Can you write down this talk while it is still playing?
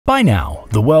By now,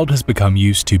 the world has become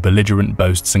used to belligerent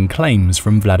boasts and claims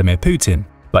from Vladimir Putin,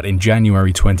 but in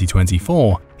January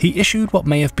 2024, he issued what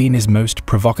may have been his most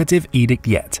provocative edict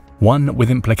yet, one with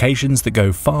implications that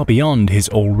go far beyond his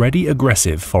already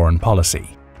aggressive foreign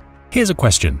policy. Here's a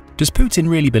question: does Putin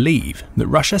really believe that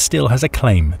Russia still has a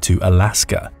claim to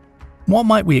Alaska? What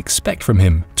might we expect from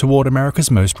him toward America's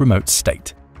most remote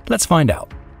state? Let's find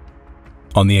out.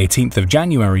 On the 18th of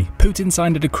January, Putin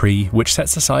signed a decree which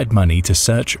sets aside money to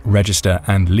search, register,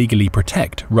 and legally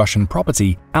protect Russian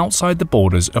property outside the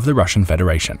borders of the Russian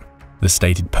Federation. The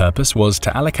stated purpose was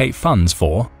to allocate funds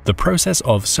for the process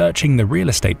of searching the real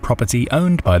estate property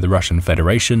owned by the Russian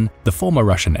Federation, the former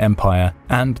Russian Empire,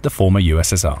 and the former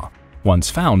USSR. Once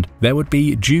found, there would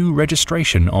be due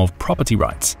registration of property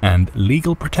rights and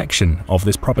legal protection of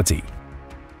this property.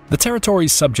 The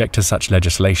territories subject to such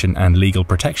legislation and legal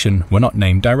protection were not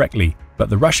named directly, but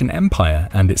the Russian Empire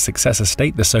and its successor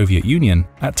state, the Soviet Union,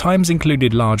 at times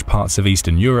included large parts of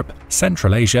Eastern Europe,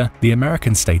 Central Asia, the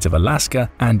American state of Alaska,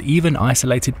 and even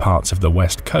isolated parts of the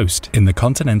West Coast in the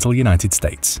continental United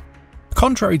States.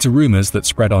 Contrary to rumors that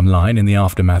spread online in the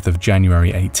aftermath of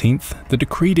January 18th, the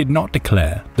decree did not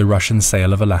declare the Russian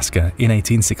sale of Alaska in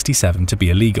 1867 to be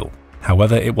illegal.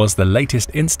 However, it was the latest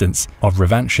instance of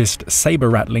revanchist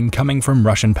saber-rattling coming from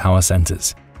Russian power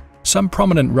centers. Some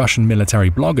prominent Russian military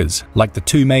bloggers, like the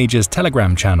Two Majors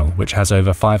Telegram channel, which has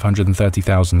over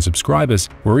 530,000 subscribers,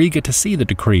 were eager to see the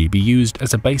decree be used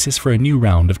as a basis for a new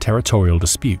round of territorial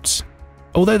disputes.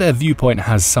 Although their viewpoint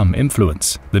has some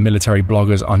influence, the military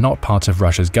bloggers are not part of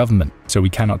Russia's government, so we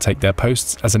cannot take their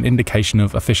posts as an indication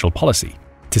of official policy.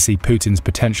 To see Putin's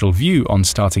potential view on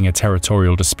starting a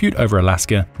territorial dispute over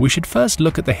Alaska, we should first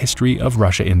look at the history of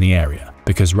Russia in the area,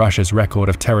 because Russia's record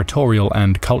of territorial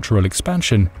and cultural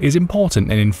expansion is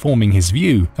important in informing his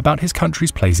view about his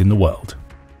country's place in the world.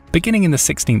 Beginning in the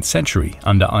 16th century,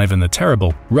 under Ivan the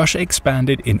Terrible, Russia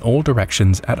expanded in all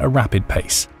directions at a rapid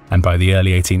pace, and by the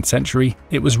early 18th century,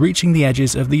 it was reaching the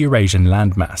edges of the Eurasian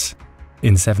landmass.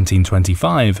 In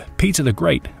 1725, Peter the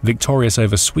Great, victorious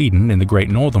over Sweden in the Great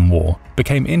Northern War,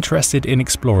 became interested in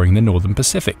exploring the Northern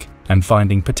Pacific and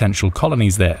finding potential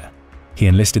colonies there. He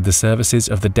enlisted the services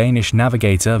of the Danish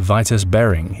navigator Vitus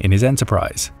Bering in his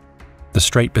enterprise. The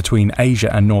strait between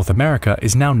Asia and North America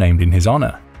is now named in his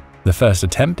honor. The first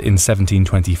attempt in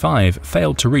 1725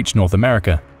 failed to reach North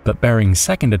America, but Bering's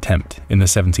second attempt in the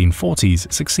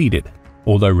 1740s succeeded.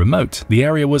 Although remote, the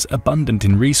area was abundant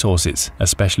in resources,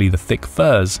 especially the thick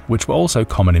furs, which were also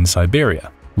common in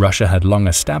Siberia. Russia had long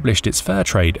established its fur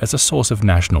trade as a source of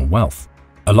national wealth.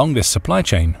 Along this supply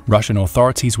chain, Russian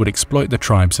authorities would exploit the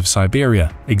tribes of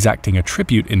Siberia, exacting a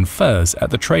tribute in furs at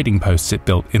the trading posts it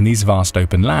built in these vast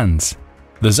open lands.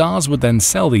 The Tsars would then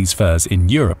sell these furs in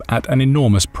Europe at an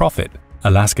enormous profit.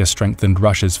 Alaska strengthened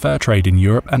Russia's fur trade in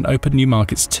Europe and opened new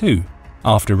markets too.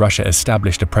 After Russia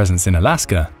established a presence in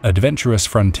Alaska, adventurous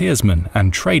frontiersmen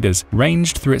and traders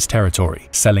ranged through its territory,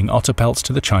 selling otter pelts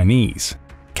to the Chinese.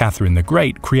 Catherine the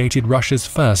Great created Russia's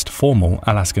first formal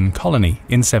Alaskan colony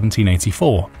in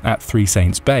 1784 at Three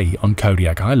Saints Bay on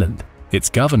Kodiak Island. Its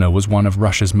governor was one of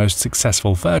Russia's most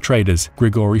successful fur traders,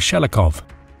 Grigory Shelikhov.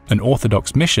 An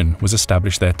Orthodox mission was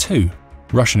established there too.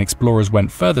 Russian explorers went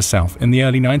further south in the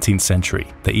early 19th century.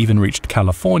 They even reached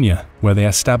California, where they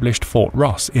established Fort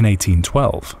Ross in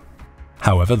 1812.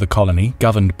 However, the colony,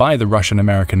 governed by the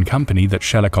Russian-American company that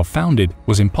Shelikhov founded,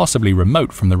 was impossibly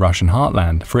remote from the Russian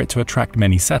heartland for it to attract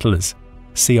many settlers.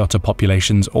 Sea otter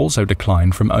populations also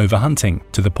declined from overhunting,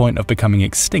 to the point of becoming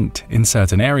extinct in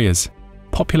certain areas.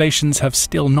 Populations have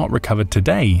still not recovered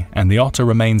today, and the otter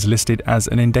remains listed as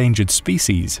an endangered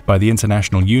species by the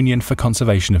International Union for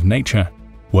Conservation of Nature.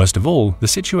 Worst of all, the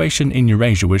situation in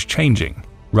Eurasia was changing.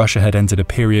 Russia had entered a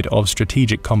period of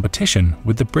strategic competition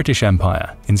with the British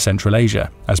Empire in Central Asia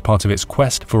as part of its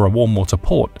quest for a warm water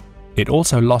port. It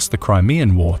also lost the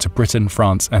Crimean War to Britain,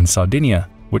 France, and Sardinia,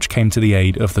 which came to the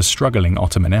aid of the struggling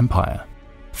Ottoman Empire.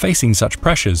 Facing such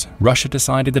pressures, Russia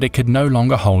decided that it could no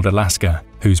longer hold Alaska,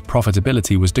 whose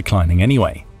profitability was declining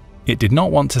anyway. It did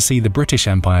not want to see the British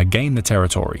Empire gain the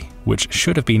territory, which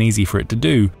should have been easy for it to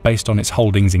do based on its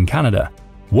holdings in Canada.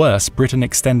 Worse, Britain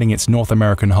extending its North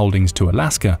American holdings to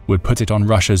Alaska would put it on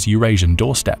Russia's Eurasian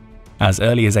doorstep. As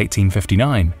early as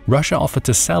 1859, Russia offered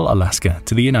to sell Alaska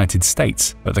to the United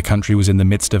States, but the country was in the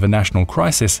midst of a national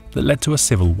crisis that led to a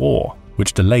civil war,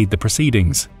 which delayed the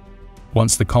proceedings.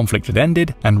 Once the conflict had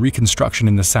ended and reconstruction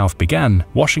in the South began,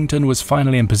 Washington was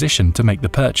finally in position to make the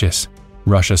purchase.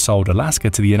 Russia sold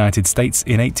Alaska to the United States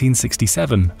in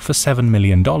 1867 for $7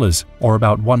 million, or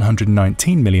about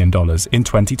 $119 million in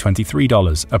 2023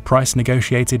 dollars, a price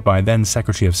negotiated by then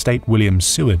Secretary of State William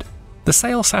Seward. The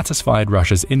sale satisfied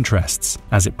Russia's interests,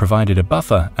 as it provided a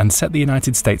buffer and set the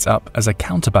United States up as a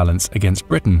counterbalance against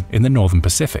Britain in the Northern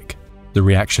Pacific. The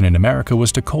reaction in America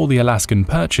was to call the Alaskan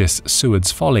purchase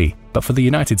Seward's folly, but for the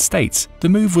United States, the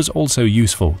move was also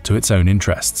useful to its own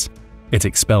interests. It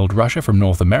expelled Russia from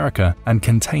North America and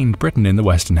contained Britain in the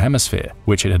Western Hemisphere,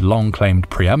 which it had long claimed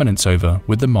preeminence over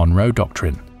with the Monroe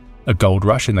Doctrine. A gold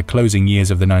rush in the closing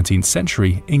years of the 19th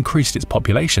century increased its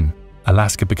population.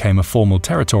 Alaska became a formal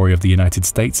territory of the United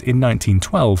States in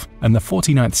 1912 and the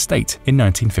 49th state in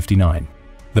 1959.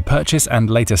 The purchase and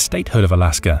later statehood of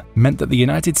Alaska meant that the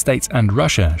United States and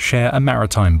Russia share a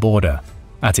maritime border.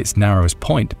 At its narrowest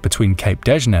point between Cape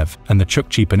Dezhnev and the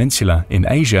Chukchi Peninsula in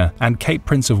Asia and Cape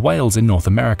Prince of Wales in North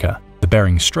America, the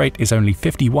Bering Strait is only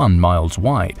 51 miles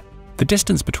wide. The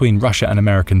distance between Russia and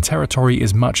American territory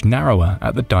is much narrower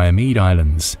at the Diomede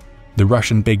Islands. The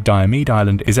Russian Big Diomede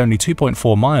Island is only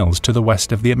 2.4 miles to the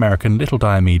west of the American Little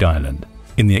Diomede Island.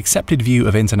 In the accepted view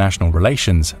of international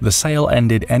relations, the sale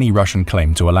ended any Russian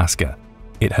claim to Alaska.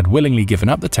 It had willingly given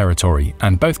up the territory,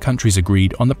 and both countries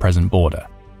agreed on the present border.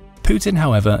 Putin,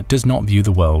 however, does not view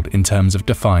the world in terms of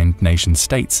defined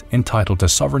nation-states entitled to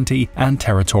sovereignty and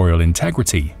territorial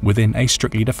integrity within a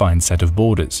strictly defined set of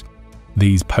borders.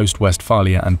 These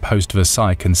post-Westphalia and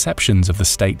post-Versailles conceptions of the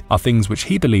state are things which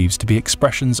he believes to be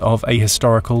expressions of a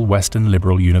historical Western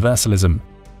liberal universalism.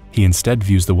 He instead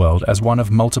views the world as one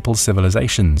of multiple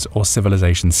civilizations or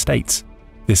civilization states.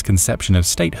 This conception of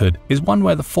statehood is one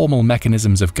where the formal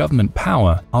mechanisms of government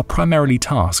power are primarily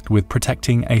tasked with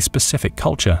protecting a specific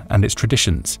culture and its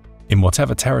traditions. In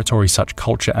whatever territory such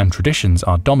culture and traditions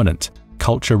are dominant,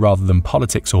 culture rather than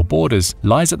politics or borders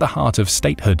lies at the heart of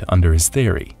statehood under his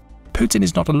theory. Putin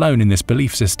is not alone in this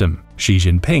belief system. Xi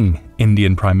Jinping,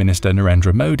 Indian Prime Minister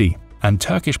Narendra Modi, and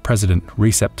Turkish President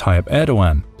Recep Tayyip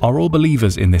Erdogan are all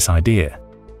believers in this idea.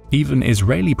 Even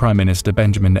Israeli Prime Minister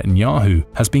Benjamin Netanyahu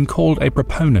has been called a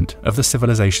proponent of the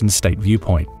civilization state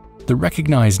viewpoint. The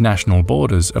recognized national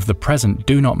borders of the present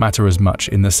do not matter as much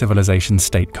in the civilization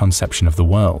state conception of the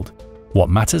world. What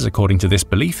matters, according to this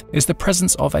belief, is the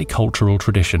presence of a cultural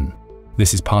tradition.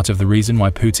 This is part of the reason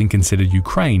why Putin considered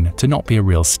Ukraine to not be a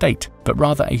real state, but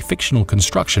rather a fictional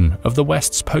construction of the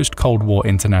West's post-Cold War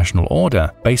international order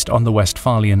based on the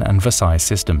Westphalian and Versailles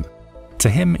system. To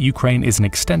him, Ukraine is an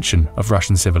extension of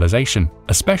Russian civilization,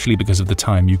 especially because of the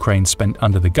time Ukraine spent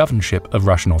under the governorship of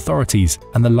Russian authorities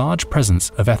and the large presence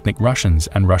of ethnic Russians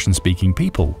and Russian-speaking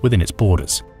people within its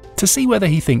borders. To see whether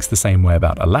he thinks the same way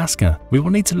about Alaska, we will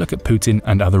need to look at Putin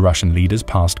and other Russian leaders'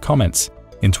 past comments.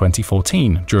 In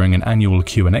 2014, during an annual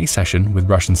Q&A session with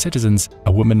Russian citizens,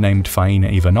 a woman named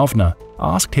Faina Ivanovna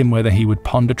asked him whether he would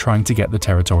ponder trying to get the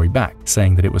territory back,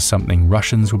 saying that it was something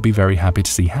Russians would be very happy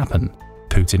to see happen.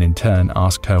 Putin in turn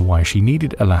asked her why she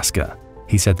needed Alaska.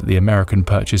 He said that the American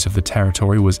purchase of the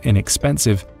territory was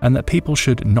inexpensive and that people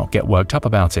should not get worked up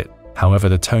about it. However,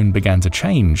 the tone began to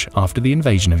change after the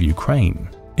invasion of Ukraine.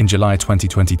 In July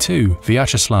 2022,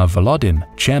 Vyacheslav Volodin,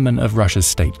 chairman of Russia's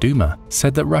State Duma,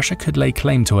 said that Russia could lay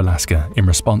claim to Alaska in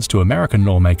response to American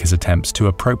lawmakers' attempts to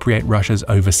appropriate Russia's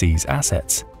overseas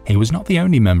assets. He was not the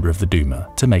only member of the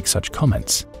Duma to make such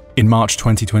comments. In March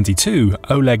 2022,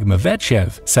 Oleg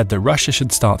Medvedev said that Russia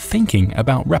should start thinking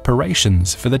about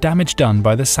reparations for the damage done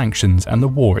by the sanctions and the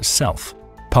war itself.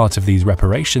 Part of these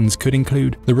reparations could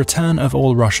include the return of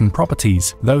all Russian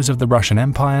properties, those of the Russian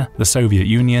Empire, the Soviet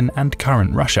Union, and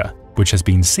current Russia, which has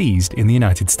been seized in the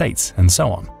United States, and so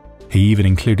on. He even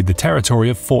included the territory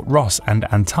of Fort Ross and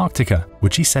Antarctica,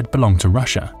 which he said belonged to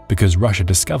Russia, because Russia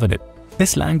discovered it.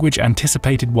 This language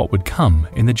anticipated what would come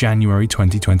in the January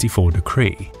 2024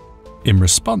 decree. In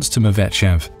response to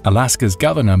Medvedev, Alaska's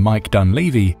governor Mike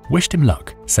Dunleavy wished him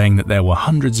luck, saying that there were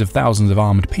hundreds of thousands of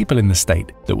armed people in the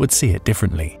state that would see it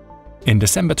differently. In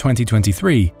December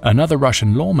 2023, another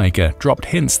Russian lawmaker dropped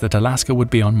hints that Alaska would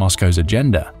be on Moscow's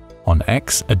agenda. On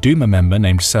X, a Duma member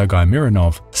named Sergei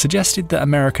Mironov suggested that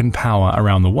American power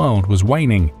around the world was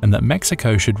waning and that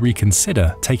Mexico should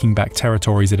reconsider taking back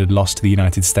territories it had lost to the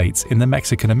United States in the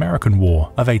Mexican-American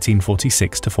War of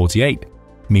 1846–48.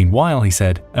 Meanwhile, he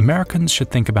said, Americans should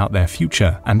think about their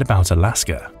future and about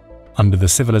Alaska. Under the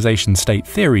civilization state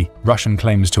theory, Russian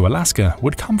claims to Alaska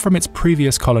would come from its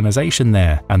previous colonization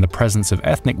there and the presence of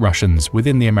ethnic Russians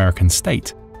within the American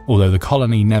state. Although the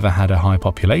colony never had a high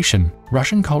population,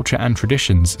 Russian culture and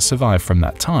traditions survived from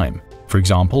that time. For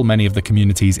example, many of the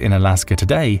communities in Alaska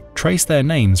today trace their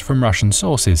names from Russian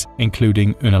sources,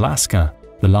 including Unalaska,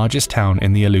 the largest town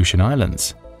in the Aleutian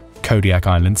Islands. Kodiak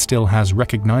Island still has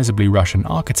recognizably Russian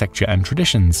architecture and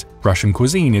traditions. Russian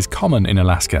cuisine is common in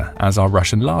Alaska, as are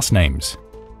Russian last names.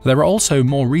 There are also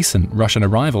more recent Russian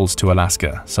arrivals to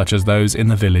Alaska, such as those in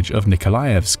the village of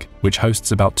Nikolaevsk, which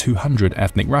hosts about 200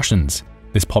 ethnic Russians.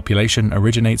 This population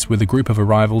originates with a group of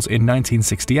arrivals in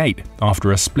 1968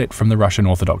 after a split from the Russian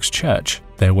Orthodox Church.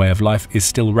 Their way of life is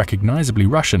still recognizably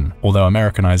Russian, although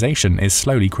Americanization is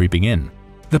slowly creeping in.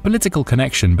 The political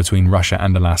connection between Russia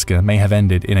and Alaska may have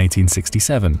ended in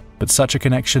 1867, but such a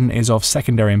connection is of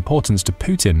secondary importance to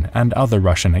Putin and other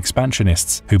Russian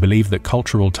expansionists who believe that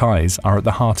cultural ties are at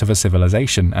the heart of a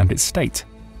civilization and its state.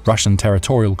 Russian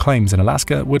territorial claims in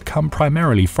Alaska would come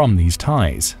primarily from these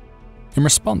ties. In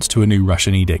response to a new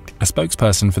Russian edict, a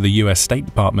spokesperson for the US State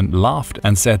Department laughed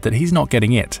and said that he's not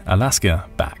getting it, Alaska,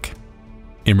 back.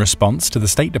 In response to the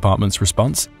State Department's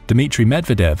response, Dmitry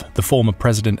Medvedev, the former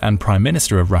president and prime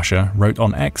minister of Russia, wrote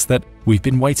on X that "We've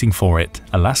been waiting for it,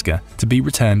 Alaska, to be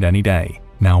returned any day.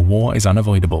 Now war is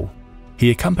unavoidable."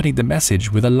 He accompanied the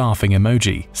message with a laughing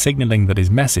emoji, signaling that his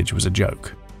message was a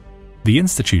joke. The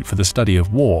Institute for the Study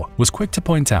of War was quick to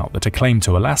point out that a claim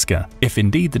to Alaska, if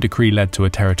indeed the decree led to a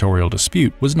territorial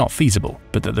dispute, was not feasible,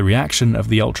 but that the reaction of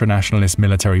the ultranationalist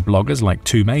military bloggers like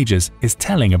Two Majors is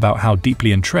telling about how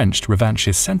deeply entrenched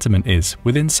revanchist sentiment is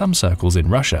within some circles in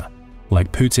Russia.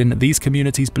 Like Putin, these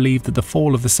communities believe that the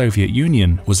fall of the Soviet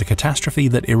Union was a catastrophe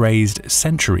that erased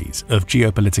centuries of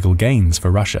geopolitical gains for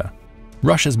Russia.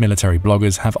 Russia's military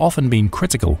bloggers have often been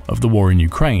critical of the war in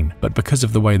Ukraine, but because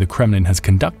of the way the Kremlin has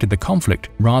conducted the conflict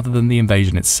rather than the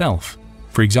invasion itself.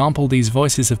 For example, these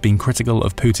voices have been critical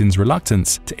of Putin's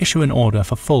reluctance to issue an order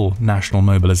for full national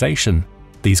mobilization.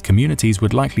 These communities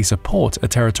would likely support a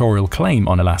territorial claim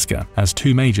on Alaska, as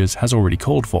Two Majors has already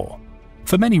called for.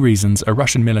 For many reasons, a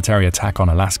Russian military attack on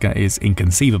Alaska is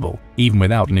inconceivable, even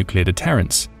without nuclear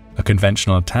deterrence. A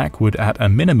conventional attack would at a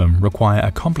minimum require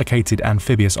a complicated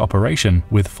amphibious operation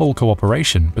with full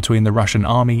cooperation between the Russian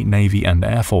Army, Navy and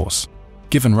Air Force.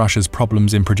 Given Russia's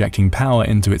problems in projecting power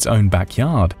into its own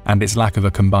backyard and its lack of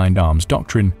a combined arms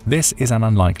doctrine, this is an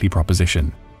unlikely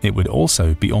proposition. It would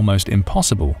also be almost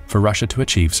impossible for Russia to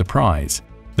achieve surprise.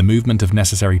 The movement of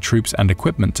necessary troops and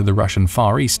equipment to the Russian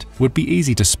Far East would be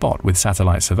easy to spot with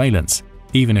satellite surveillance.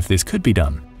 Even if this could be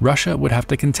done, Russia would have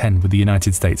to contend with the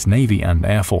United States Navy and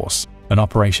Air Force. An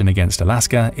operation against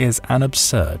Alaska is an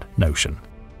absurd notion.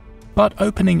 But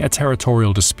opening a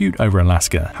territorial dispute over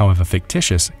Alaska, however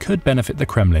fictitious, could benefit the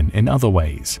Kremlin in other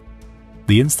ways.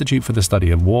 The Institute for the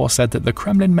Study of War said that the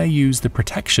Kremlin may use the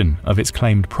protection of its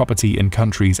claimed property in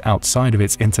countries outside of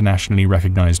its internationally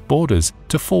recognized borders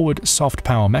to forward soft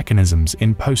power mechanisms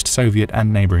in post-Soviet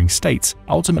and neighboring states,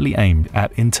 ultimately aimed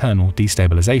at internal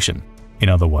destabilization. In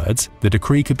other words, the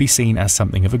decree could be seen as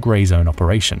something of a grey zone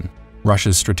operation.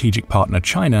 Russia's strategic partner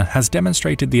China has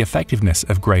demonstrated the effectiveness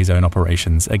of grey zone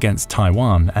operations against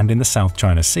Taiwan and in the South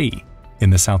China Sea.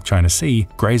 In the South China Sea,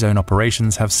 grey zone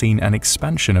operations have seen an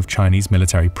expansion of Chinese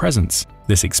military presence.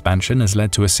 This expansion has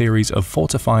led to a series of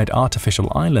fortified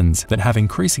artificial islands that have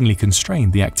increasingly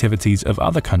constrained the activities of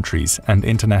other countries and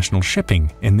international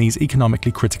shipping in these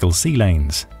economically critical sea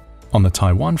lanes. On the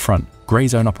Taiwan front, grey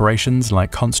zone operations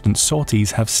like constant sorties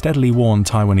have steadily worn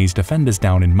Taiwanese defenders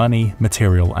down in money,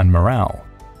 material and morale.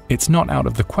 It's not out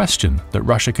of the question that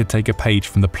Russia could take a page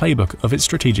from the playbook of its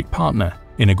strategic partner.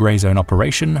 In a grey zone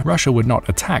operation, Russia would not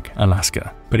attack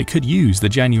Alaska, but it could use the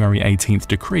January 18th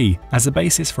decree as a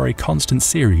basis for a constant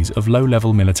series of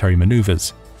low-level military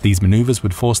maneuvers. These maneuvers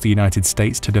would force the United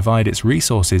States to divide its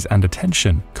resources and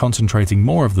attention, concentrating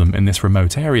more of them in this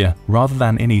remote area rather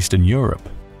than in Eastern Europe.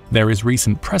 There is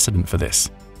recent precedent for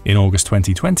this. In August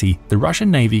 2020, the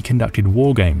Russian Navy conducted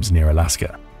war games near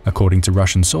Alaska. According to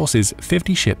Russian sources,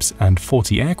 50 ships and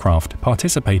 40 aircraft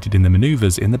participated in the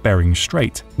maneuvers in the Bering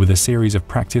Strait with a series of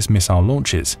practice missile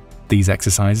launches. These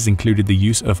exercises included the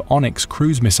use of Onyx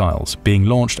cruise missiles being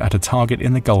launched at a target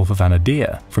in the Gulf of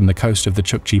Anadyr from the coast of the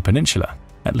Chukchi Peninsula.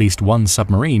 At least one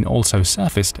submarine also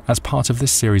surfaced as part of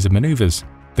this series of maneuvers.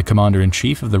 The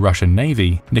commander-in-chief of the Russian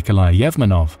Navy, Nikolai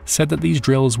Yevmenov, said that these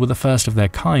drills were the first of their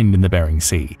kind in the Bering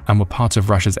Sea and were part of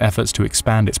Russia's efforts to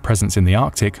expand its presence in the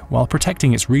Arctic while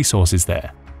protecting its resources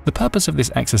there. The purpose of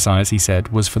this exercise, he said,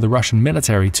 was for the Russian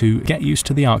military to get used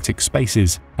to the Arctic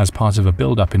spaces as part of a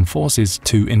build-up in forces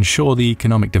to ensure the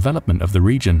economic development of the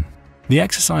region. The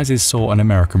exercises saw an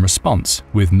American response,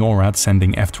 with NORAD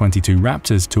sending F-22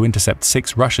 Raptors to intercept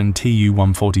 6 Russian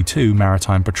Tu-142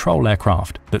 maritime patrol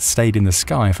aircraft that stayed in the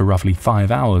sky for roughly 5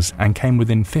 hours and came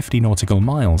within 50 nautical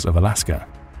miles of Alaska.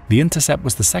 The intercept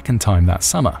was the second time that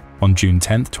summer. On June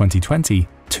 10, 2020,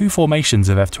 2 formations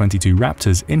of F-22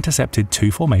 Raptors intercepted 2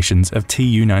 formations of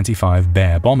Tu-95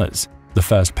 Bear bombers. The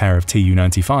first pair of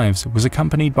Tu-95s was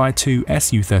accompanied by 2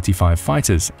 Su-35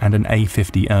 fighters and an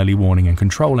A-50 early warning and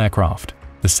control aircraft.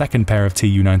 The second pair of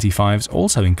Tu-95s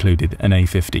also included an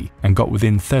A-50 and got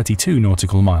within 32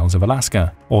 nautical miles of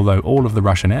Alaska, although all of the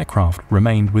Russian aircraft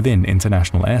remained within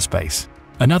international airspace.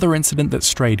 Another incident that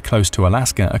strayed close to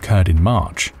Alaska occurred in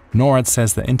March. NORAD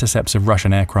says that intercepts of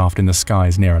Russian aircraft in the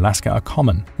skies near Alaska are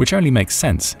common, which only makes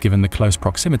sense given the close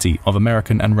proximity of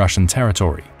American and Russian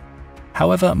territory.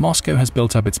 However, Moscow has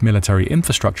built up its military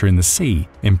infrastructure in the sea,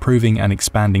 improving and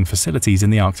expanding facilities in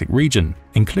the Arctic region,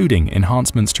 including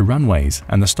enhancements to runways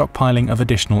and the stockpiling of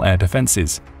additional air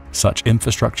defenses. Such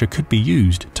infrastructure could be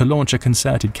used to launch a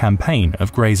concerted campaign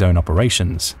of grey zone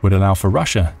operations, would allow for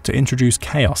Russia to introduce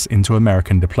chaos into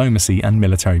American diplomacy and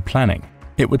military planning.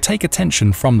 It would take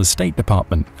attention from the State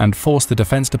Department and force the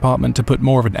Defense Department to put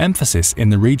more of an emphasis in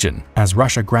the region, as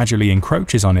Russia gradually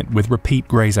encroaches on it with repeat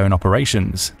grey zone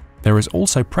operations. There is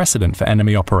also precedent for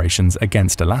enemy operations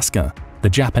against Alaska. The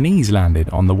Japanese landed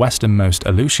on the westernmost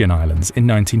Aleutian Islands in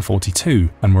 1942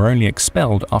 and were only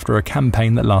expelled after a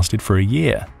campaign that lasted for a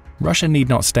year. Russia need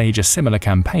not stage a similar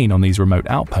campaign on these remote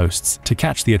outposts to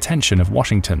catch the attention of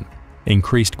Washington.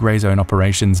 Increased grey zone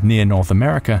operations near North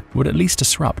America would at least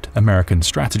disrupt American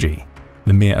strategy.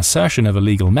 The mere assertion of a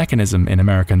legal mechanism in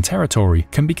American territory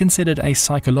can be considered a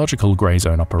psychological grey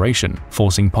zone operation,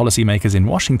 forcing policymakers in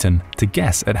Washington to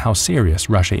guess at how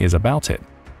serious Russia is about it.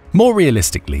 More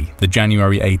realistically, the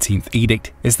January 18th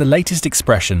edict is the latest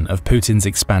expression of Putin's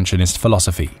expansionist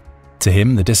philosophy. To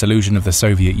him, the dissolution of the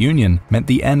Soviet Union meant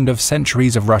the end of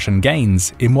centuries of Russian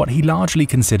gains in what he largely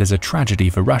considers a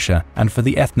tragedy for Russia and for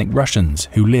the ethnic Russians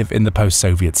who live in the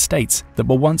post-Soviet states that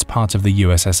were once part of the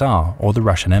USSR or the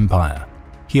Russian Empire.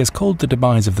 He has called the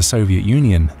demise of the Soviet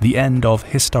Union the end of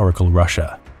historical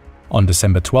Russia. On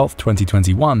December 12,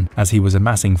 2021, as he was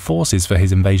amassing forces for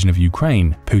his invasion of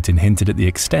Ukraine, Putin hinted at the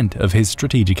extent of his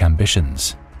strategic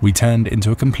ambitions. We turned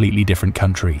into a completely different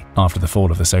country after the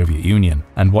fall of the Soviet Union,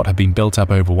 and what had been built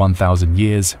up over 1,000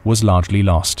 years was largely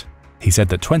lost. He said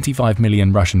that 25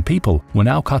 million Russian people were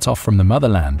now cut off from the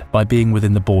motherland by being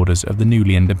within the borders of the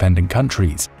newly independent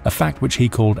countries, a fact which he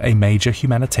called a major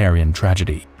humanitarian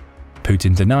tragedy.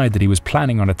 Putin denied that he was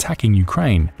planning on attacking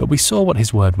Ukraine, but we saw what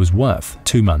his word was worth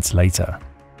 2 months later.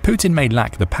 Putin may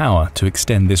lack the power to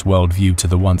extend this worldview to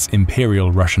the once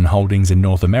imperial Russian holdings in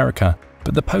North America,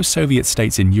 but the post-Soviet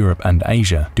states in Europe and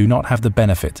Asia do not have the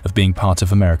benefit of being part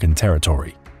of American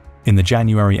territory. In the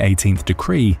January 18th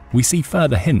decree, we see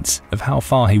further hints of how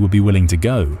far he would be willing to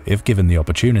go if given the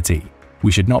opportunity.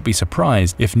 We should not be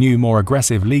surprised if new, more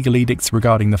aggressive legal edicts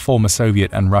regarding the former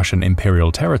Soviet and Russian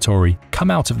imperial territory come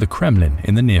out of the Kremlin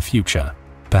in the near future.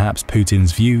 Perhaps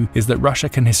Putin's view is that Russia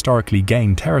can historically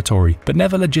gain territory but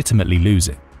never legitimately lose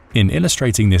it. In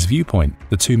illustrating this viewpoint,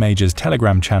 the Two Majors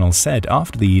Telegram channel said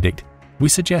after the edict, "We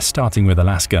suggest starting with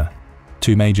Alaska."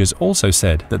 Two Majors also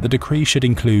said that the decree should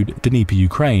include Dnieper,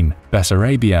 Ukraine,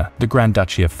 Bessarabia, the Grand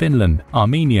Duchy of Finland,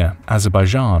 Armenia,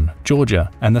 Azerbaijan, Georgia,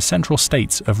 and the central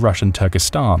states of Russian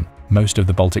Turkestan, most of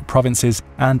the Baltic provinces,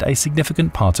 and a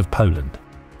significant part of Poland.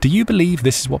 Do you believe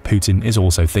this is what Putin is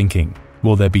also thinking?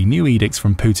 Will there be new edicts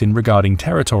from Putin regarding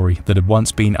territory that had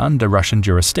once been under Russian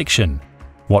jurisdiction?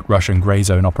 What Russian grey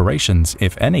zone operations,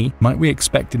 if any, might we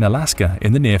expect in Alaska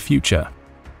in the near future?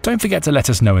 Don't forget to let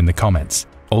us know in the comments.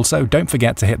 Also, don't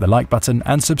forget to hit the like button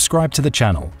and subscribe to the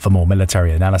channel for more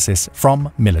military analysis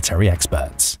from military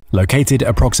experts. Located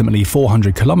approximately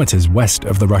 400 kilometers west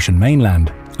of the Russian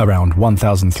mainland, around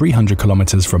 1,300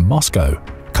 kilometers from Moscow,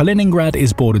 Kaliningrad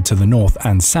is bordered to the north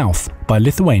and south by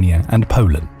Lithuania and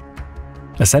Poland.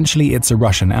 Essentially, it's a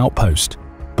Russian outpost,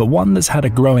 but one that's had a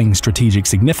growing strategic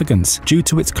significance due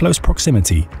to its close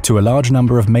proximity to a large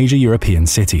number of major European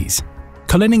cities.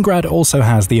 Kaliningrad also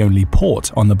has the only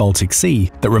port on the Baltic Sea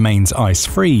that remains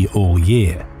ice-free all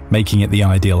year, making it the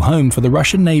ideal home for the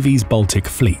Russian Navy's Baltic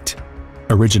Fleet.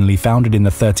 Originally founded in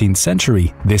the 13th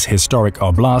century, this historic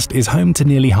oblast is home to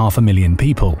nearly 500,000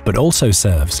 people, but also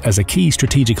serves as a key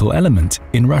strategical element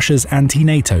in Russia's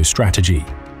anti-NATO strategy.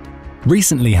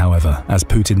 Recently, however, as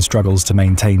Putin struggles to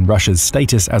maintain Russia's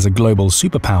status as a global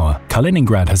superpower,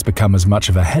 Kaliningrad has become as much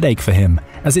of a headache for him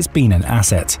as it's been an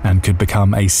asset and could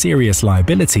become a serious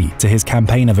liability to his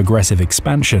campaign of aggressive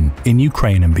expansion in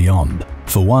Ukraine and beyond.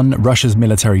 For one, Russia's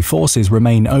military forces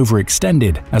remain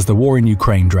overextended as the war in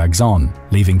Ukraine drags on,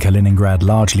 leaving Kaliningrad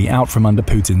largely out from under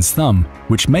Putin's thumb,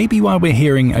 which may be why we're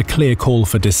hearing a clear call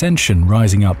for dissension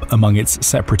rising up among its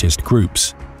separatist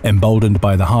groups. Emboldened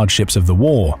by the hardships of the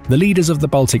war, the leaders of the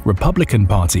Baltic Republican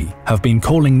Party have been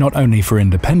calling not only for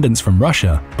independence from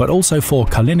Russia, but also for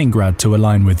Kaliningrad to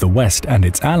align with the West and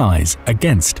its allies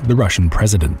against the Russian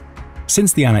president.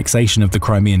 Since the annexation of the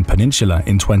Crimean Peninsula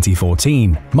in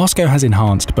 2014, Moscow has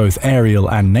enhanced both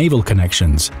aerial and naval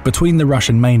connections between the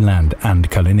Russian mainland and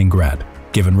Kaliningrad.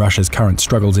 Given Russia's current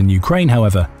struggles in Ukraine,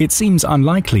 however, it seems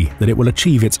unlikely that it will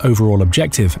achieve its overall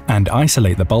objective and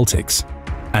isolate the Baltics.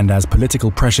 And as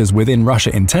political pressures within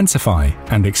Russia intensify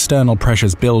and external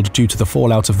pressures build due to the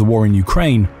fallout of the war in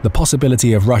Ukraine, the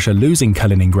possibility of Russia losing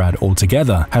Kaliningrad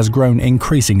altogether has grown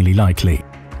increasingly likely.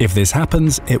 If this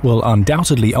happens, it will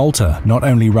undoubtedly alter not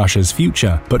only Russia's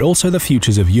future, but also the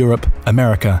futures of Europe,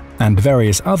 America, and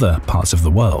various other parts of the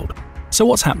world. So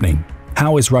what's happening?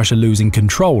 How is Russia losing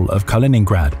control of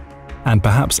Kaliningrad? And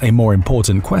perhaps a more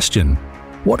important question,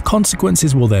 what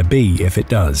consequences will there be if it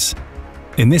does?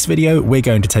 In this video, we're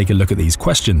going to take a look at these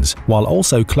questions, while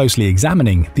also closely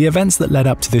examining the events that led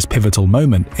up to this pivotal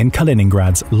moment in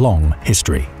Kaliningrad's long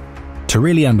history. To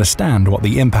really understand what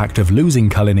the impact of losing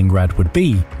Kaliningrad would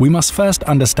be, we must first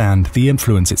understand the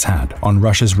influence it's had on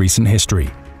Russia's recent history.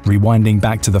 Rewinding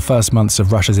back to the first months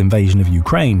of Russia's invasion of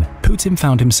Ukraine, Putin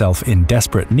found himself in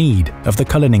desperate need of the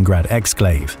Kaliningrad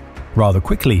exclave. Rather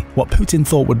quickly, what Putin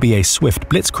thought would be a swift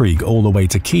blitzkrieg all the way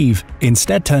to Kyiv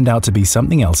instead turned out to be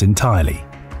something else entirely,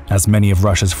 as many of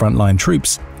Russia's frontline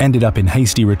troops ended up in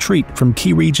hasty retreat from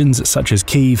key regions such as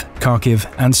Kyiv,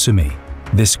 Kharkiv, and Sumy.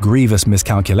 This grievous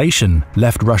miscalculation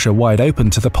left Russia wide open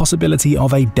to the possibility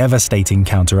of a devastating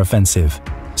counteroffensive.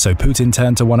 So Putin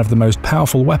turned to one of the most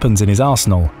powerful weapons in his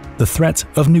arsenal, the threat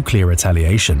of nuclear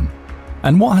retaliation.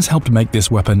 And what has helped make this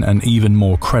weapon an even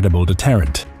more credible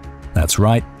deterrent? That's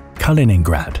right,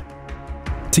 Kaliningrad.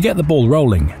 To get the ball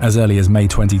rolling as early as May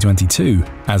 2022,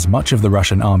 as much of the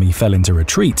Russian army fell into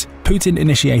retreat, Putin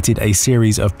initiated a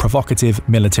series of provocative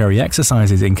military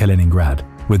exercises in Kaliningrad,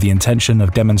 with the intention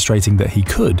of demonstrating that he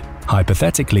could,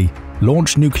 hypothetically,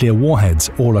 launch nuclear warheads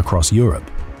all across Europe.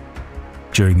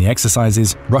 During the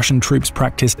exercises, Russian troops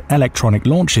practiced electronic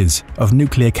launches of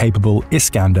nuclear-capable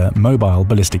Iskander mobile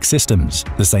ballistic systems,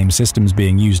 the same systems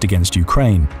being used against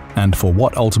Ukraine. And for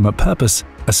what ultimate purpose?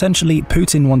 Essentially,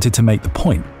 Putin wanted to make the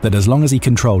point that as long as he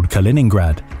controlled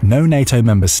Kaliningrad, no NATO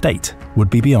member state would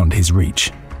be beyond his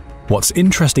reach. What's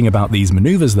interesting about these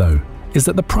maneuvers, though, is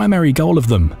that the primary goal of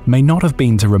them may not have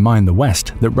been to remind the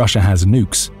West that Russia has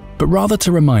nukes, but rather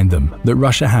to remind them that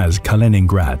Russia has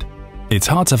Kaliningrad. It's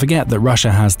hard to forget that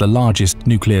Russia has the largest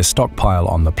nuclear stockpile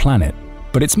on the planet,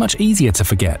 but it's much easier to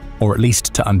forget, or at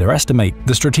least to underestimate,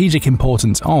 the strategic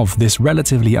importance of this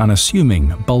relatively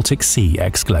unassuming Baltic Sea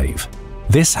exclave.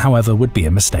 This, however, would be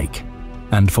a mistake.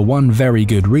 And for one very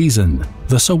good reason,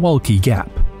 the Suwalki Gap,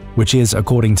 which is,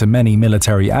 according to many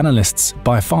military analysts,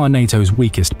 by far NATO's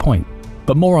weakest point.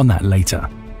 But more on that later.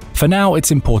 For now,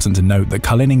 it's important to note that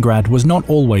Kaliningrad was not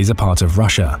always a part of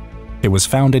Russia. It was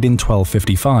founded in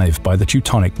 1255 by the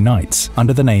Teutonic Knights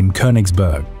under the name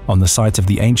Königsberg on the site of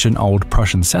the ancient Old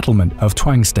Prussian settlement of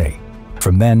Twangstay.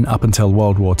 From then up until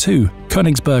World War II,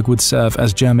 Königsberg would serve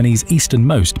as Germany's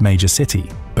easternmost major city.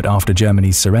 But after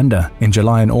Germany's surrender in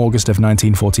July and August of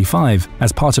 1945,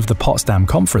 as part of the Potsdam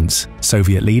Conference,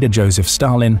 Soviet leader Joseph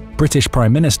Stalin, British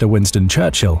Prime Minister Winston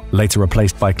Churchill, later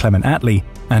replaced by Clement Attlee,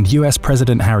 and US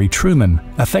President Harry Truman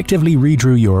effectively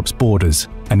redrew Europe's borders,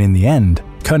 and in the end,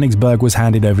 Königsberg was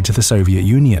handed over to the Soviet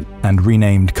Union and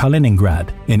renamed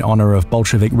Kaliningrad in honor of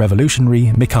Bolshevik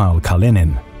revolutionary Mikhail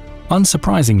Kalinin.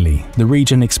 Unsurprisingly, the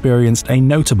region experienced a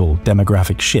notable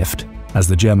demographic shift as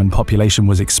the German population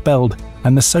was expelled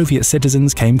and the Soviet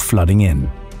citizens came flooding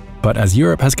in. But as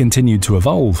Europe has continued to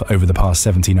evolve over the past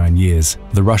 79 years,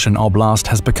 the Russian oblast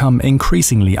has become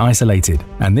increasingly isolated,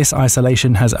 and this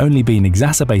isolation has only been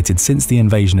exacerbated since the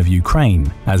invasion of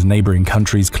Ukraine. As neighboring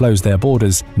countries close their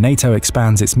borders, NATO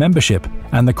expands its membership,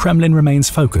 and the Kremlin remains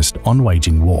focused on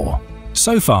waging war.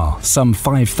 So far, some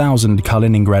 5,000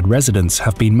 Kaliningrad residents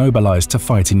have been mobilized to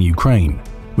fight in Ukraine,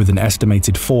 with an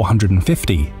estimated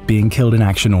 450 being killed in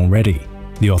action already.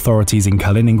 The authorities in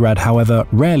Kaliningrad, however,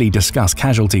 rarely discuss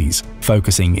casualties,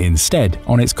 focusing instead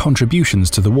on its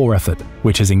contributions to the war effort,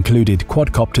 which has included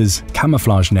quadcopters,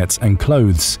 camouflage nets, and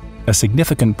clothes. A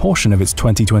significant portion of its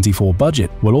 2024 budget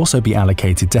will also be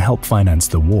allocated to help finance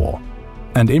the war.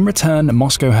 And in return,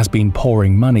 Moscow has been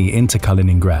pouring money into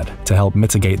Kaliningrad to help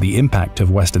mitigate the impact of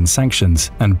Western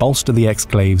sanctions and bolster the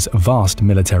exclave's vast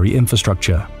military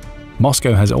infrastructure.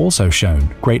 Moscow has also shown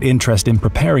great interest in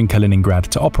preparing Kaliningrad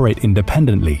to operate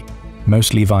independently,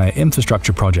 mostly via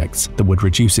infrastructure projects that would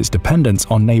reduce its dependence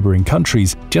on neighboring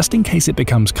countries just in case it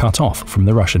becomes cut off from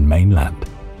the Russian mainland.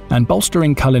 And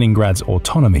bolstering Kaliningrad's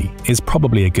autonomy is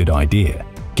probably a good idea,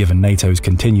 given NATO's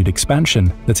continued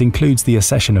expansion that includes the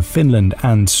accession of Finland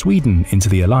and Sweden into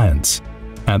the alliance.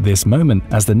 At this moment,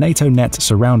 as the NATO net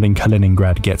surrounding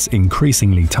Kaliningrad gets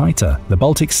increasingly tighter, the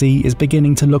Baltic Sea is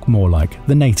beginning to look more like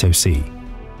the NATO Sea.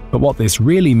 But what this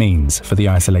really means for the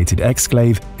isolated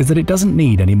exclave is that it doesn't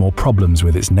need any more problems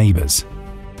with its neighbors.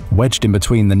 Wedged in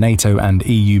between the NATO and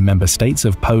EU member states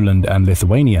of Poland and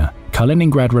Lithuania,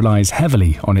 Kaliningrad relies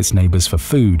heavily on its neighbors for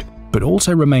food, but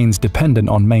also remains dependent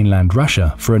on mainland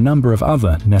Russia for a number of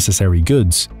other necessary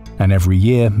goods. And every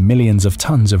year, millions of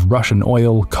tons of Russian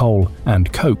oil, coal,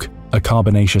 and coke, a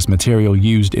carbonaceous material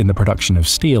used in the production of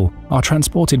steel, are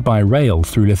transported by rail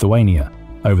through Lithuania.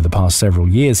 Over the past several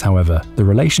years, however, the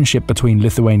relationship between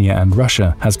Lithuania and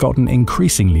Russia has gotten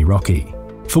increasingly rocky.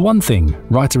 For one thing,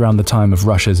 right around the time of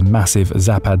Russia's massive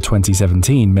Zapad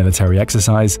 2017 military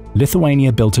exercise,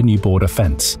 Lithuania built a new border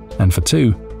fence. And for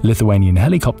two, Lithuanian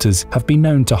helicopters have been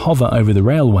known to hover over the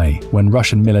railway when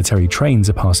Russian military trains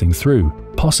are passing through,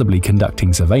 possibly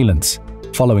conducting surveillance.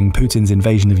 Following Putin's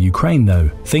invasion of Ukraine, though,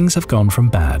 things have gone from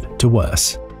bad to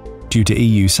worse. Due to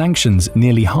EU sanctions,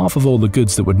 nearly half of all the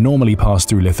goods that would normally pass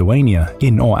through Lithuania,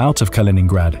 in or out of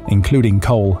Kaliningrad, including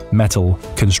coal, metal,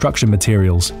 construction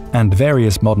materials, and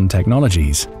various modern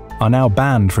technologies, are now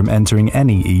banned from entering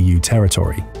any EU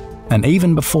territory. And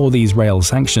even before these rail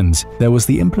sanctions, there was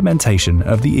the implementation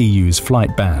of the EU's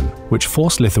flight ban, which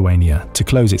forced Lithuania to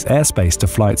close its airspace to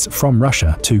flights from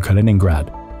Russia to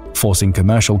Kaliningrad, forcing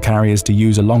commercial carriers to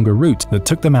use a longer route that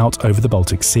took them out over the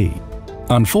Baltic Sea.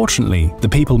 Unfortunately, the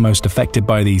people most affected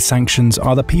by these sanctions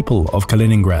are the people of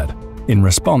Kaliningrad. In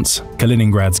response,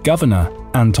 Kaliningrad's governor,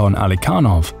 Anton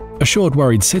Alikhanov, assured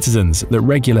worried citizens that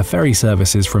regular ferry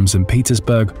services from St.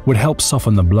 Petersburg would help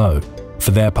soften the blow.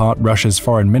 For their part, Russia's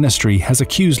foreign ministry has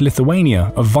accused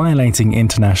Lithuania of violating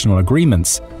international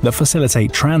agreements that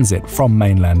facilitate transit from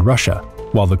mainland Russia,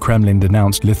 while the Kremlin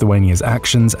denounced Lithuania's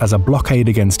actions as a blockade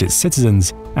against its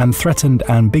citizens and threatened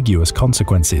ambiguous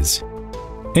consequences.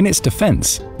 In its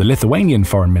defense, the Lithuanian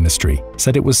Foreign Ministry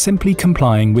said it was simply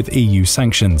complying with EU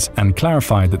sanctions and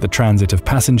clarified that the transit of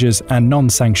passengers and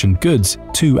non-sanctioned goods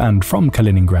to and from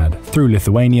Kaliningrad through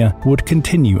Lithuania would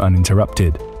continue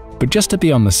uninterrupted. But just to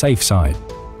be on the safe side,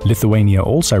 Lithuania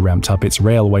also ramped up its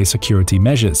railway security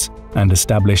measures and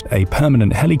established a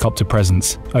permanent helicopter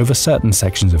presence over certain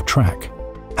sections of track.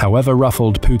 However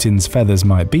ruffled Putin's feathers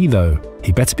might be, though,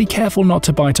 he better be careful not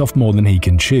to bite off more than he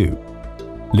can chew.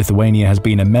 Lithuania has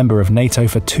been a member of NATO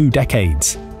for 2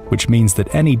 decades, which means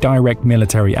that any direct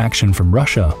military action from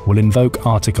Russia will invoke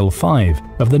Article 5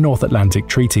 of the North Atlantic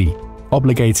Treaty,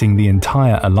 obligating the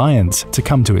entire alliance to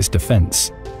come to its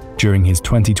defense. During his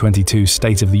 2022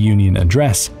 State of the Union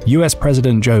address, US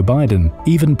President Joe Biden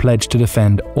even pledged to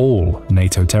defend all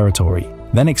NATO territory,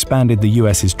 then expanded the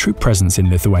US's troop presence in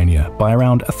Lithuania by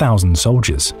around 1,000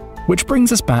 soldiers. Which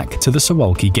brings us back to the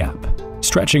Suwalki Gap.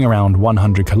 Stretching around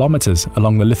 100 kilometers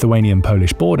along the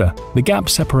Lithuanian-Polish border, the gap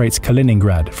separates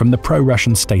Kaliningrad from the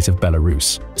pro-Russian state of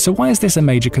Belarus. So why is this a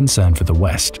major concern for the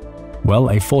West? Well,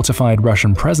 a fortified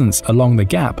Russian presence along the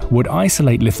gap would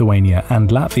isolate Lithuania and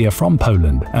Latvia from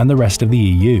Poland and the rest of the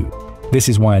EU. This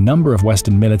is why a number of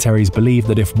Western militaries believe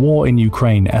that if war in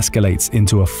Ukraine escalates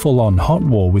into a full-on hot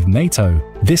war with NATO,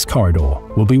 this corridor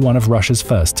will be one of Russia's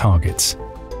first targets.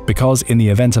 Because in the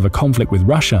event of a conflict with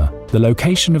Russia, the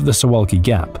location of the Suwalki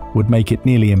Gap would make it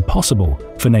nearly impossible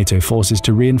for NATO forces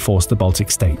to reinforce the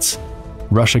Baltic states.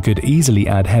 Russia could easily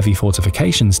add heavy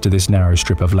fortifications to this narrow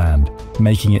strip of land,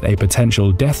 making it a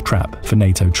potential death trap for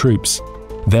NATO troops.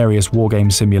 Various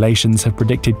wargame simulations have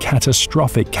predicted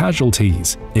catastrophic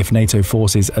casualties if NATO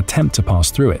forces attempt to pass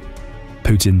through it.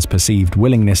 Putin's perceived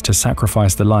willingness to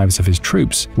sacrifice the lives of his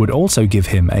troops would also give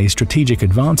him a strategic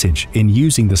advantage in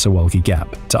using the Suwalki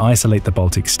Gap to isolate the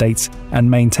Baltic states and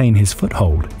maintain his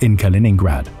foothold in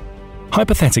Kaliningrad.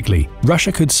 Hypothetically,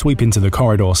 Russia could sweep into the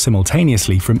corridor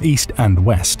simultaneously from east and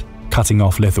west, cutting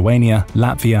off Lithuania,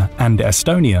 Latvia, and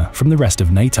Estonia from the rest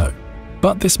of NATO.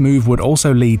 But this move would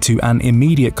also lead to an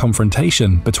immediate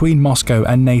confrontation between Moscow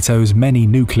and NATO's many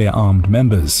nuclear-armed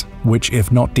members, which,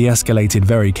 if not de-escalated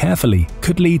very carefully,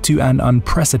 could lead to an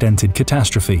unprecedented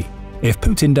catastrophe. If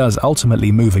Putin does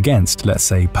ultimately move against, let's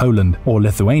say, Poland or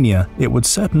Lithuania, it would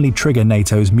certainly trigger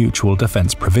NATO's mutual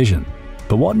defense provision.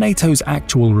 But what NATO's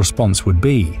actual response would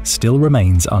be still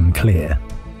remains unclear.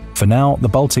 For now, the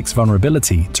Baltic's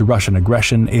vulnerability to Russian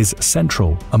aggression is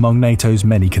central among NATO's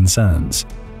many concerns.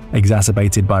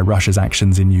 Exacerbated by Russia's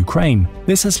actions in Ukraine,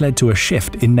 this has led to a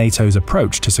shift in NATO's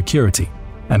approach to security.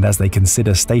 And as they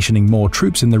consider stationing more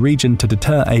troops in the region to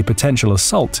deter a potential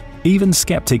assault, even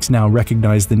skeptics now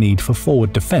recognize the need for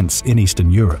forward defense in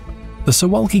Eastern Europe. The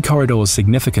Suwalki Corridor's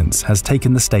significance has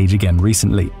taken the stage again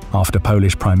recently, after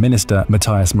Polish Prime Minister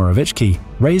Mateusz Morawiecki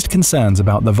raised concerns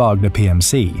about the Wagner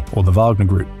PMC, or the Wagner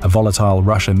Group, a volatile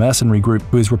Russian mercenary group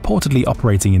who is reportedly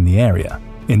operating in the area.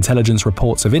 Intelligence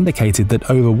reports have indicated that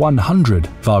over 100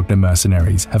 Wagner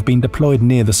mercenaries have been deployed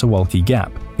near the Suwalki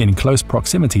Gap, in close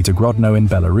proximity to Grodno in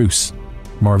Belarus.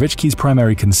 Morawiecki's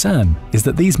primary concern is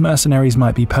that these mercenaries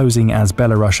might be posing as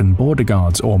Belarusian border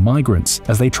guards or migrants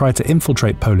as they try to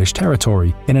infiltrate Polish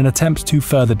territory in an attempt to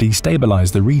further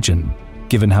destabilize the region.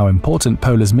 Given how important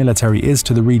Poland's military is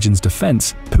to the region's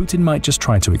defense, Putin might just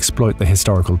try to exploit the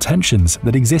historical tensions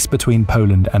that exist between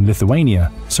Poland and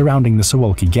Lithuania surrounding the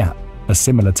Suwalki Gap, a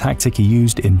similar tactic he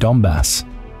used in Donbass.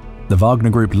 The Wagner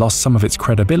Group lost some of its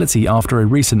credibility after a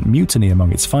recent mutiny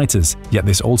among its fighters, yet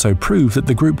this also proved that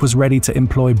the group was ready to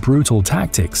employ brutal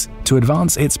tactics to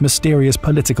advance its mysterious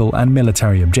political and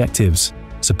military objectives.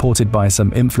 Supported by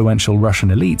some influential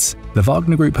Russian elites, the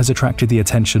Wagner Group has attracted the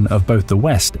attention of both the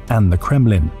West and the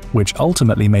Kremlin, which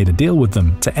ultimately made a deal with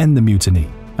them to end the mutiny.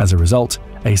 As a result,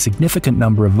 a significant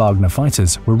number of Wagner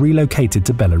fighters were relocated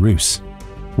to Belarus.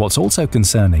 What's also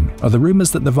concerning are the rumors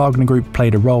that the Wagner Group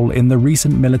played a role in the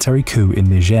recent military coup in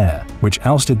Niger, which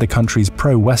ousted the country's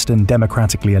pro-Western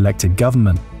democratically elected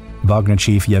government. Wagner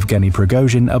chief Yevgeny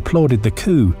Prigozhin applauded the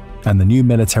coup, and the new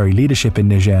military leadership in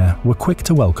Niger were quick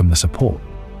to welcome the support.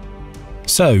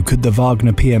 So, could the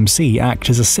Wagner PMC act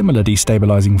as a similar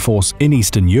destabilizing force in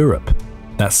Eastern Europe?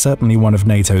 That's certainly one of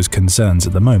NATO's concerns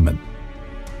at the moment.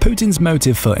 Putin's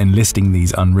motive for enlisting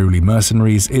these unruly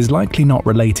mercenaries is likely not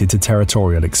related to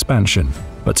territorial expansion,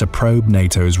 but to probe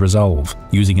NATO's resolve,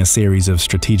 using a series of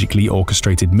strategically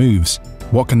orchestrated moves.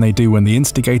 What can they do when the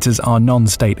instigators are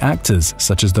non-state actors,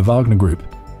 such as the Wagner Group?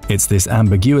 It's this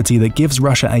ambiguity that gives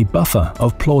Russia a buffer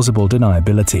of plausible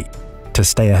deniability. To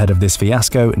stay ahead of this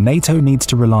fiasco, NATO needs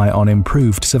to rely on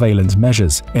improved surveillance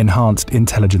measures, enhanced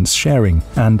intelligence sharing,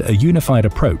 and a unified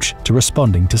approach to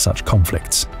responding to such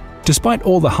conflicts. Despite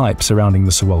all the hype surrounding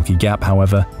the Suwalki Gap,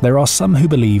 however, there are some who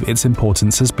believe its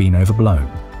importance has been overblown,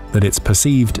 that its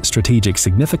perceived strategic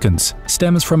significance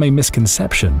stems from a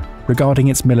misconception regarding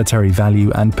its military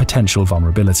value and potential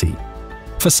vulnerability.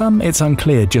 For some, it's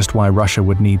unclear just why Russia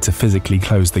would need to physically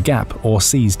close the gap or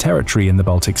seize territory in the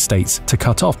Baltic states to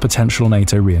cut off potential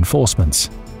NATO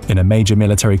reinforcements. In a major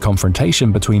military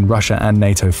confrontation between Russia and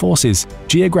NATO forces,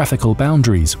 geographical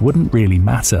boundaries wouldn't really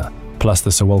matter. Plus,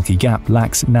 the Suwalki Gap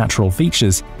lacks natural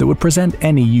features that would present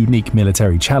any unique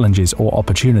military challenges or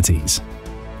opportunities.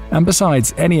 And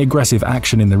besides, any aggressive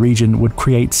action in the region would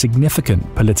create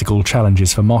significant political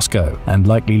challenges for Moscow and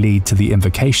likely lead to the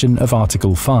invocation of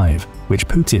Article 5, which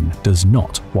Putin does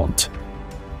not want.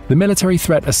 The military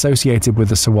threat associated with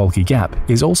the Suwalki Gap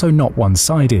is also not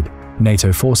one-sided.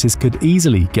 NATO forces could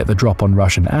easily get the drop on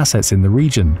Russian assets in the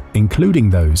region,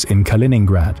 including those in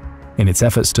Kaliningrad. In its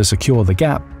efforts to secure the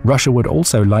gap, Russia would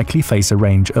also likely face a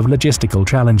range of logistical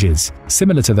challenges,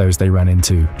 similar to those they ran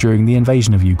into during the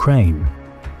invasion of Ukraine.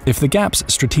 If the gap's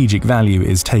strategic value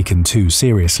is taken too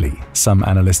seriously, some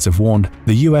analysts have warned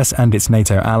the US and its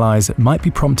NATO allies might be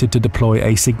prompted to deploy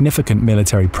a significant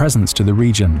military presence to the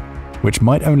region, which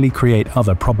might only create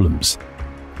other problems.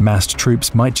 Massed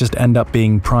troops might just end up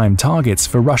being prime targets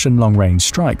for Russian long-range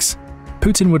strikes.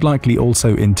 Putin would likely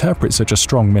also interpret such a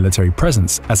strong military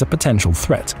presence as a potential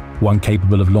threat, one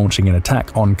capable of launching an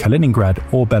attack on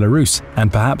Kaliningrad or Belarus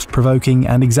and perhaps provoking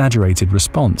an exaggerated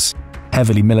response.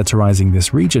 Heavily militarizing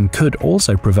this region could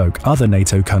also provoke other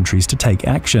NATO countries to take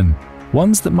action,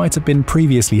 ones that might have been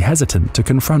previously hesitant to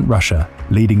confront Russia,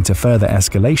 leading to further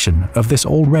escalation of this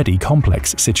already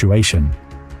complex situation.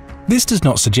 This does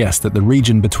not suggest that the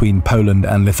region between Poland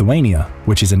and Lithuania,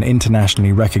 which is an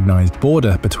internationally recognized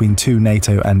border between two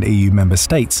NATO and EU member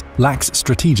states, lacks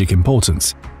strategic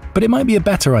importance. But it might be a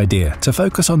better idea to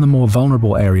focus on the more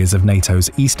vulnerable areas of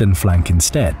NATO's eastern flank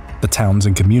instead, the towns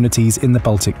and communities in the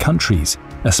Baltic countries,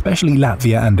 especially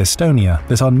Latvia and Estonia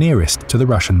that are nearest to the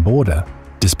Russian border.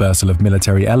 Dispersal of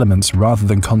military elements rather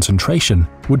than concentration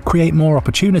would create more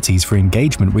opportunities for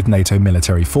engagement with NATO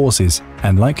military forces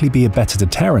and likely be a better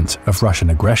deterrent of Russian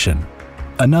aggression.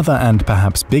 Another and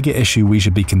perhaps bigger issue we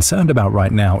should be concerned about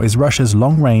right now is Russia's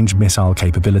long-range missile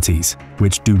capabilities,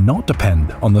 which do not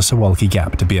depend on the Suwalki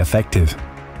Gap to be effective.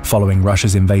 Following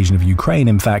Russia's invasion of Ukraine,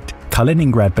 in fact,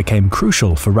 Kaliningrad became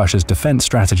crucial for Russia's defense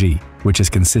strategy, which has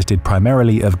consisted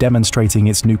primarily of demonstrating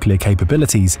its nuclear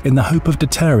capabilities in the hope of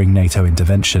deterring NATO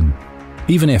intervention.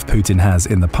 Even if Putin has,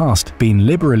 in the past, been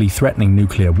liberally threatening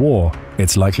nuclear war,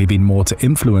 it's likely been more to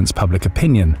influence public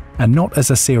opinion and not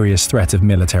as a serious threat of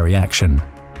military action.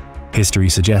 History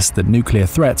suggests that nuclear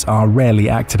threats are rarely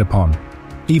acted upon.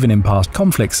 Even in past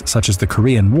conflicts such as the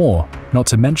Korean War, not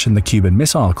to mention the Cuban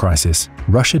Missile Crisis,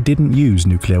 Russia didn't use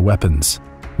nuclear weapons,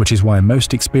 which is why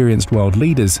most experienced world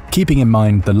leaders, keeping in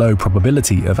mind the low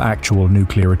probability of actual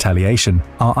nuclear retaliation,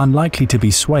 are unlikely to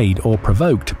be swayed or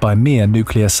provoked by mere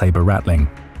nuclear saber-rattling.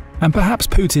 And perhaps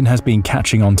Putin has been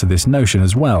catching on to this notion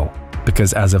as well,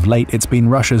 because as of late it's been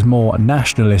Russia's more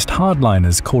nationalist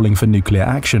hardliners calling for nuclear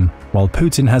action, while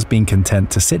Putin has been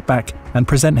content to sit back and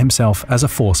present himself as a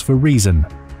force for reason,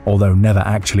 although never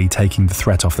actually taking the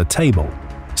threat off the table.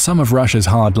 Some of Russia's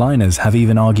hardliners have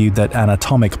even argued that an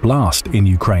atomic blast in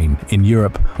Ukraine, in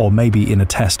Europe, or maybe in a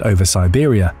test over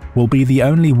Siberia will be the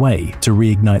only way to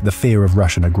reignite the fear of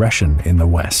Russian aggression in the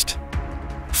West.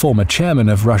 Former chairman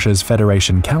of Russia's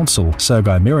Federation Council,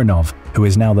 Sergei Mironov, who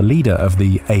is now the leader of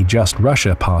the A Just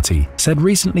Russia party, said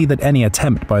recently that any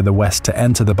attempt by the West to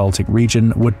enter the Baltic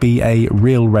region would be a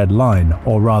real red line,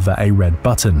 or rather a red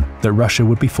button, that Russia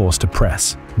would be forced to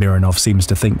press. Mironov seems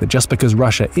to think that just because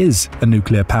Russia is a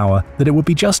nuclear power, that it would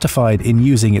be justified in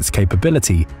using its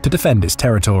capability to defend its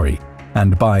territory.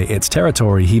 And by its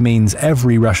territory he means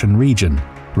every Russian region,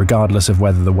 regardless of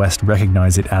whether the West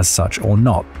recognize it as such or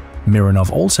not.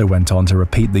 Mironov also went on to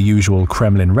repeat the usual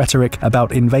Kremlin rhetoric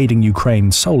about invading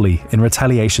Ukraine solely in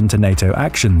retaliation to NATO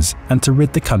actions and to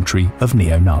rid the country of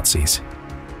neo-Nazis.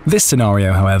 This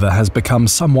scenario, however, has become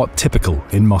somewhat typical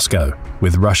in Moscow,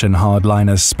 with Russian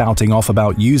hardliners spouting off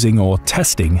about using or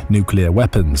testing nuclear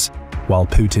weapons, while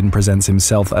Putin presents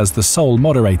himself as the sole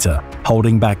moderator,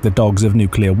 holding back the dogs of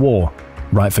nuclear war.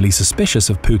 Rightfully suspicious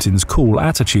of Putin's cool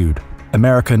attitude,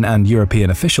 American and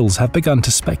European officials have begun to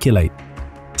speculate.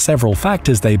 Several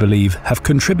factors, they believe, have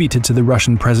contributed to the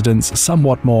Russian president's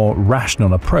somewhat more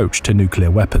rational approach to nuclear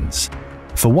weapons.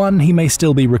 For one, he may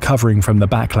still be recovering from the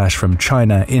backlash from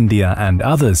China, India, and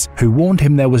others who warned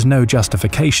him there was no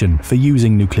justification for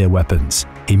using nuclear weapons.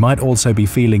 He might also be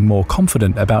feeling more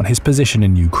confident about his position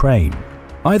in Ukraine.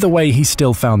 Either way, he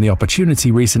still found the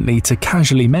opportunity recently to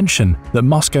casually mention that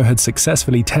Moscow had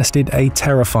successfully tested a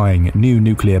terrifying new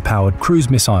nuclear-powered cruise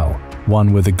missile,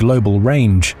 one with a global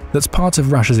range that's part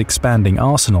of Russia's expanding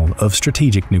arsenal of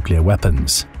strategic nuclear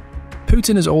weapons.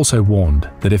 Putin has also warned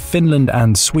that if Finland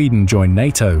and Sweden join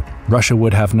NATO, Russia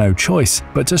would have no choice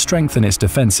but to strengthen its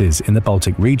defenses in the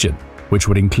Baltic region, which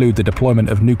would include the deployment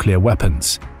of nuclear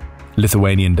weapons.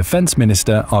 Lithuanian Defense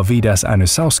Minister Arvydas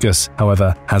Anušauskas,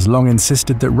 however, has long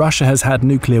insisted that Russia has had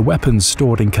nuclear weapons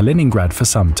stored in Kaliningrad for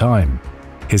some time.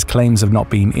 His claims have not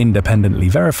been independently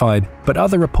verified, but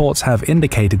other reports have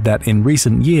indicated that in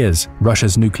recent years,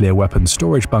 Russia's nuclear weapons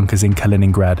storage bunkers in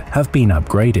Kaliningrad have been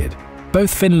upgraded.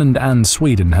 Both Finland and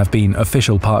Sweden have been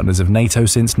official partners of NATO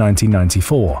since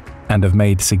 1994 and have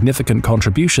made significant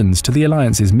contributions to the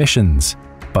alliance's missions.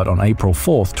 But on April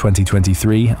 4,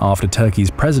 2023, after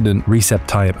Turkey's President Recep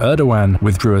Tayyip Erdogan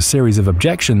withdrew a series of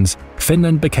objections,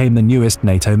 Finland became the newest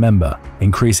NATO member,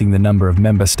 increasing the number of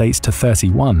member states to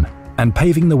 31, and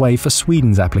paving the way for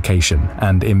Sweden's application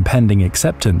and impending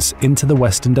acceptance into the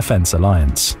Western Defence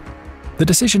Alliance. The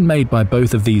decision made by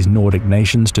both of these Nordic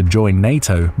nations to join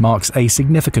NATO marks a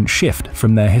significant shift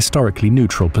from their historically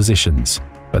neutral positions.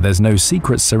 But there's no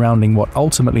secrets surrounding what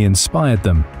ultimately inspired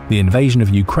them. The invasion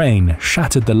of Ukraine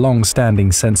shattered the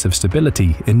long-standing sense of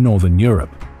stability in Northern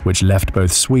Europe, which left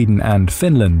both Sweden and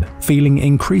Finland feeling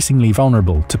increasingly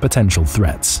vulnerable to potential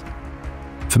threats.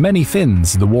 For many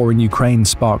Finns, the war in Ukraine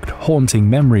sparked haunting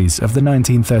memories of the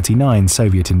 1939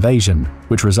 Soviet invasion,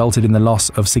 which resulted in the loss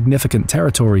of significant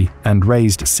territory and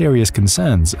raised serious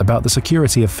concerns about the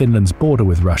security of Finland's border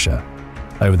with Russia.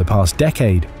 Over the past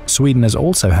decade, Sweden has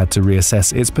also had to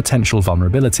reassess its potential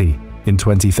vulnerability. In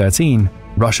 2013,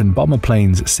 Russian bomber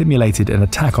planes simulated an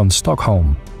attack on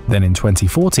Stockholm. Then in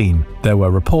 2014, there were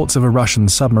reports of a Russian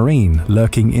submarine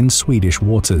lurking in Swedish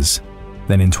waters.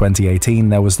 Then in 2018,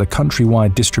 there was the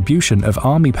countrywide distribution of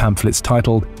army pamphlets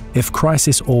titled "If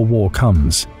Crisis or War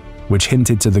Comes," which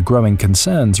hinted to the growing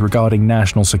concerns regarding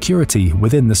national security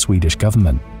within the Swedish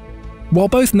government. While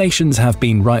both nations have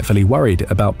been rightfully worried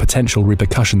about potential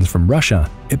repercussions from Russia,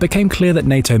 it became clear that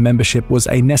NATO membership was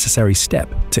a necessary step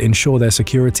to ensure their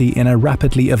security in a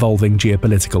rapidly evolving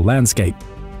geopolitical landscape.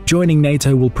 Joining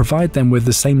NATO will provide them with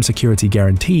the same security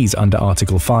guarantees under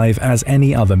Article 5 as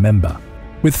any other member.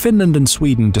 With Finland and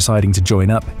Sweden deciding to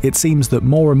join up, it seems that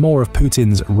more and more of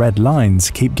Putin's red lines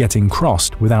keep getting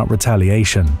crossed without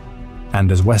retaliation. And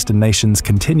as Western nations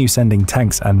continue sending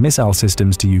tanks and missile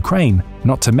systems to Ukraine,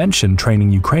 not to mention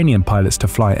training Ukrainian pilots to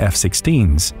fly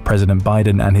F-16s, President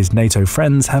Biden and his NATO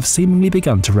friends have seemingly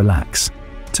begun to relax.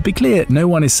 To be clear, no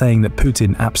one is saying that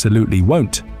Putin absolutely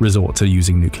won't resort to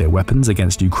using nuclear weapons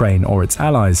against Ukraine or its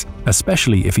allies,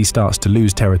 especially if he starts to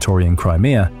lose territory in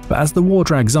Crimea, but as the war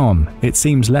drags on, it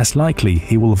seems less likely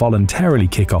he will voluntarily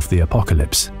kick off the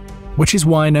apocalypse. Which is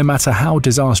why, no matter how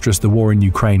disastrous the war in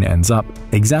Ukraine ends up,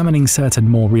 examining certain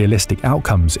more realistic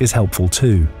outcomes is helpful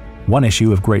too. One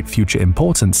issue of great future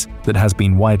importance that has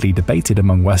been widely debated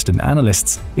among Western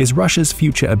analysts is Russia's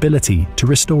future ability to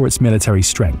restore its military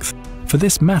strength. For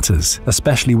this matters,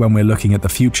 especially when we're looking at the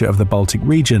future of the Baltic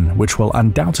region, which will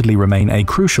undoubtedly remain a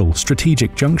crucial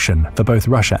strategic junction for both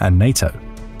Russia and NATO.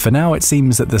 For now, it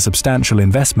seems that the substantial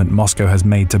investment Moscow has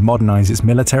made to modernize its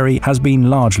military has been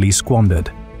largely squandered,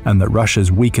 and that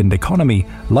Russia's weakened economy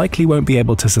likely won't be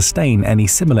able to sustain any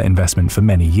similar investment for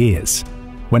many years.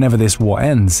 Whenever this war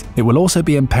ends, it will also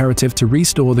be imperative to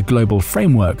restore the global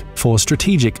framework for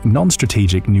strategic,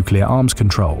 non-strategic nuclear arms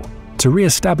control, to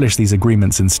re-establish these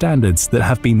agreements and standards that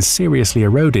have been seriously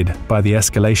eroded by the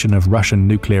escalation of Russian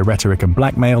nuclear rhetoric and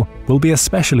blackmail will be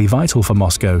especially vital for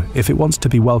Moscow if it wants to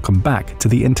be welcomed back to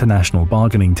the international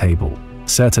bargaining table.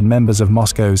 Certain members of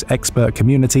Moscow's expert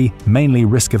community, mainly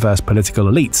risk-averse political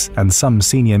elites and some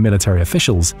senior military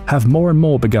officials, have more and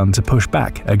more begun to push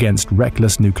back against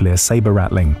reckless nuclear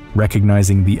saber-rattling,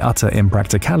 recognizing the utter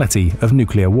impracticality of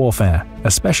nuclear warfare,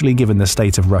 especially given the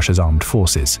state of Russia's armed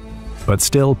forces. But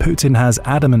still, Putin has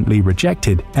adamantly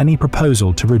rejected any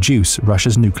proposal to reduce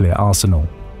Russia's nuclear arsenal.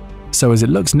 So as it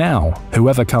looks now,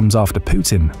 whoever comes after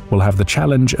Putin will have the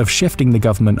challenge of shifting the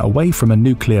government away from a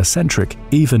nuclear-centric,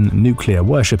 even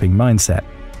nuclear-worshipping mindset.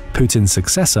 Putin's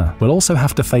successor will also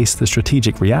have to face the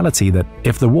strategic reality that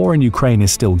if the war in Ukraine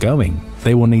is still going,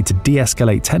 they will need to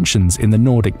de-escalate tensions in the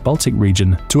Nordic-Baltic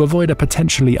region to avoid a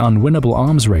potentially unwinnable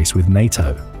arms race with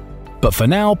NATO. But for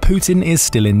now, Putin is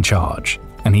still in charge,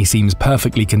 and he seems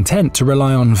perfectly content to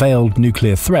rely on veiled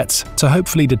nuclear threats to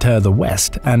hopefully deter the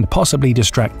West and possibly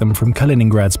distract them from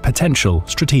Kaliningrad's potential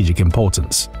strategic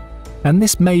importance. And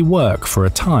this may work for a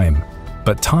time,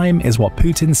 but time is what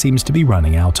Putin seems to be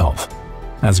running out of,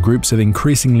 as groups of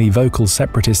increasingly vocal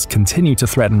separatists continue to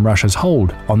threaten Russia's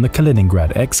hold on the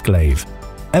Kaliningrad exclave.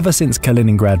 Ever since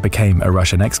Kaliningrad became a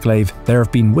Russian exclave, there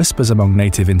have been whispers among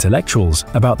native intellectuals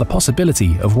about the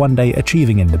possibility of one day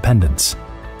achieving independence.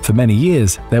 For many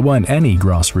years, there weren't any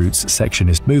grassroots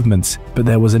secessionist movements, but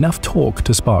there was enough talk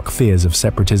to spark fears of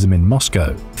separatism in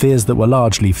Moscow, fears that were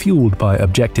largely fueled by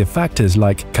objective factors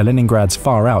like Kaliningrad's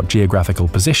far-out geographical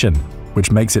position,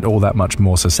 which makes it all that much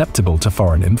more susceptible to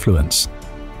foreign influence.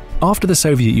 After the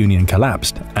Soviet Union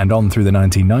collapsed, and on through the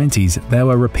 1990s, there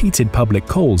were repeated public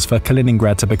calls for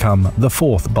Kaliningrad to become the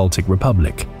Fourth Baltic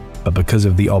Republic. But because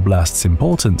of the oblast's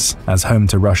importance as home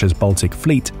to Russia's Baltic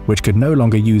fleet, which could no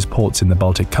longer use ports in the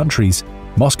Baltic countries,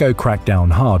 Moscow cracked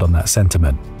down hard on that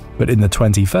sentiment. But in the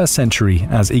 21st century,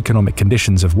 as economic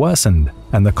conditions have worsened,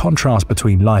 and the contrast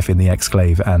between life in the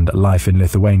exclave and life in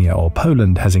Lithuania or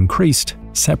Poland has increased,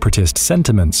 separatist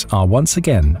sentiments are once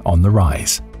again on the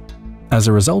rise. As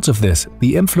a result of this,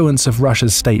 the influence of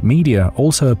Russia's state media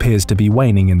also appears to be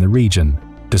waning in the region,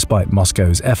 despite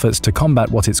Moscow's efforts to combat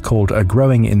what it's called a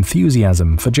growing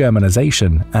enthusiasm for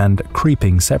Germanization and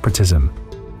creeping separatism.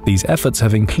 These efforts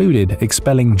have included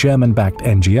expelling German-backed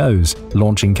NGOs,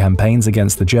 launching campaigns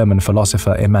against the German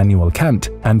philosopher Immanuel Kant,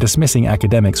 and dismissing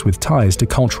academics with ties to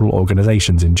cultural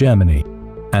organizations in Germany.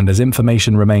 And as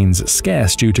information remains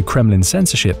scarce due to Kremlin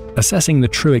censorship, assessing the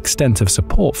true extent of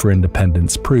support for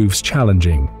independence proves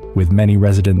challenging, with many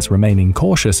residents remaining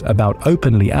cautious about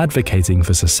openly advocating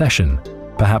for secession.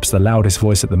 Perhaps the loudest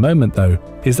voice at the moment, though,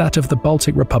 is that of the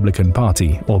Baltic Republican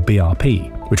Party, or BRP,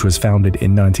 which was founded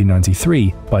in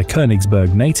 1993 by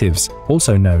Königsberg natives,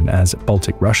 also known as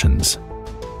Baltic Russians.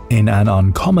 In an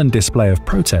uncommon display of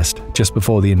protest just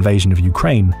before the invasion of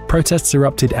Ukraine, protests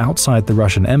erupted outside the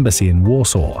Russian embassy in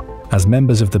Warsaw, as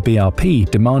members of the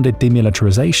BRP demanded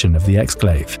demilitarization of the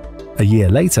exclave. A year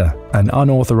later, an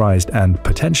unauthorized and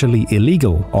potentially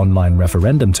illegal online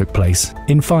referendum took place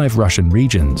in 5 Russian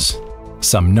regions.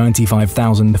 Some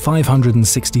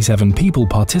 95,567 people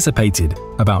participated,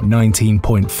 about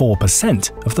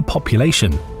 19.4% of the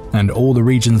population, and all the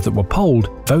regions that were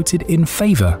polled voted in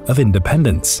favor of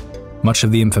independence. Much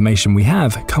of the information we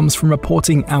have comes from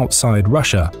reporting outside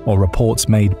Russia or reports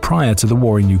made prior to the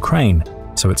war in Ukraine,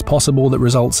 so it's possible that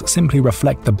results simply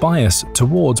reflect the bias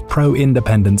towards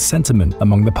pro-independence sentiment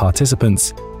among the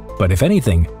participants. But if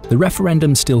anything, the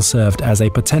referendum still served as a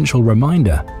potential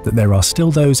reminder that there are still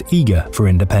those eager for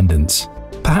independence.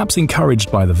 Perhaps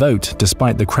encouraged by the vote,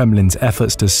 despite the Kremlin's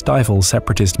efforts to stifle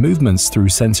separatist movements through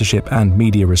censorship and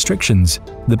media restrictions,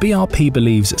 the BRP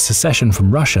believes secession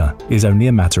from Russia is only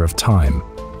a matter of time.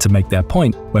 To make their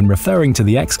point, when referring to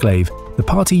the exclave, the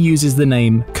party uses the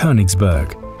name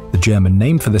Königsberg, the German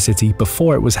name for the city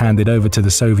before it was handed over to the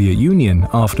Soviet Union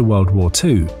after World War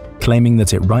II, claiming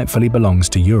that it rightfully belongs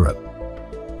to Europe.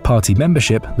 Party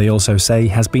membership, they also say,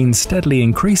 has been steadily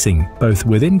increasing both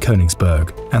within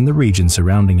Königsberg and the region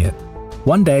surrounding it.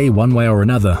 One day, one way or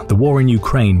another, the war in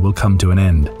Ukraine will come to an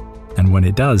end. And when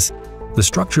it does, the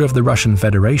structure of the Russian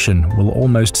Federation will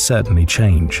almost certainly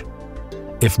change.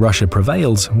 If Russia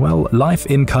prevails, well, life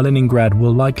in Kaliningrad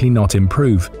will likely not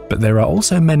improve, but there are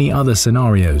also many other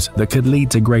scenarios that could lead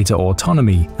to greater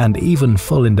autonomy and even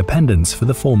full independence for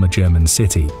the former German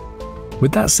city.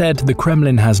 With that said, the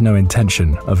Kremlin has no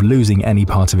intention of losing any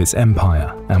part of its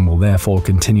empire and will therefore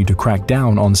continue to crack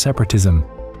down on separatism.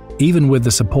 Even with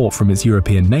the support from its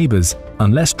European neighbors,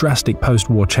 unless drastic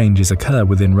post-war changes occur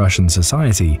within Russian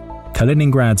society,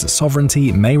 Kaliningrad's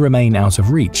sovereignty may remain out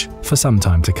of reach for some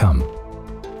time to come.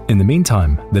 In the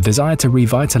meantime, the desire to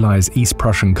revitalize East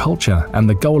Prussian culture and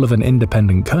the goal of an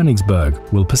independent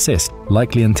Königsberg will persist,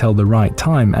 likely until the right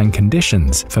time and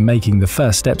conditions for making the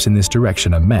first steps in this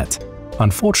direction are met.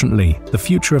 Unfortunately, the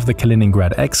future of the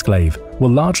Kaliningrad exclave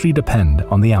will largely depend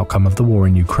on the outcome of the war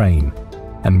in Ukraine.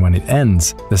 And when it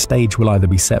ends, the stage will either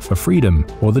be set for freedom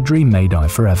or the dream may die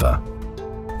forever.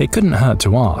 It couldn't hurt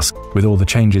to ask, with all the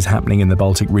changes happening in the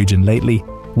Baltic region lately,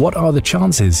 what are the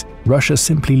chances Russia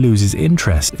simply loses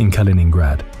interest in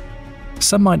Kaliningrad?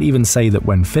 Some might even say that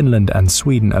when Finland and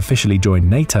Sweden officially joined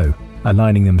NATO,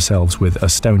 aligning themselves with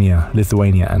Estonia,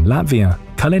 Lithuania and Latvia,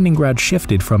 Kaliningrad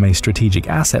shifted from a strategic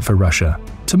asset for Russia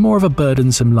to more of a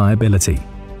burdensome liability.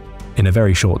 In a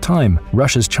very short time,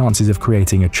 Russia's chances of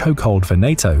creating a chokehold for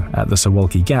NATO at the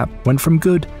Suwalki Gap went from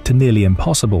good to nearly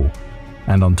impossible.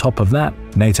 And on top of that,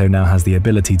 NATO now has the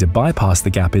ability to bypass the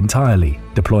gap entirely,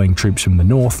 deploying troops from the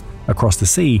north, across the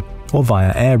sea, or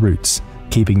via air routes,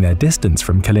 keeping their distance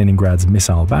from Kaliningrad's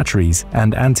missile batteries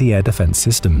and anti-air defense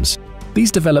systems.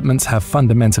 These developments have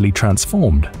fundamentally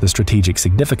transformed the strategic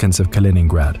significance of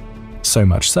Kaliningrad. So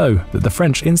much so that the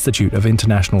French Institute of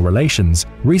International Relations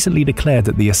recently declared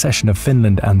that the accession of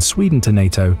Finland and Sweden to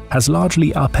NATO has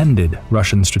largely upended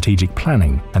Russian strategic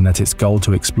planning and that its goal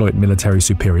to exploit military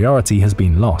superiority has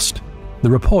been lost. The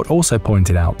report also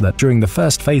pointed out that during the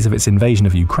first phase of its invasion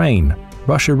of Ukraine,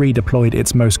 Russia redeployed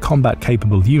its most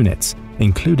combat-capable units,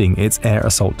 including its Air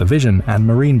Assault Division and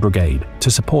Marine Brigade, to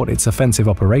support its offensive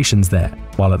operations there,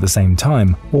 while at the same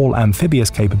time, all amphibious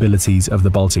capabilities of the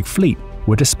Baltic Fleet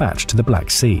were dispatched to the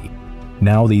Black Sea.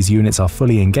 Now these units are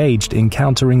fully engaged in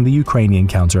countering the Ukrainian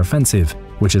counteroffensive,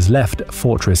 which has left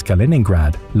Fortress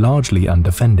Kaliningrad largely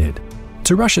undefended.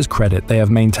 To Russia's credit, they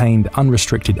have maintained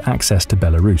unrestricted access to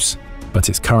Belarus, but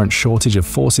its current shortage of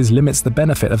forces limits the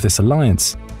benefit of this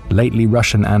alliance. Lately,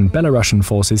 Russian and Belarusian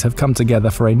forces have come together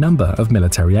for a number of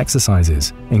military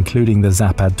exercises, including the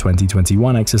Zapad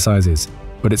 2021 exercises,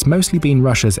 but it's mostly been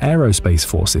Russia's aerospace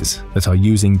forces that are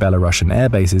using Belarusian air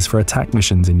bases for attack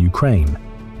missions in Ukraine.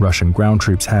 Russian ground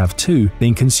troops have, too,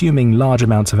 been consuming large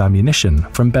amounts of ammunition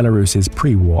from Belarus's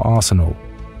pre-war arsenal.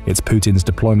 It's Putin's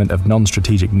deployment of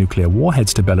non-strategic nuclear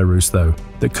warheads to Belarus, though,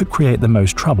 that could create the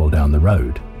most trouble down the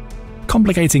road.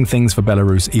 Complicating things for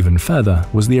Belarus even further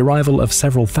was the arrival of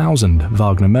several thousand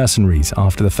Wagner mercenaries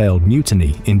after the failed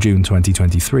mutiny in June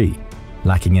 2023.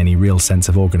 Lacking any real sense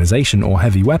of organization or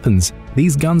heavy weapons,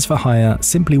 these guns for hire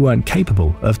simply weren't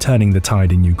capable of turning the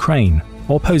tide in Ukraine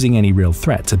or posing any real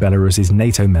threat to Belarus's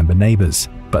NATO member neighbors.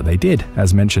 But they did,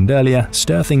 as mentioned earlier,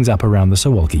 stir things up around the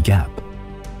Suwalki Gap.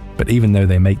 But even though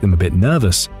they make them a bit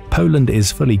nervous, Poland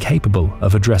is fully capable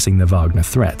of addressing the Wagner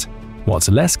threat. What's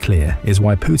less clear is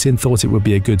why Putin thought it would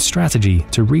be a good strategy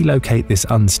to relocate this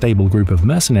unstable group of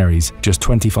mercenaries just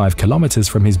 25 kilometers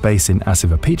from his base in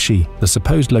Asivapichi, the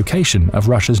supposed location of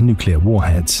Russia's nuclear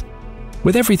warheads.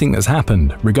 With everything that's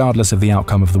happened, regardless of the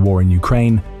outcome of the war in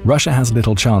Ukraine, Russia has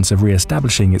little chance of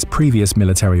re-establishing its previous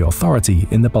military authority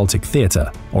in the Baltic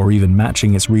theater, or even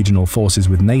matching its regional forces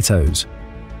with NATO's.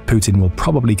 Putin will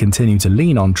probably continue to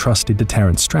lean on trusted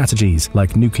deterrent strategies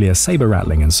like nuclear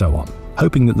saber-rattling and so on,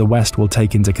 hoping that the West will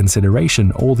take into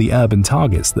consideration all the urban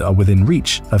targets that are within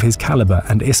reach of his Kalibr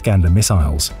and Iskander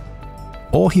missiles.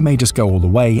 Or he may just go all the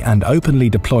way and openly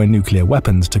deploy nuclear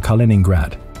weapons to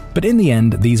Kaliningrad. But in the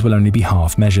end, these will only be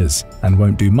half measures, and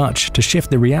won't do much to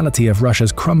shift the reality of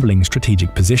Russia's crumbling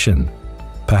strategic position.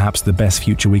 Perhaps the best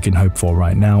future we can hope for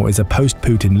right now is a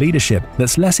post-Putin leadership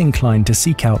that's less inclined to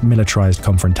seek out militarized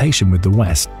confrontation with the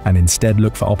West, and instead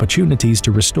look for opportunities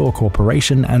to restore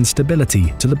cooperation and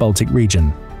stability to the Baltic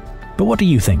region. But what do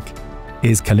you think?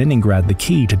 Is Kaliningrad the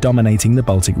key to dominating the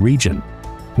Baltic region?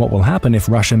 What will happen if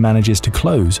Russia manages to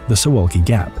close the Suwalki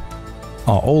Gap?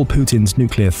 Are all Putin's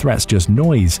nuclear threats just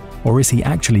noise, or is he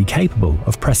actually capable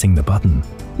of pressing the button?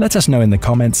 Let us know in the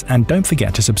comments, and don't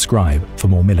forget to subscribe for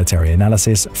more military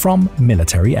analysis from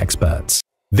military experts.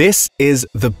 This is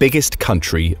the biggest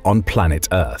country on planet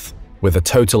Earth, with a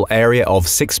total area of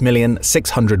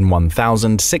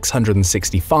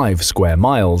 6,601,665 square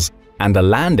miles and a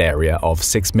land area of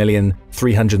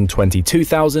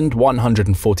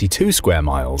 6,322,142 square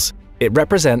miles. It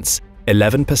represents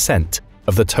 11%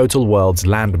 of the total world's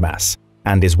landmass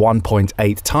and is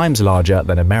 1.8 times larger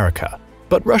than America.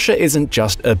 But Russia isn't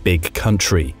just a big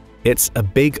country, it's a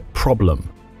big problem.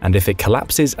 And if it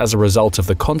collapses as a result of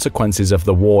the consequences of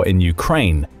the war in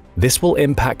Ukraine, this will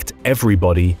impact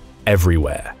everybody,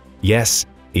 everywhere. Yes,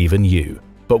 even you.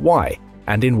 But why?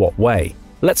 And in what way?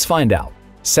 Let's find out.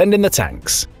 Send in the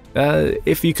tanks.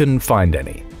 If you can find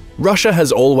any. Russia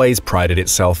has always prided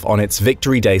itself on its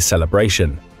Victory Day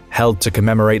celebration. Held to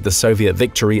commemorate the Soviet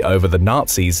victory over the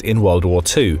Nazis in World War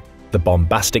II, the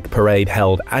bombastic parade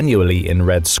held annually in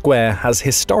Red Square has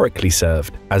historically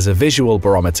served as a visual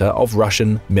barometer of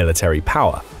Russian military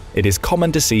power. It is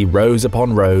common to see rows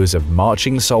upon rows of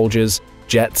marching soldiers,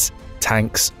 jets,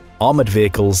 tanks, armored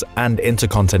vehicles, and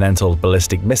intercontinental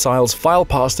ballistic missiles file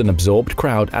past an absorbed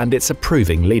crowd and its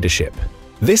approving leadership.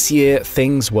 This year,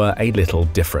 things were a little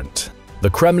different. The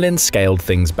Kremlin scaled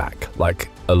things back, like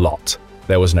a lot.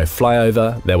 There was no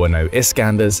flyover, there were no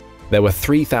Iskanders, there were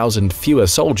 3,000 fewer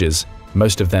soldiers,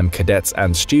 most of them cadets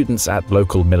and students at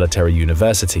local military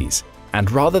universities. And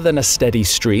rather than a steady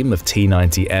stream of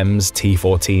T-90Ms,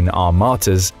 T-14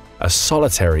 Armatas, a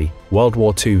solitary World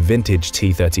War II vintage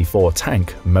T-34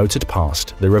 tank motored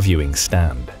past the reviewing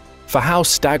stand. For how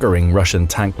staggering Russian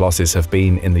tank losses have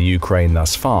been in the Ukraine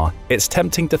thus far, it's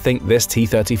tempting to think this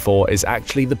T-34 is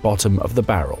actually the bottom of the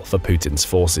barrel for Putin's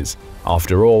forces.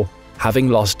 After all, having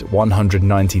lost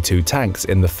 192 tanks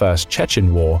in the First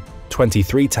Chechen War,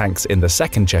 23 tanks in the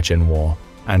Second Chechen War,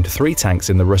 and 3 tanks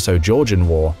in the Russo-Georgian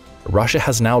War, Russia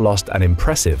has now lost an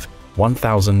impressive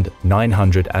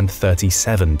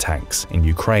 1,937 tanks in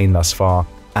Ukraine thus far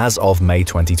as of May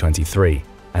 2023.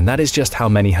 And that is just how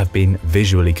many have been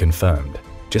visually confirmed.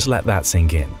 Just let that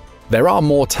sink in. There are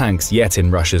more tanks yet in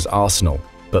Russia's arsenal,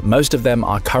 but most of them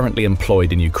are currently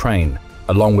employed in Ukraine,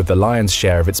 along with the lion's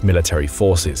share of its military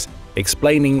forces,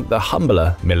 explaining the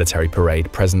humbler military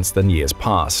parade presence than years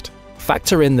past.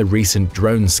 Factor in the recent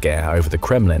drone scare over the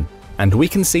Kremlin, and we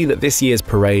can see that this year's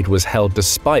parade was held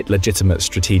despite legitimate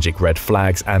strategic red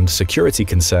flags and security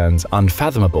concerns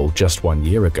unfathomable just 1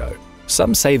 year ago.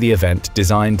 Some say the event,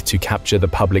 designed to capture the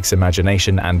public's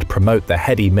imagination and promote the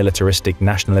heady militaristic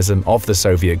nationalism of the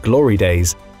Soviet glory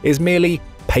days, is merely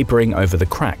papering over the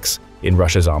cracks in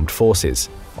Russia's armed forces.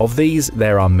 Of these,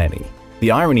 there are many.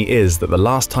 The irony is that the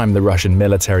last time the Russian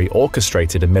military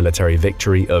orchestrated a military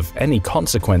victory of any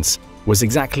consequence was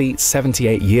exactly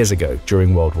 78 years ago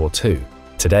during World War II.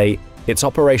 Today, its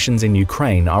operations in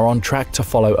Ukraine are on track to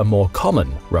follow a more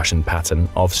common Russian pattern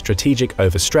of strategic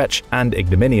overstretch and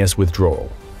ignominious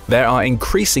withdrawal. There are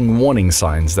increasing warning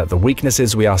signs that the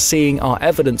weaknesses we are seeing are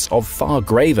evidence of far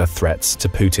graver threats to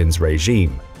Putin's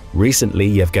regime. Recently,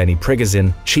 Yevgeny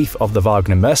Prigozhin, chief of the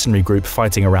Wagner mercenary group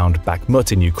fighting around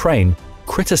Bakhmut in Ukraine,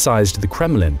 criticized the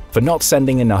Kremlin for not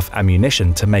sending enough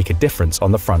ammunition to make a difference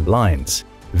on the front lines.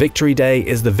 "Victory Day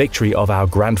is the victory of our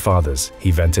grandfathers,"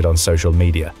 he vented on social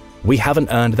media. "We haven't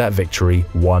earned that victory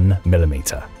 1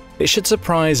 millimeter." It should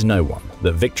surprise no one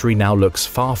that victory now looks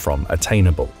far from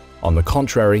attainable. On the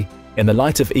contrary, in the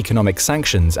light of economic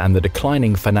sanctions and the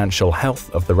declining financial health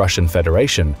of the Russian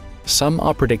Federation, some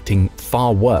are predicting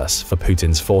far worse for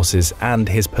Putin's forces and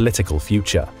his political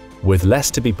future. With less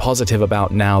to be positive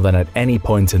about now than at any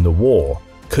point in the war,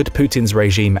 could Putin's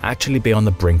regime actually be on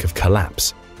the brink of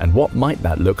collapse? And what might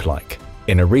that look like?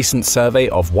 In a recent survey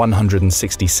of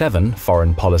 167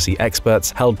 foreign policy experts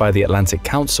held by the Atlantic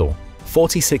Council,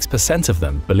 46% of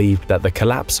them believed that the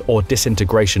collapse or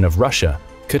disintegration of Russia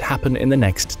could happen in the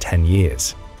next 10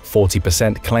 years.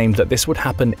 40% claimed that this would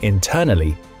happen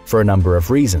internally for a number of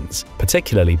reasons,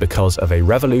 particularly because of a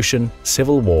revolution,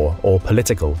 civil war, or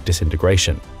political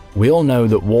disintegration. We all know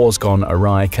that wars gone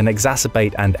awry can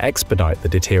exacerbate and expedite the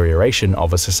deterioration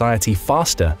of a society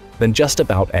faster than just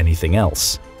about anything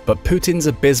else. But Putin's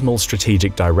abysmal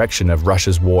strategic direction of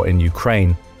Russia's war in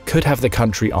Ukraine could have the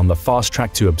country on the fast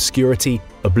track to obscurity,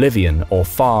 oblivion, or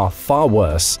far, far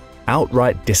worse,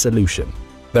 outright dissolution.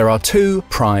 There are 2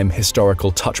 prime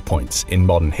historical touchpoints in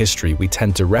modern history we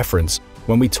tend to reference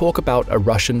when we talk about a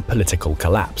Russian political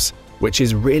collapse, which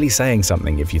is really saying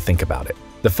something if you think about it.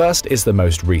 The first is the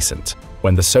most recent,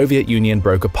 when the Soviet Union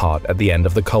broke apart at the end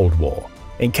of the Cold War.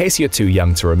 In case you're too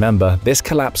young to remember, this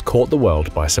collapse caught the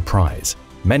world by surprise.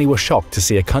 Many were shocked to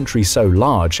see a country so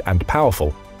large and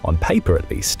powerful, on paper at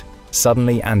least,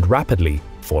 suddenly and rapidly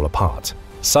fall apart.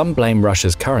 Some blame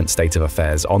Russia's current state of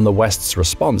affairs on the West's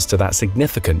response to that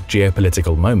significant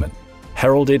geopolitical moment.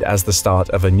 Heralded as the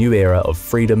start of a new era of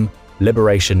freedom,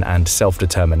 liberation and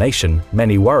self-determination,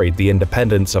 many worried the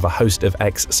independence of a host of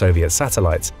ex-Soviet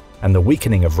satellites and the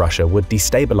weakening of Russia would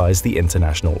destabilize the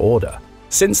international order.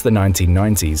 Since the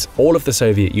 1990s, all of the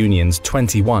Soviet Union's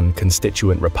 21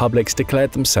 constituent republics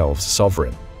declared themselves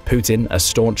sovereign. Putin, a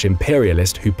staunch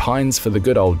imperialist who pines for the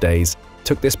good old days,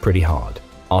 took this pretty hard.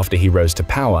 After he rose to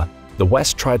power, the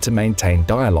West tried to maintain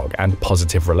dialogue and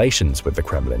positive relations with the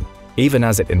Kremlin, even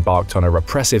as it embarked on a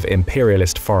repressive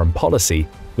imperialist foreign policy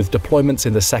with deployments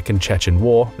in the Second Chechen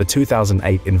War, the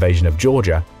 2008 invasion of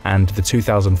Georgia, and the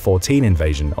 2014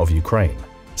 invasion of Ukraine.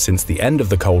 Since the end of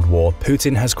the Cold War,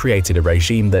 Putin has created a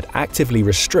regime that actively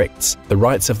restricts the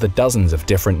rights of the dozens of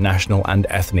different national and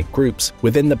ethnic groups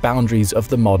within the boundaries of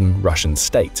the modern Russian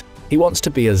state. He wants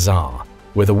to be a czar,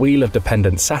 with a wheel of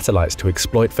dependent satellites to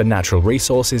exploit for natural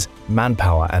resources,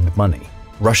 manpower and money.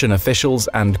 Russian officials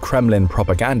and Kremlin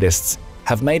propagandists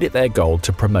have made it their goal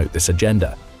to promote this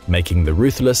agenda, making the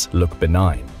ruthless look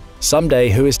benign. Someday,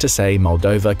 who is to say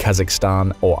Moldova,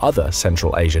 Kazakhstan, or other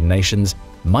Central Asian nations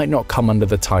might not come under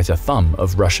the tighter thumb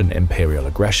of Russian imperial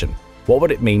aggression? What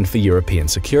would it mean for European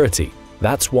security?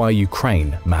 That's why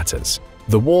Ukraine matters.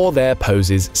 The war there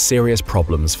poses serious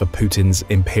problems for Putin's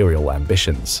imperial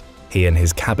ambitions. He and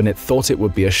his cabinet thought it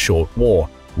would be a short war,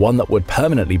 one that would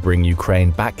permanently bring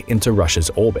Ukraine back into Russia's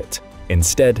orbit.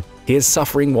 Instead, he is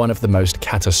suffering one of the most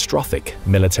catastrophic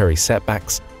military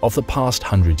setbacks of the past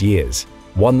 100 years,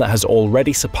 one that has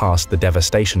already surpassed the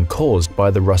devastation caused by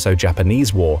the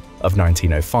Russo-Japanese War of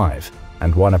 1905,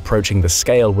 and one approaching the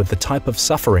scale with the type of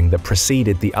suffering that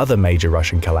preceded the other major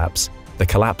Russian collapse, the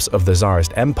collapse of the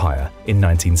Tsarist Empire in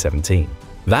 1917.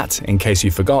 That, in case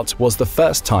you forgot, was the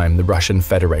first time the Russian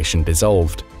Federation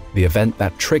dissolved, the event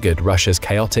that triggered Russia's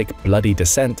chaotic, bloody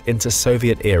descent into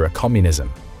Soviet-era communism.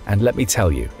 And let me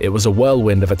tell you, it was a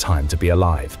whirlwind of a time to be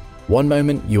alive. One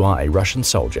moment you are a Russian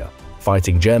soldier,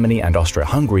 fighting Germany and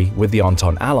Austria-Hungary with the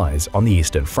Entente allies on the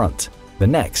Eastern Front. The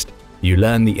next, you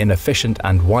learn the inefficient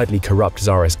and widely corrupt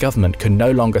Tsarist government can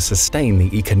no longer sustain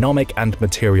the economic and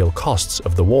material costs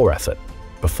of the war effort.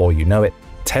 Before you know it,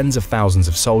 tens of thousands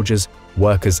of soldiers,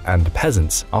 workers and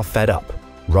peasants are fed up,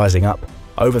 rising up,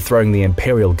 overthrowing the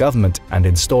imperial government and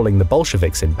installing the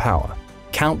Bolsheviks in power.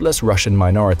 Countless Russian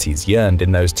minorities yearned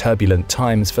in those turbulent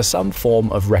times for some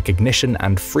form of recognition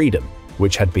and freedom,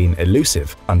 which had been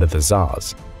elusive under the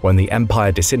Tsars. When the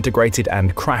empire disintegrated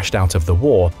and crashed out of the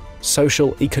war,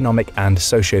 social, economic and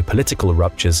socio-political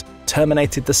ruptures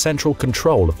terminated the central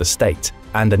control of the state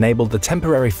and enabled the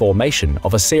temporary formation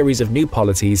of a series of new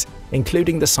polities,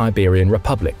 including the Siberian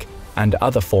Republic and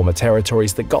other former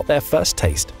territories that got their first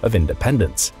taste of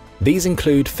independence. These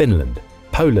include Finland,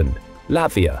 Poland,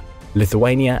 Latvia,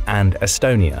 Lithuania and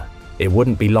Estonia. It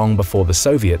wouldn't be long before the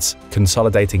Soviets,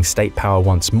 consolidating state power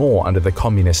once more under the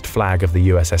communist flag of the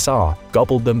USSR,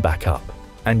 gobbled them back up.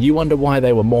 And you wonder why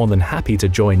they were more than happy to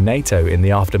join NATO in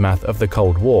the aftermath of the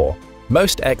Cold War.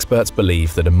 Most experts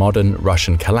believe that a modern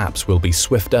Russian collapse will be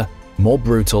swifter, more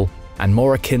brutal, and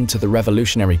more akin to the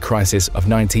revolutionary crisis of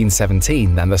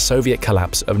 1917 than the Soviet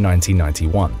collapse of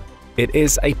 1991. It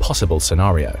is a possible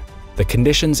scenario. The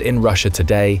conditions in Russia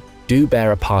today do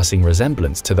bear a passing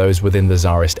resemblance to those within the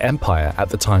Tsarist Empire at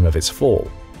the time of its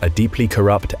fall, a deeply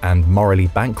corrupt and morally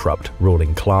bankrupt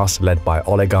ruling class led by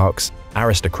oligarchs,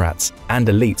 aristocrats, and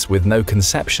elites with no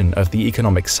conception of the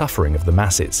economic suffering of the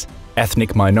masses.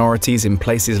 Ethnic minorities in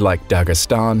places like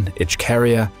Dagestan,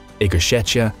 Ichkeria,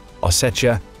 Ingushetia,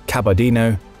 Ossetia,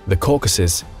 Kabardino, the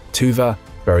Caucasus, Tuva,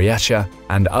 Buryatia,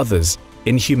 and others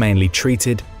inhumanely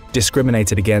treated,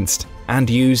 discriminated against, and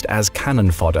used as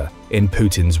cannon fodder in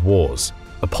Putin's wars.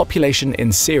 A population in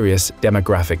serious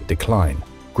demographic decline,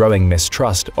 growing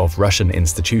mistrust of Russian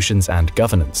institutions and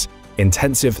governance,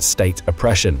 intensive state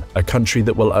oppression, a country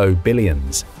that will owe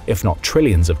billions, if not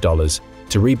trillions of dollars,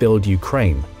 to rebuild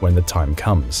Ukraine when the time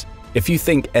comes. If you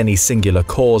think any singular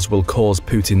cause will cause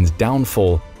Putin's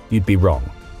downfall, you'd be wrong.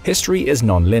 History is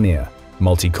non-linear,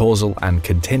 multi-causal and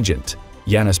contingent.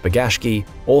 Janusz Bagashki,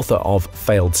 author of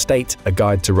Failed State, A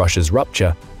Guide to Russia's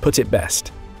Rupture, put it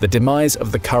best. The demise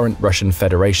of the current Russian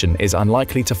Federation is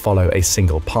unlikely to follow a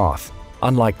single path.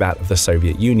 Unlike that of the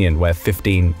Soviet Union, where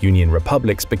 15 Union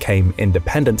republics became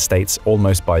independent states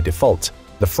almost by default,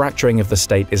 the fracturing of the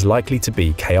state is likely to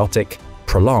be chaotic,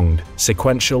 prolonged,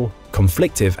 sequential,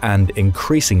 conflictive, and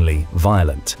increasingly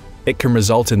violent. It can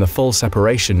result in the full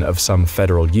separation of some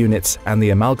federal units and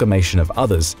the amalgamation of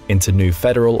others into new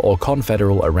federal or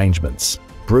confederal arrangements.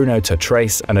 Bruno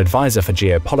Tertrace, an advisor for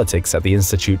geopolitics at the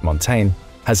Institut Montaigne,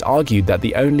 has argued that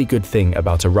the only good thing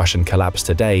about a Russian collapse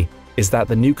today is that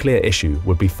the nuclear issue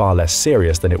would be far less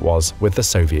serious than it was with the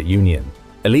Soviet Union.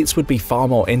 Elites would be far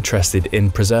more interested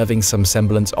in preserving some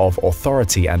semblance of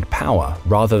authority and power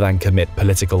rather than commit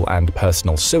political and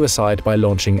personal suicide by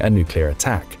launching a nuclear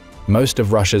attack. Most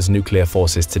of Russia's nuclear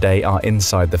forces today are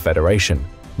inside the Federation,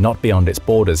 not beyond its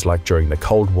borders like during the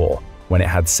Cold War, when it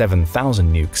had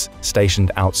 7,000 nukes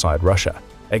stationed outside Russia.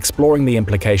 Exploring the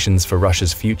implications for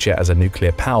Russia's future as a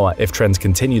nuclear power if trends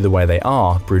continue the way they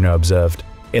are, Bruno observed,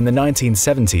 in the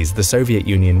 1970s, the Soviet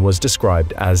Union was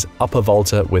described as Upper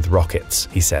Volta with rockets,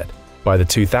 he said. By the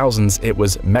 2000s, it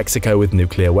was Mexico with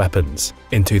nuclear weapons.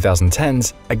 In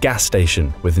 2010s, a gas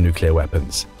station with nuclear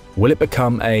weapons. Will it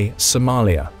become a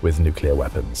Somalia with nuclear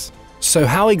weapons? So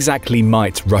how exactly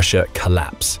might Russia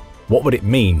collapse? What would it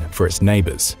mean for its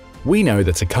neighbors? We know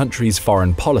that a country's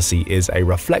foreign policy is a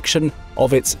reflection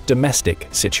of its domestic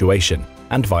situation,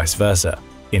 and vice versa.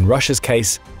 In Russia's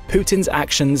case, Putin's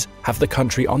actions have the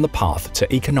country on the path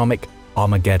to economic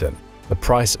Armageddon. The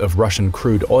price of Russian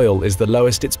crude oil is the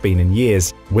lowest it's been in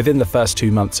years. Within the first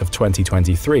 2 months of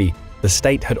 2023, the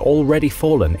state had already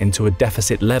fallen into a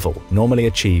deficit level normally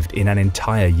achieved in an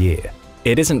entire year.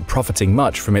 It isn't profiting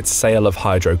much from its sale of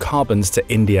hydrocarbons to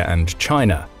India and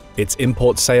China. Its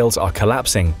import sales are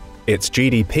collapsing. Its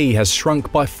GDP has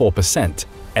shrunk by 4%.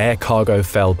 Air cargo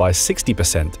fell by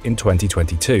 60% in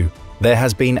 2022. There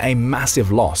has been a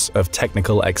massive loss of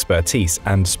technical expertise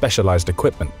and specialized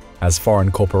equipment as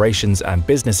foreign corporations and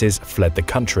businesses fled the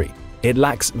country. It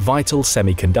lacks vital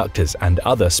semiconductors and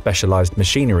other specialized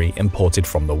machinery imported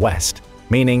from the West,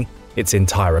 meaning its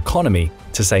entire economy,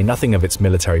 to say nothing of its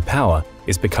military power,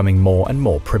 is becoming more and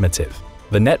more primitive.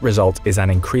 The net result is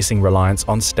an increasing reliance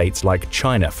on states like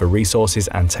China for resources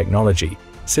and technology,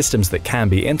 systems that can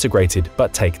be integrated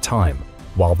but take time.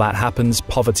 While that happens,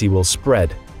 poverty will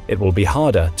spread. It will be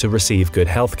harder to receive good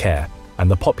healthcare, and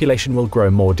the population will grow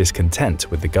more discontent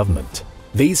with the government.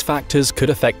 These factors could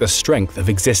affect the strength of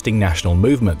existing national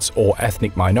movements or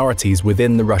ethnic minorities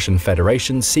within the Russian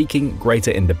Federation seeking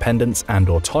greater independence and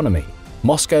autonomy.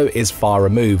 Moscow is far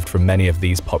removed from many of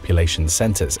these population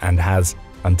centers and has,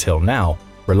 until now,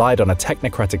 relied on a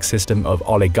technocratic system of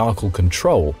oligarchical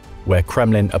control where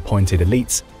Kremlin-appointed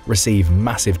elites receive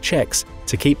massive checks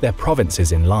to keep their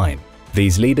provinces in line.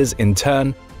 These leaders, in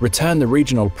turn, return the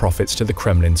regional profits to the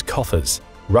Kremlin's coffers.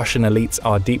 Russian elites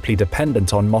are deeply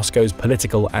dependent on Moscow's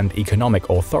political and economic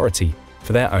authority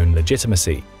for their own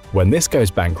legitimacy. When this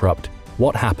goes bankrupt,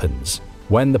 what happens?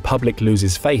 When the public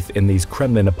loses faith in these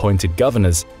Kremlin-appointed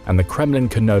governors and the Kremlin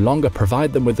can no longer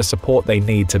provide them with the support they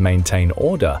need to maintain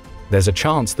order, there's a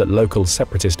chance that local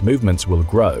separatist movements will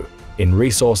grow. In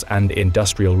resource and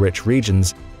industrial-rich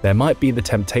regions, there might be the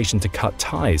temptation to cut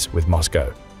ties with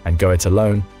Moscow and go it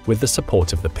alone with the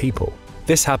support of the people.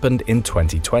 This happened in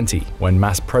 2020, when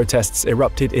mass protests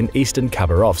erupted in eastern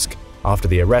Khabarovsk after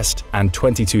the arrest and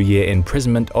 22-year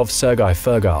imprisonment of Sergei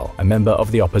Furgal, a member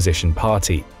of the opposition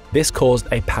party. This caused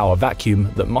a power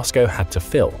vacuum that Moscow had to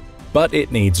fill. But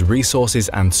it needs resources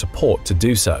and support to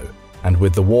do so. And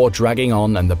with the war dragging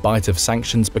on and the bite of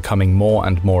sanctions becoming more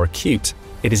and more acute,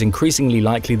 it is increasingly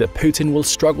likely that Putin will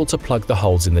struggle to plug the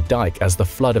holes in the dike as the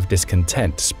flood of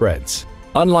discontent spreads.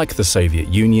 Unlike the Soviet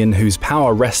Union, whose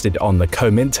power rested on the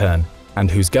Comintern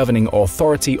and whose governing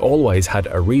authority always had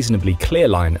a reasonably clear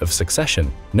line of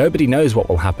succession, nobody knows what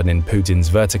will happen in Putin's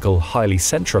vertical, highly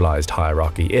centralized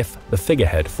hierarchy if the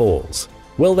figurehead falls.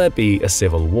 Will there be a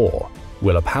civil war?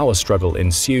 Will a power struggle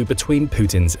ensue between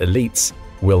Putin's elites?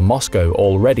 Will Moscow,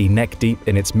 already neck-deep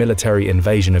in its military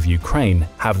invasion of Ukraine,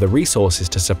 have the resources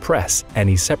to suppress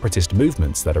any separatist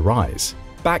movements that arise?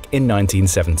 Back in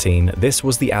 1917, this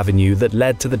was the avenue that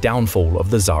led to the downfall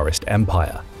of the Tsarist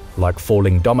Empire. Like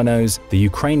falling dominoes, the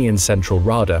Ukrainian Central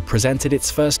Rada presented its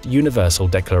first universal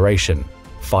declaration.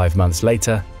 5 months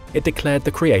later, it declared the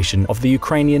creation of the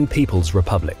Ukrainian People's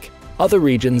Republic. Other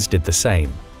regions did the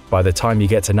same. By the time you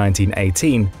get to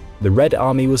 1918, the Red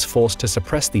Army was forced to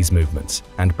suppress these movements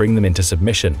and bring them into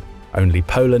submission. Only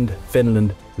Poland,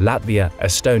 Finland, Latvia,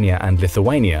 Estonia, and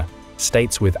Lithuania,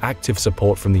 states with active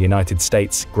support from the United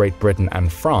States, Great Britain,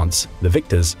 and France, the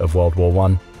victors of World War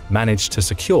I, managed to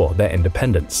secure their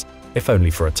independence, if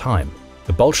only for a time.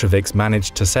 The Bolsheviks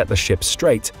managed to set the ship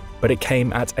straight, but it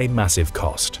came at a massive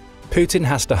cost. Putin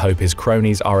has to hope his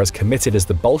cronies are as committed as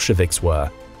the Bolsheviks were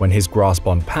when his grasp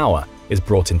on power is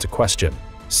brought into question.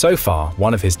 So far,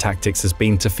 one of his tactics has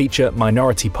been to feature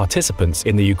minority participants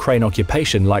in the Ukraine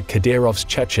occupation like Kadyrov's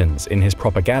Chechens in his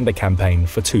propaganda campaign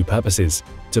for two purposes: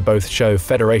 to both show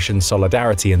Federation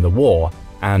solidarity in the war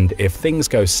and, if things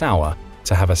go sour,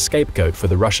 to have a scapegoat for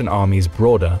the Russian army's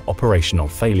broader operational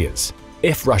failures.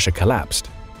 If Russia collapsed,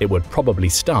 it would probably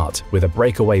start with a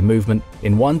breakaway movement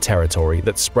in one territory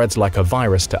that spreads like a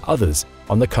virus to others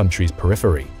on the country's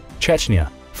periphery.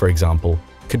 Chechnya, for example,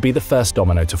 could be the first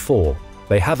domino to fall.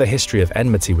 They have a history of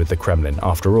enmity with the Kremlin,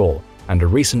 after all, and a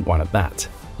recent one at that.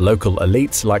 Local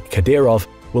elites like Kadyrov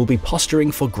will be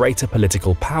posturing for greater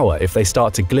political power if they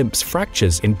start to glimpse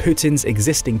fractures in Putin's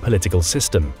existing political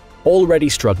system. Already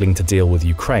struggling to deal with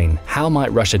Ukraine, how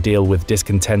might Russia deal with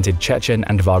discontented Chechen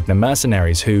and Wagner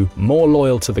mercenaries who, more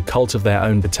loyal to the cult of their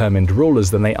own determined rulers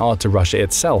than they are to Russia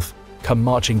itself, come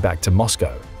marching back to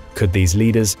Moscow? Could these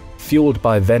leaders, fueled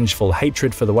by vengeful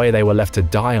hatred for the way they were left to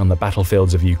die on the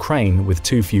battlefields of Ukraine with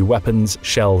too few weapons,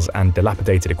 shells, and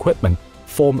dilapidated equipment,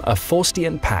 form a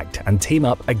Faustian pact and team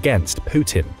up against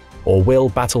Putin? Or will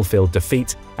battlefield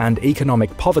defeat and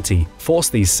economic poverty force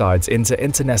these sides into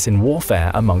internecine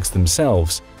warfare amongst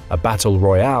themselves, a battle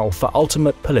royale for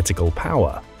ultimate political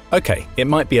power? Okay, it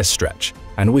might be a stretch,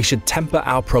 and we should temper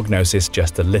our prognosis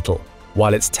just a little.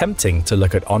 While it's tempting to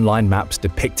look at online maps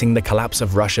depicting the collapse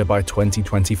of Russia by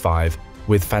 2025,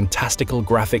 with fantastical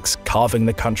graphics carving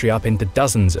the country up into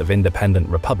dozens of independent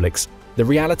republics, the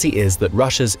reality is that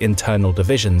Russia's internal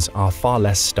divisions are far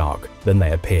less stark than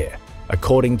they appear.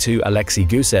 According to Alexei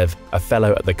Gusev, a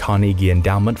fellow at the Carnegie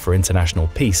Endowment for International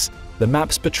Peace, the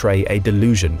maps betray a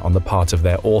delusion on the part of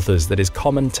their authors that is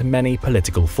common to many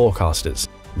political forecasters.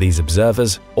 These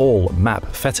observers, all map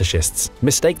fetishists,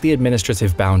 mistake the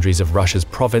administrative boundaries of Russia's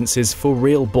provinces for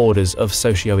real borders of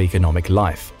socio-economic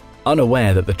life,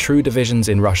 unaware that the true divisions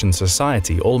in Russian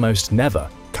society almost never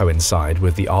coincide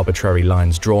with the arbitrary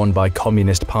lines drawn by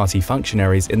Communist Party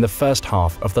functionaries in the first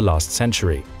half of the last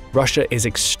century. Russia is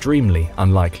extremely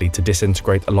unlikely to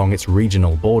disintegrate along its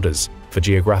regional borders for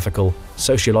geographical,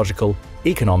 sociological,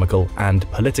 economical, and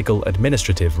political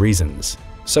administrative reasons.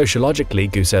 Sociologically,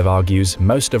 Gusev argues,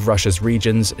 most of Russia's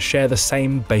regions share the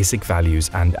same basic values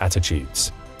and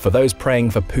attitudes. For those praying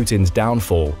for Putin's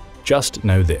downfall, just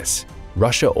know this: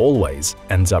 Russia always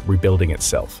ends up rebuilding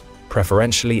itself.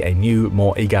 Preferentially, a new,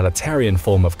 more egalitarian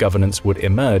form of governance would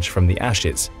emerge from the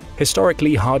ashes.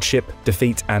 Historically, hardship,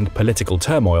 defeat, and political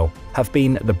turmoil have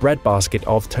been the breadbasket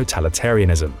of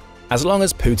totalitarianism. As long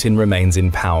as Putin remains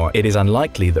in power, it is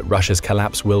unlikely that Russia's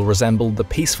collapse will resemble the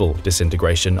peaceful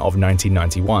disintegration of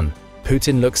 1991.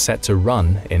 Putin looks set to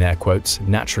run, in air quotes,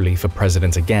 naturally for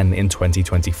president again in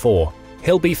 2024.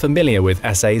 He'll be familiar with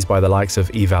essays by the likes of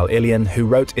Ival Ilyin, who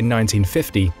wrote in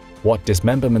 1950 what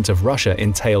dismemberment of Russia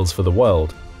entails for the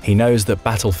world. He knows that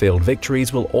battlefield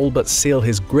victories will all but seal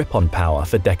his grip on power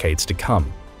for decades to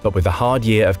come. But with a hard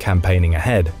year of campaigning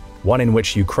ahead, one in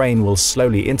which Ukraine will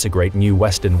slowly integrate new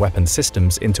Western weapon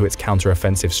systems into its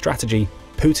counteroffensive strategy,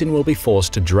 Putin will be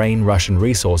forced to drain Russian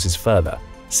resources further,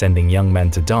 sending young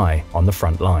men to die on the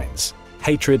front lines.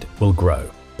 Hatred will grow.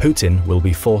 Putin will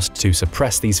be forced to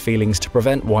suppress these feelings to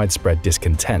prevent widespread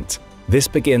discontent. This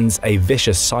begins a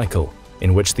vicious cycle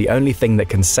in which the only thing that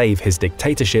can save his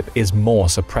dictatorship is more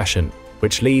suppression,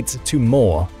 which leads to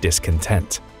more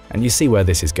discontent. And you see where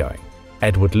this is going.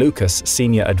 Edward Lucas,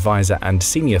 senior advisor and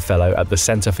senior fellow at the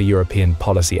Center for European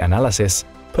Policy Analysis,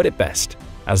 put it best: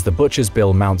 as the butcher's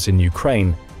bill mounts in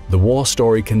Ukraine, the war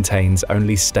story contains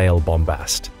only stale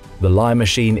bombast. The lie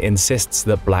machine insists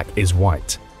that black is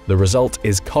white. The result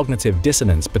is cognitive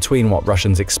dissonance between what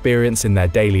Russians experience in their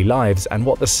daily lives and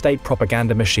what the state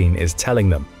propaganda machine is telling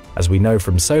them. As we know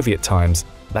from Soviet times,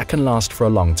 that can last for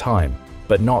a long time,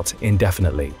 but not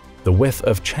indefinitely. The whiff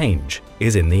of change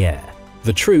is in the air.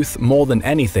 The truth, more than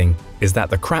anything, is that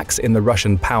the cracks in the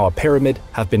Russian power pyramid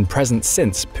have been present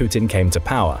since Putin came to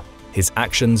power. His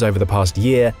actions over the past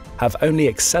year have only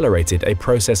accelerated a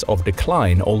process of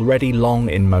decline already long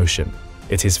in motion.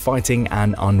 It is fighting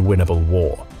an unwinnable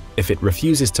war. If it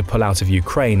refuses to pull out of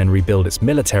Ukraine and rebuild its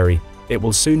military, it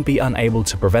will soon be unable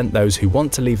to prevent those who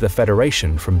want to leave the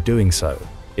Federation from doing so.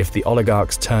 If the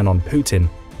oligarchs turn on Putin,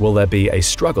 will there be a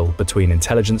struggle between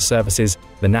intelligence services,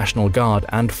 the National Guard,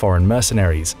 and foreign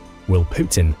mercenaries? Will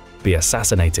Putin be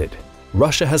assassinated?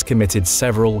 Russia has committed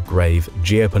several grave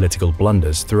geopolitical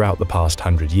blunders throughout the past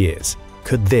 100 years.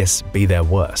 Could this be their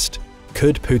worst?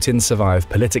 Could Putin survive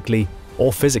politically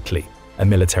or physically a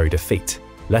military defeat?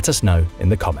 Let us know in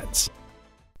the comments.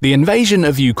 The invasion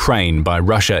of Ukraine by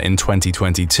Russia in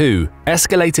 2022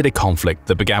 escalated a conflict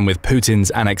that began with Putin's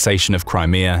annexation of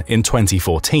Crimea in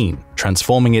 2014,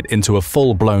 transforming it into a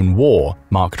full-blown war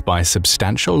marked by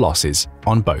substantial losses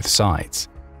on both sides.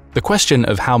 The question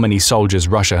of how many soldiers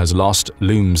Russia has lost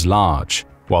looms large.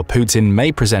 While Putin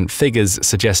may present figures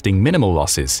suggesting minimal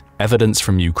losses, evidence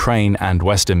from Ukraine and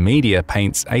Western media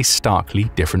paints a starkly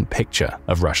different picture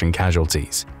of Russian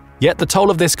casualties. Yet the toll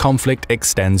of this conflict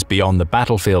extends beyond the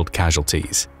battlefield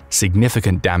casualties.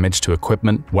 Significant damage to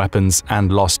equipment, weapons,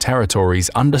 and lost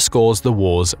territories underscores the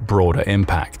war's broader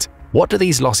impact. What do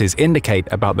these losses indicate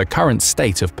about the current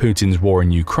state of Putin's war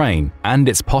in Ukraine and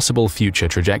its possible future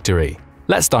trajectory?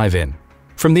 Let's dive in.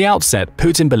 From the outset,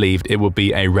 Putin believed it would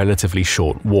be a relatively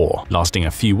short war, lasting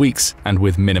a few weeks and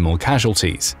with minimal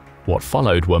casualties. What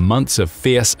followed were months of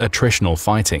fierce attritional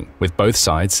fighting, with both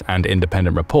sides and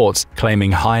independent reports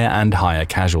claiming higher and higher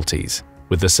casualties.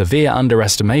 With the severe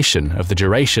underestimation of the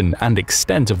duration and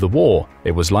extent of the war,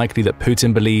 it was likely that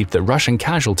Putin believed that Russian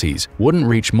casualties wouldn't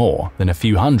reach more than a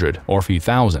few hundred or a few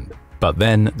thousand. But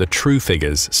then the true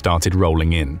figures started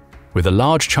rolling in. With a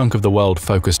large chunk of the world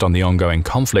focused on the ongoing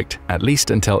conflict, at least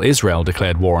until Israel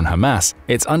declared war on Hamas,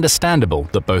 it's understandable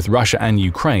that both Russia and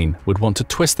Ukraine would want to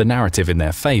twist the narrative in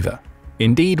their favor.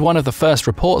 Indeed, one of the first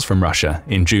reports from Russia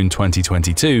in June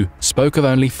 2022 spoke of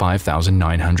only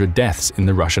 5,900 deaths in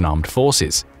the Russian armed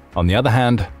forces. On the other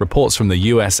hand, reports from the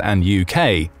US and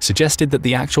UK suggested that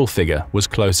the actual figure was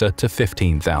closer to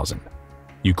 15,000.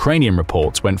 Ukrainian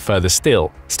reports went further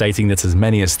still, stating that as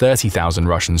many as 30,000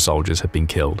 Russian soldiers had been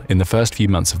killed in the first few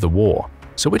months of the war.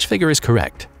 So which figure is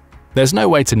correct? There's no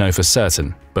way to know for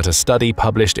certain, but a study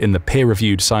published in the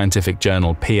peer-reviewed scientific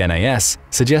journal PNAS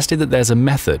suggested that there's a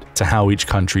method to how each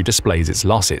country displays its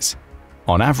losses.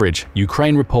 On average,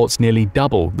 Ukraine reports nearly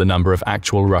double the number of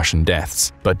actual Russian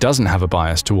deaths, but doesn't have a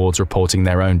bias towards reporting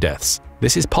their own deaths.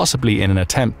 This is possibly in an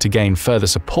attempt to gain further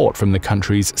support from the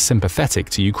countries sympathetic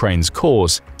to Ukraine's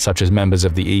cause, such as members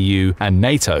of the EU and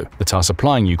NATO that are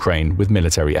supplying Ukraine with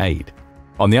military aid.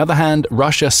 On the other hand,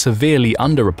 Russia severely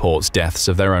underreports deaths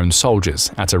of their own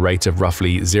soldiers at a rate of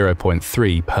roughly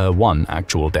 0.3 per 1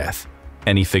 actual death.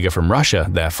 Any figure from Russia,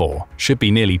 therefore, should be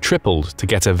nearly tripled to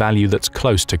get a value that's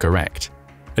close to correct.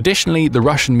 Additionally, the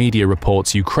Russian media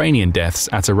reports Ukrainian deaths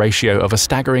at a ratio of a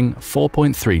staggering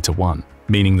 4.3 to 1.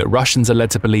 Meaning that Russians are led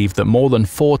to believe that more than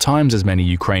 4 times as many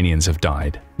Ukrainians have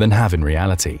died than have in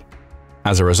reality.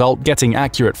 As a result, getting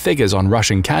accurate figures on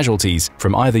Russian casualties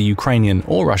from either Ukrainian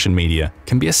or Russian media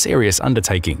can be a serious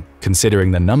undertaking,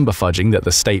 considering the number fudging that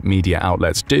the state media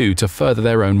outlets do to further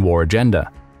their own war agenda.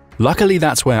 Luckily,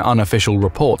 that's where unofficial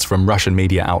reports from Russian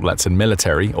media outlets and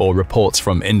military, or reports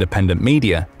from independent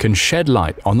media, can shed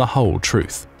light on the whole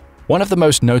truth. One of the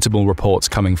most notable reports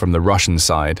coming from the Russian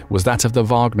side was that of the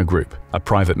Wagner Group, a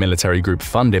private military group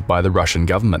funded by the Russian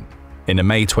government. In a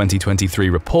May 2023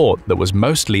 report that was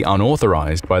mostly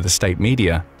unauthorized by the state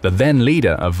media, the then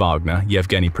leader of Wagner,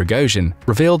 Yevgeny Prigozhin,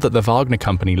 revealed that the Wagner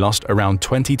company lost around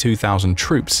 22,000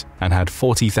 troops and had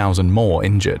 40,000 more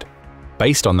injured.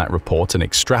 Based on that report and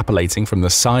extrapolating from the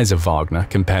size of Wagner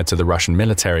compared to the Russian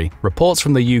military, reports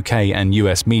from the UK and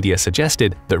US media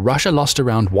suggested that Russia lost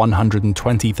around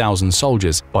 120,000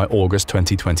 soldiers by August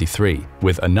 2023,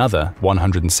 with another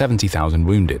 170,000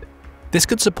 wounded. This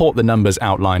could support the numbers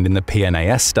outlined in the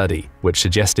PNAS study, which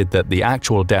suggested that the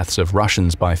actual deaths of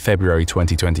Russians by February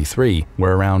 2023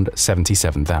 were around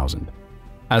 77,000.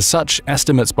 As such,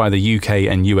 estimates by the UK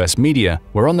and US media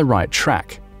were on the right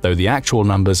track, though the actual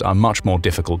numbers are much more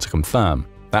difficult to confirm.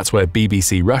 That's where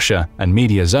BBC Russia and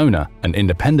Media Zona, an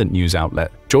independent news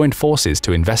outlet, joined forces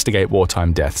to investigate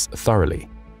wartime deaths thoroughly.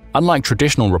 Unlike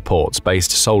traditional reports based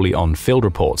solely on field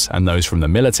reports and those from the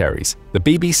militaries, the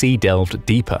BBC delved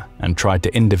deeper and tried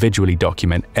to individually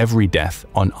document every death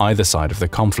on either side of the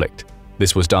conflict.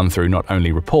 This was done through not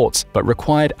only reports, but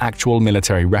required actual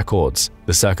military records,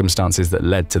 the circumstances that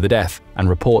led to the death, and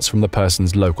reports from the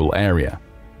person's local area,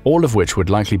 all of which would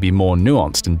likely be more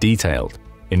nuanced and detailed.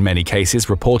 In many cases,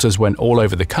 reporters went all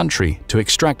over the country to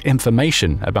extract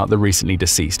information about the recently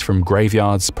deceased from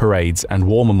graveyards, parades, and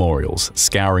war memorials,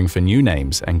 scouring for new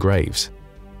names and graves.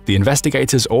 The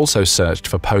investigators also searched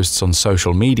for posts on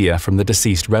social media from the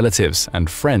deceased relatives and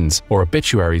friends or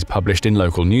obituaries published in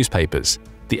local newspapers.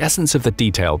 The essence of the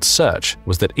detailed search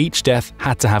was that each death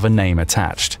had to have a name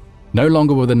attached. No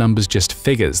longer were the numbers just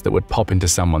figures that would pop into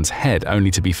someone's head only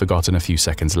to be forgotten a few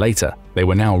seconds later. They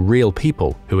were now real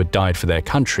people who had died for their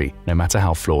country, no matter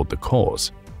how flawed the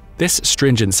cause. This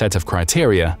stringent set of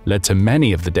criteria led to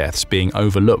many of the deaths being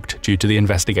overlooked due to the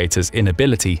investigators'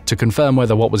 inability to confirm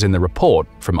whether what was in the report,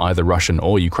 from either Russian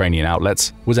or Ukrainian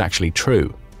outlets, was actually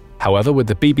true. However, with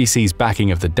the BBC's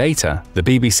backing of the data, the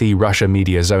BBC Russia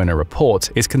Media Zona report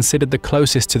is considered the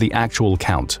closest to the actual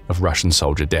count of Russian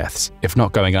soldier deaths, if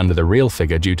not going under the real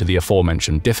figure due to the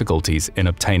aforementioned difficulties in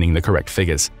obtaining the correct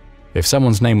figures. If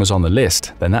someone's name was on the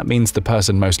list, then that means the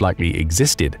person most likely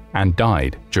existed and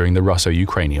died during the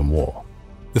Russo-Ukrainian War.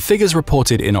 The figures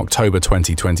reported in October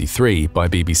 2023 by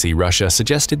BBC Russia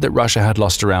suggested that Russia had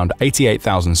lost around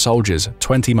 88,000 soldiers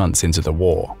 20 months into the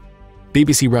war.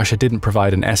 BBC Russia didn't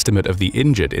provide an estimate of the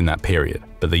injured in that period,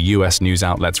 but the US news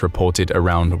outlets reported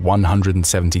around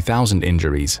 170,000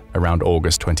 injuries around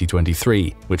August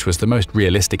 2023, which was the most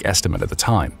realistic estimate at the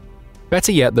time.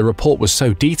 Better yet, the report was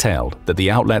so detailed that the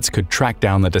outlets could track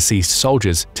down the deceased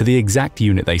soldiers to the exact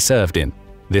unit they served in.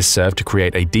 This served to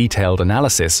create a detailed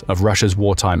analysis of Russia's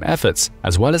wartime efforts,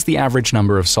 as well as the average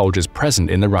number of soldiers present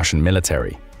in the Russian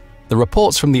military. The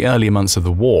reports from the earlier months of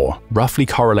the war roughly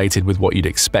correlated with what you'd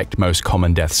expect most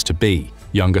common deaths to be: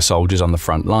 younger soldiers on the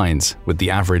front lines, with the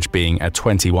average being a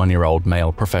 21-year-old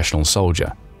male professional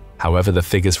soldier. However, the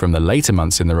figures from the later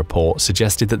months in the report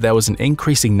suggested that there was an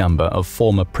increasing number of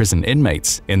former prison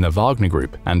inmates in the Wagner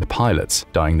Group and pilots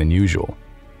dying than usual.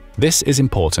 This is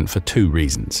important for two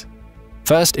reasons.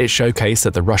 First, it showcased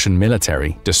that the Russian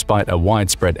military, despite a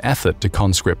widespread effort to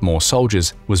conscript more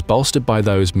soldiers, was bolstered by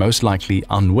those most likely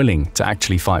unwilling to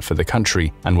actually fight for the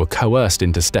country and were coerced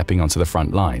into stepping onto the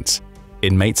front lines.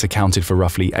 Inmates accounted for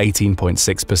roughly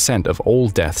 18.6% of all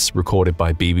deaths recorded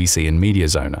by BBC and Media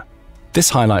Zona. This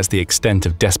highlights the extent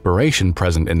of desperation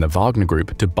present in the Wagner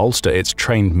Group to bolster its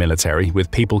trained military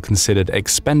with people considered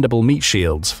expendable meat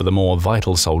shields for the more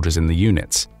vital soldiers in the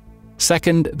units.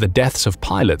 Second, the deaths of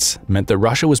pilots meant that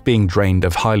Russia was being drained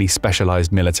of highly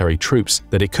specialized military troops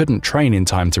that it couldn't train in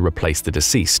time to replace the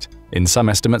deceased. In some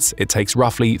estimates, it takes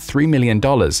roughly $3 million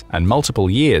and multiple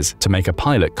years to make a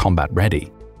pilot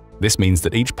combat-ready. This means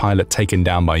that each pilot taken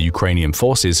down by Ukrainian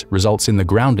forces results in the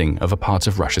grounding of a part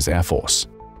of Russia's Air Force.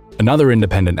 Another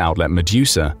independent outlet,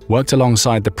 Medusa, worked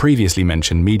alongside the previously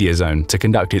mentioned Media Zone to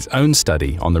conduct its own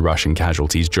study on the Russian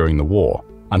casualties during the war.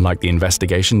 Unlike the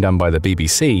investigation done by the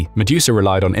BBC, Medusa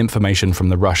relied on information from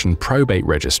the Russian probate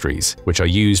registries, which are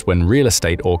used when real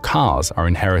estate or cars are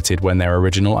inherited when their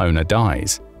original owner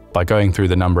dies. By going through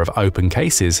the number of open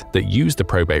cases that use the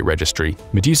probate registry,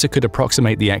 Medusa could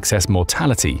approximate the excess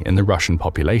mortality in the Russian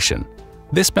population.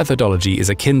 This methodology is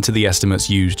akin to the estimates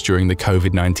used during the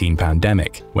COVID-19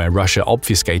 pandemic, where Russia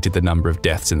obfuscated the number of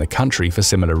deaths in the country for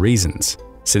similar reasons.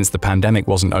 Since the pandemic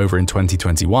wasn't over in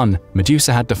 2021,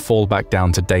 Medusa had to fall back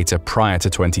down to data prior to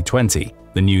 2020.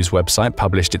 The news website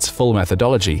published its full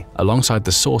methodology alongside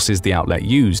the sources the outlet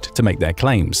used to make their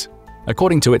claims.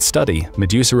 According to its study,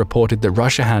 Medusa reported that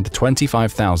Russia had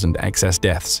 25,000 excess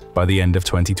deaths by the end of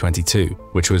 2022,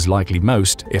 which was likely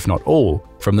most, if not all,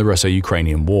 from the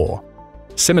Russo-Ukrainian War.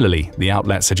 Similarly, the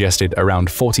outlet suggested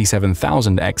around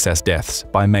 47,000 excess deaths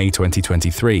by May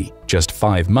 2023, just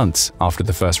 5 months after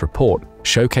the first report,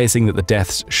 showcasing that the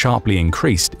deaths sharply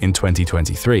increased in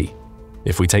 2023.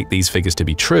 If we take these figures to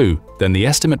be true, then the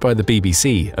estimate by the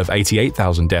BBC of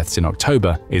 88,000 deaths in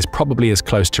October is probably as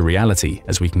close to reality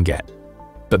as we can get.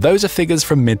 But those are figures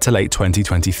from mid to late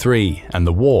 2023, and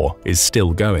the war is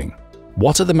still going.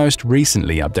 What are the most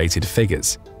recently updated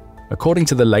figures? According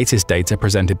to the latest data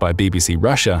presented by BBC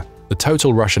Russia, the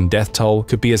total Russian death toll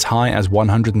could be as high as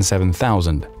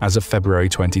 107,000 as of February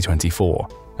 2024,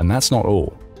 and that's not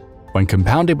all. When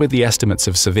compounded with the estimates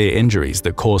of severe injuries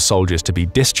that cause soldiers to be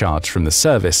discharged from the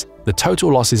service, the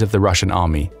total losses of the Russian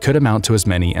army could amount to as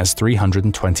many as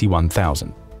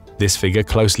 321,000. This figure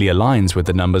closely aligns with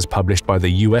the numbers published by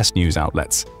the US news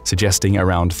outlets, suggesting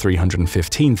around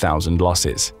 315,000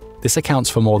 losses. This accounts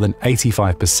for more than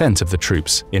 85% of the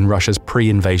troops in Russia's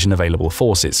pre-invasion available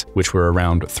forces, which were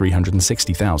around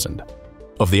 360,000.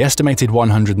 Of the estimated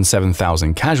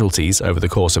 107,000 casualties over the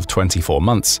course of 24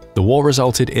 months, the war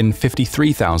resulted in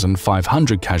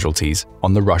 53,500 casualties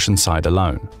on the Russian side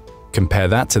alone. Compare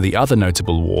that to the other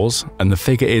notable wars, and the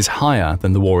figure is higher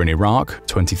than the war in Iraq,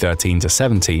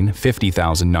 2013-17,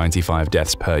 50,095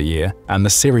 deaths per year, and the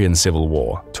Syrian civil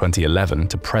war, 2011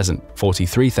 to present,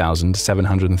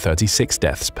 43,736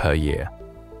 deaths per year.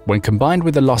 When combined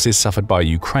with the losses suffered by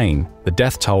Ukraine, the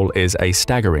death toll is a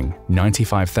staggering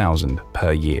 95,000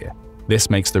 per year. This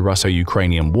makes the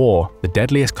Russo-Ukrainian War the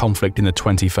deadliest conflict in the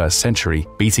 21st century,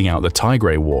 beating out the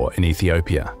Tigray War in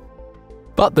Ethiopia.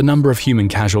 But the number of human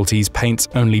casualties paints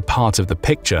only part of the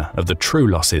picture of the true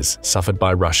losses suffered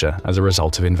by Russia as a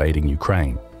result of invading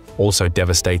Ukraine. Also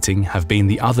devastating have been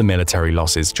the other military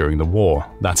losses during the war,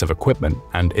 that of equipment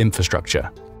and infrastructure.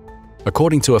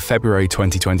 According to a February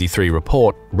 2023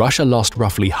 report, Russia lost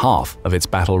roughly half of its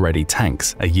battle-ready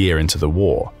tanks a year into the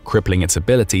war, crippling its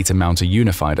ability to mount a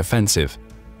unified offensive.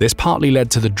 This partly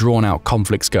led to the drawn-out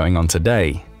conflicts going on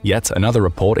today. Yet another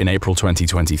report in April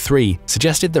 2023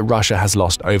 suggested that Russia has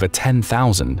lost over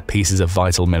 10,000 pieces of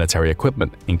vital military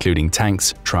equipment, including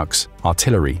tanks, trucks,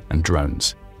 artillery, and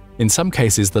drones. In some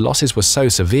cases, the losses were so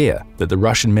severe that the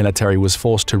Russian military was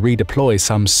forced to redeploy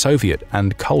some Soviet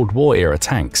and Cold War-era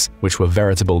tanks, which were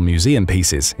veritable museum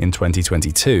pieces in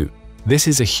 2022. This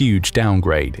is a huge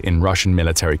downgrade in Russian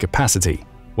military capacity.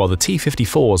 While the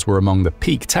T-54s were among the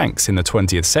peak tanks in the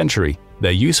 20th century,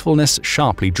 their usefulness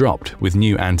sharply dropped with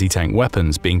new anti-tank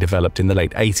weapons being developed in the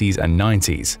late 80s and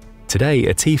 90s. Today,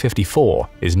 a T-54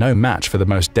 is no match for the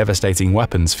most devastating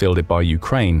weapons fielded by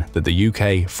Ukraine that the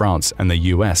UK, France, and the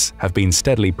US have been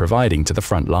steadily providing to the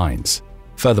front lines.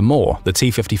 Furthermore, the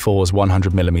T-54's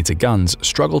 100mm guns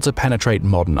struggle to penetrate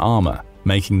modern armor,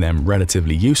 making them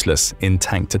relatively useless in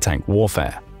tank-to-tank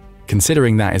warfare.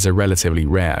 Considering that is a relatively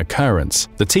rare occurrence,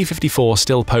 the T-54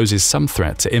 still poses some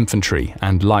threat to infantry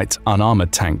and light,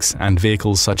 unarmored tanks and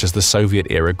vehicles such as the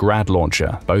Soviet-era Grad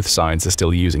launcher both sides are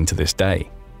still using to this day.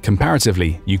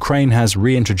 Comparatively, Ukraine has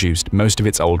reintroduced most of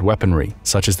its old weaponry,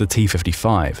 such as the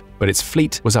T-55, but its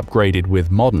fleet was upgraded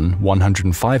with modern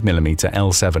 105mm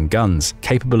L7 guns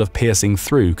capable of piercing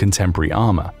through contemporary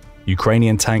armor.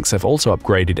 Ukrainian tanks have also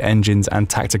upgraded engines and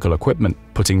tactical equipment,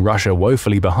 putting Russia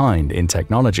woefully behind in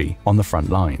technology on the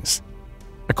front lines.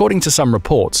 According to some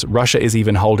reports, Russia is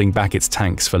even holding back its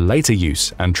tanks for later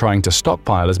use and trying to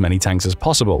stockpile as many tanks as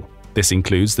possible. This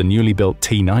includes the newly built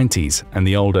T-90s and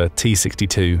the older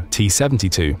T-62,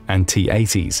 T-72, and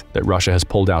T-80s that Russia has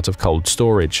pulled out of cold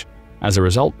storage. As a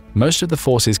result, most of the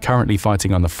forces currently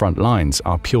fighting on the front lines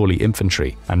are purely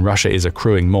infantry, and Russia is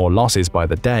accruing more losses by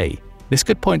the day. This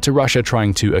could point to Russia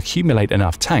trying to accumulate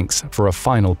enough tanks for a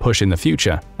final push in the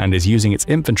future and is using its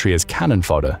infantry as cannon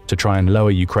fodder to try and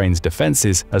lower Ukraine's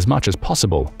defenses as much as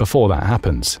possible before that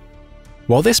happens.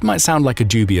 While this might sound like a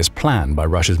dubious plan by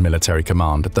Russia's military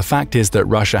command, the fact is that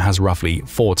Russia has roughly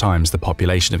 4 times the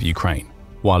population of Ukraine.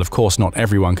 While of course not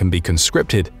everyone can be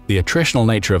conscripted, the attritional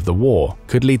nature of the war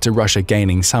could lead to Russia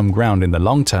gaining some ground in the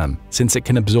long term since it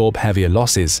can absorb heavier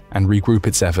losses and regroup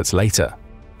its efforts later.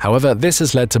 However, this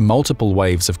has led to multiple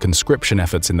waves of conscription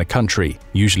efforts in the country,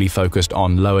 usually focused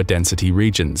on lower density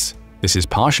regions. This is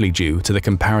partially due to the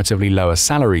comparatively lower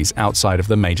salaries outside of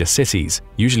the major cities,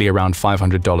 usually around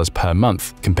 $500 per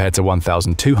month compared to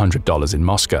 $1,200 in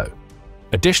Moscow.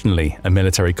 Additionally, a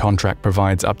military contract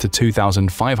provides up to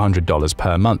 $2,500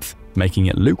 per month, making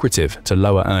it lucrative to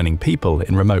lower-earning people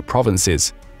in remote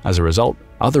provinces. As a result,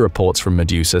 other reports from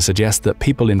Medusa suggest that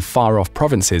people in far-off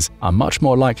provinces are much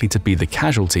more likely to be the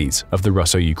casualties of the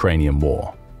Russo-Ukrainian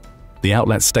war. The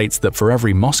outlet states that for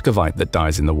every Muscovite that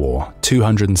dies in the war,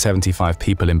 275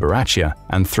 people in Buryatia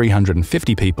and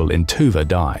 350 people in Tuva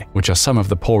die, which are some of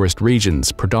the poorest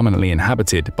regions predominantly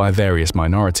inhabited by various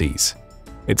minorities.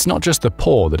 It's not just the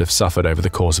poor that have suffered over the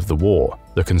course of the war.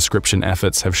 The conscription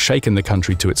efforts have shaken the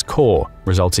country to its core,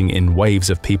 resulting in waves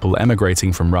of people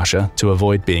emigrating from Russia to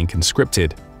avoid being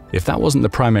conscripted. If that wasn't the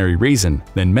primary reason,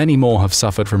 then many more have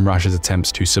suffered from Russia's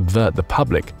attempts to subvert the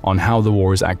public on how the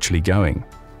war is actually going.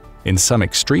 In some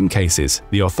extreme cases,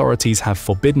 the authorities have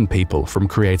forbidden people from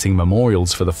creating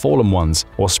memorials for the fallen ones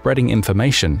or spreading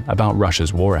information about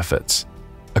Russia's war efforts.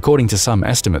 According to some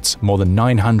estimates, more than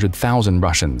 900,000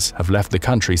 Russians have left the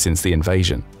country since the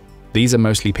invasion. These are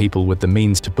mostly people with the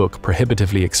means to book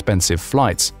prohibitively expensive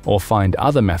flights or find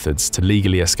other methods to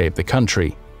legally escape the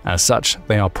country. As such,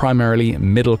 they are primarily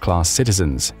middle-class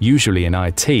citizens, usually in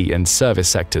IT and service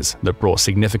sectors that brought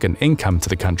significant income to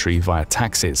the country via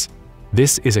taxes.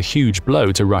 This is a huge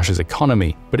blow to Russia's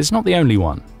economy, but it's not the only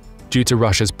one. Due to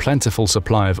Russia's plentiful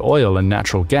supply of oil and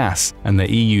natural gas and the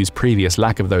EU's previous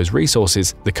lack of those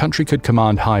resources, the country could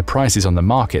command high prices on the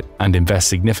market and invest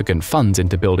significant funds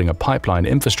into building a pipeline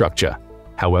infrastructure.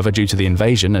 However, due to the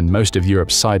invasion and most of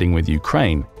Europe siding with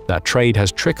Ukraine, that trade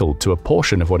has trickled to a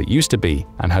portion of what it used to be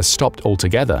and has stopped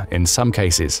altogether in some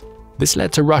cases. This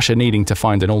led to Russia needing to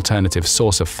find an alternative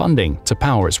source of funding to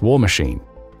power its war machine.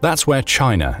 That's where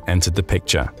China entered the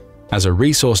picture. As a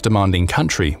resource-demanding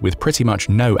country with pretty much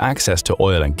no access to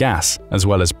oil and gas, as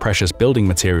well as precious building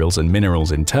materials and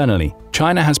minerals internally,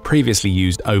 China has previously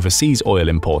used overseas oil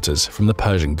importers from the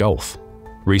Persian Gulf.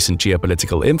 Recent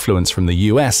geopolitical influence from the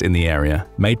US in the area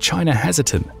made China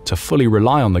hesitant to fully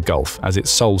rely on the Gulf as its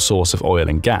sole source of oil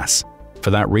and gas. For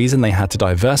that reason, they had to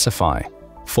diversify.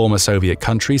 Former Soviet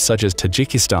countries such as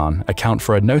Tajikistan account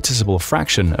for a noticeable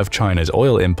fraction of China's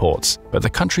oil imports, but the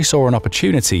country saw an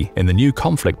opportunity in the new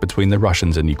conflict between the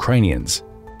Russians and Ukrainians.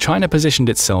 China positioned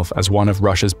itself as one of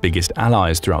Russia's biggest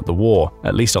allies throughout the war,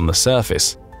 at least on the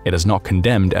surface. It has not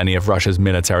condemned any of Russia's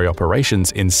military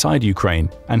operations inside Ukraine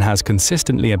and has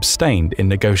consistently abstained in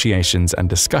negotiations and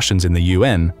discussions in the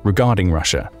UN regarding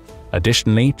Russia.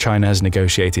 Additionally, China has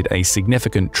negotiated a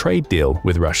significant trade deal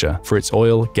with Russia for its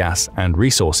oil, gas, and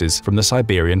resources from the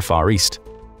Siberian Far East.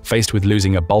 Faced with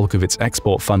losing a bulk of its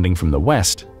export funding from the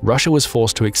West, Russia was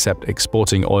forced to accept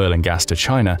exporting oil and gas to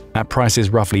China at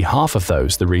prices roughly half of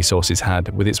those the resources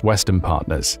had with its Western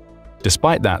partners.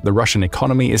 Despite that, the Russian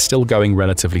economy is still going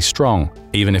relatively strong,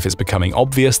 even if it's becoming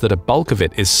obvious that a bulk of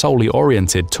it is solely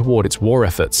oriented toward its war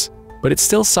efforts. But it's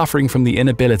still suffering from the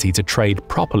inability to trade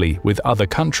properly with other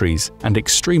countries and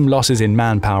extreme losses in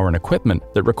manpower and equipment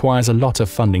that requires a lot of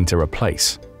funding to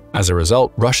replace. As a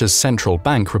result, Russia's central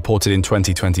bank reported in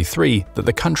 2023 that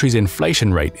the country's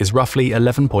inflation rate is roughly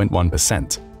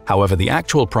 11.1%. However, the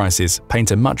actual prices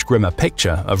paint a much grimmer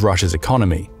picture of Russia's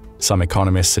economy. Some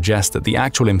economists suggest that the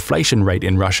actual inflation rate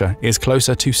in Russia is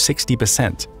closer to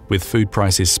 60%, with food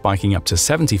prices spiking up to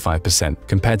 75%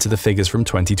 compared to the figures from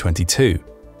 2022.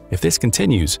 If this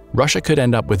continues, Russia could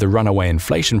end up with a runaway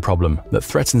inflation problem that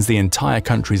threatens the entire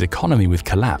country's economy with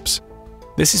collapse.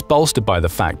 This is bolstered by the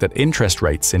fact that interest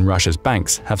rates in Russia's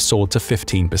banks have soared to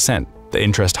 15%. The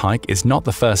interest hike is not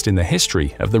the first in the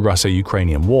history of the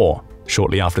Russo-Ukrainian war.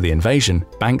 Shortly after the invasion,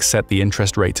 banks set the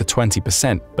interest rate to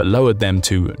 20% but lowered them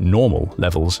to normal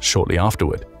levels shortly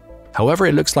afterward. However,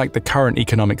 it looks like the current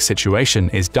economic situation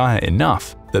is dire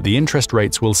enough that the interest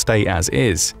rates will stay as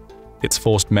is. It's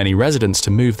forced many residents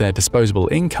to move their disposable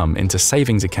income into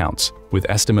savings accounts, with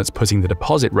estimates putting the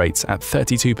deposit rates at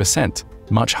 32%,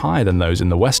 much higher than those in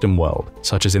the Western world,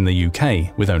 such as in the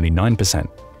UK with only 9%.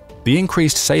 The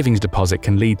increased savings deposit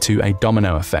can lead to a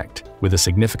domino effect. With a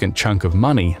significant chunk of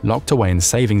money locked away in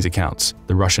savings accounts,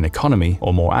 the Russian economy,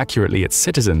 or more accurately its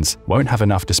citizens, won't have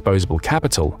enough disposable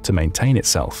capital to maintain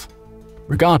itself.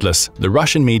 Regardless, the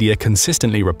Russian media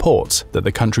consistently reports that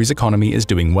the country's economy is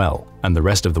doing well, and the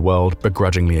rest of the world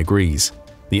begrudgingly agrees.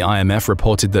 The IMF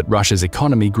reported that Russia's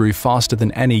economy grew faster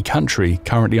than any country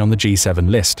currently on the G7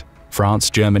 list: France,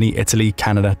 Germany, Italy,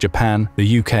 Canada, Japan,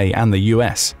 the UK, and the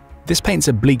US. This paints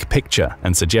a bleak picture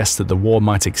and suggests that the war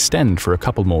might extend for a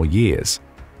couple more years.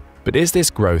 But is this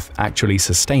growth actually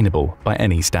sustainable by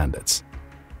any standards?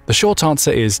 The short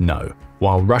answer is no.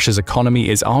 While Russia's economy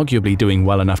is arguably doing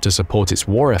well enough to support its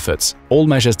war efforts, all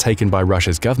measures taken by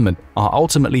Russia's government are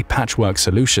ultimately patchwork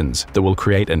solutions that will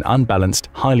create an unbalanced,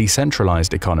 highly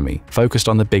centralized economy focused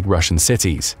on the big Russian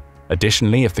cities.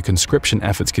 Additionally, if the conscription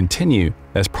efforts continue,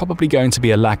 there's probably going to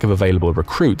be a lack of available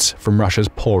recruits from Russia's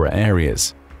poorer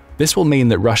areas. This will mean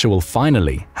that Russia will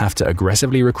finally have to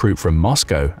aggressively recruit from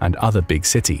Moscow and other big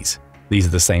cities. These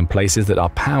are the same places that are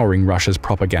powering Russia's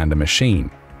propaganda machine.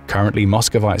 Currently,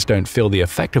 Muscovites don't feel the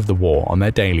effect of the war on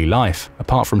their daily life,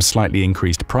 apart from slightly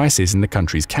increased prices in the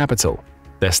country's capital.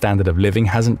 Their standard of living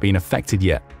hasn't been affected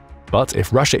yet. But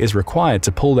if Russia is required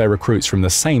to pull their recruits from the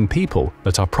same people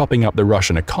that are propping up the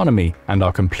Russian economy and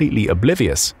are completely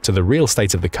oblivious to the real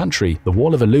state of the country, the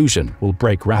wall of illusion will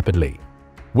break rapidly.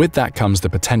 With that comes the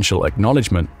potential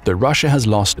acknowledgement that Russia has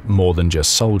lost more than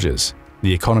just soldiers.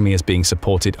 The economy is being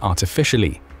supported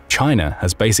artificially. China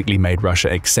has basically made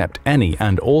Russia accept any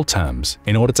and all terms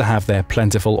in order to have their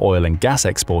plentiful oil and gas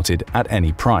exported at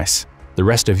any price. The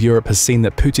rest of Europe has seen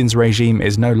that Putin's regime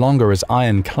is no longer as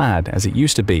ironclad as it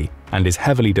used to be and is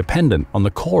heavily dependent on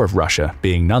the core of Russia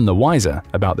being none the wiser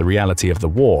about the reality of the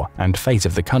war and fate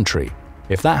of the country.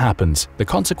 If that happens, the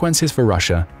consequences for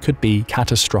Russia could be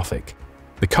catastrophic.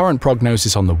 The current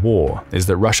prognosis on the war is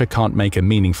that Russia can't make a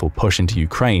meaningful push into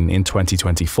Ukraine in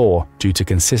 2024 due to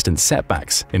consistent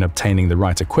setbacks in obtaining the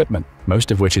right equipment, most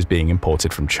of which is being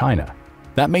imported from China.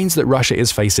 That means that Russia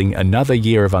is facing another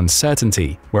year of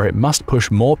uncertainty where it must push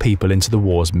more people into the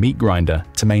war's meat grinder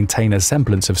to maintain a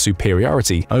semblance of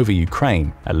superiority over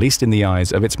Ukraine, at least in the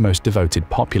eyes of its most devoted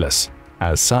populace.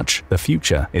 As such, the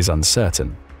future is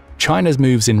uncertain. China's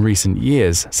moves in recent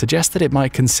years suggest that it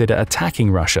might consider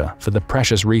attacking Russia for the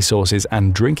precious resources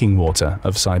and drinking water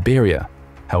of Siberia.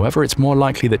 However, it's more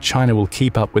likely that China will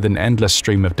keep up with an endless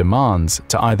stream of demands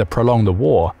to either prolong the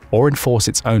war or enforce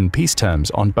its own peace terms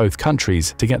on both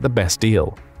countries to get the best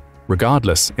deal.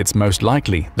 Regardless, it's most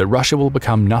likely that Russia will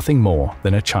become nothing more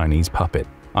than a Chinese puppet,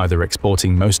 either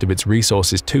exporting most of its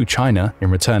resources to China in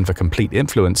return for complete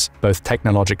influence, both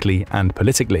technologically and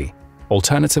politically.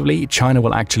 Alternatively, China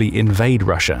will actually invade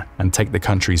Russia and take the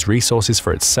country's resources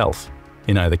for itself.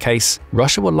 In either case,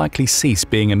 Russia will likely cease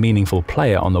being a meaningful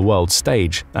player on the world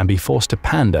stage and be forced to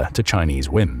pander to Chinese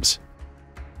whims.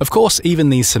 Of course, even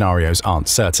these scenarios aren't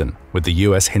certain. With the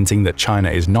US hinting that China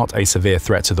is not a severe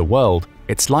threat to the world,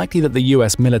 it's likely that the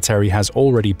US military has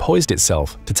already poised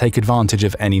itself to take advantage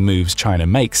of any moves China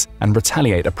makes and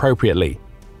retaliate appropriately.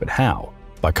 But how?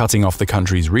 By cutting off the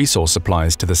country's resource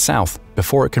supplies to the south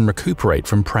before it can recuperate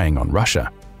from preying on Russia.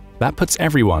 That puts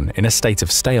everyone in a state of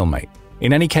stalemate.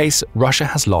 In any case, Russia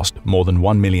has lost more than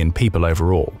 1 million people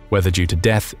overall, whether due to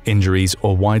death, injuries,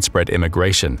 or widespread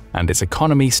immigration, and its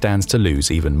economy stands to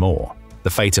lose even more. The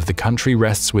fate of the country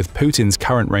rests with Putin's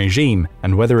current regime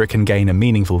and whether it can gain a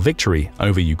meaningful victory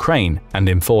over Ukraine and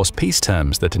enforce peace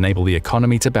terms that enable the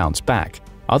economy to bounce back.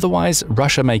 Otherwise,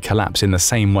 Russia may collapse in the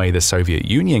same way the Soviet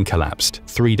Union collapsed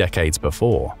 3 decades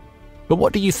before. But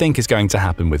what do you think is going to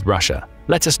happen with Russia?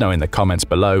 Let us know in the comments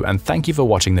below, and thank you for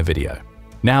watching the video.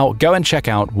 Now, go and check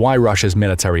out why Russia's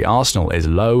military arsenal is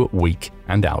low, weak,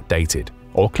 and outdated,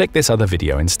 or click this other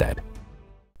video instead.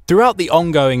 Throughout the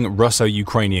ongoing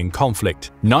Russo-Ukrainian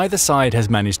conflict, neither side has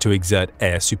managed to exert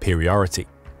air superiority.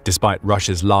 Despite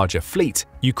Russia's larger fleet,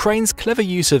 Ukraine's clever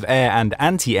use of air and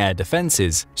anti-air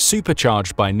defenses,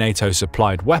 supercharged by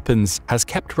NATO-supplied weapons, has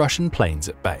kept Russian planes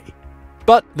at bay.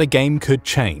 But the game could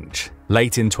change.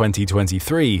 Late in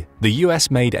 2023, the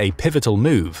US made a pivotal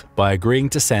move by agreeing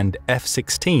to send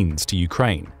F-16s to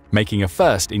Ukraine, making a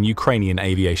first in Ukrainian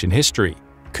aviation history.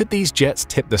 Could these jets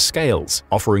tip the scales,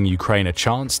 offering Ukraine a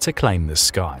chance to claim the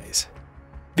skies?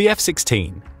 The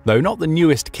F-16, though not the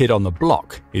newest kid on the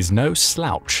block, is no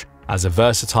slouch. As a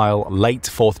versatile, late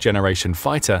fourth-generation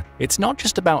fighter, it's not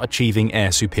just about achieving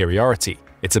air superiority.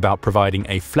 It's about providing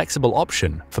a flexible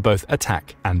option for both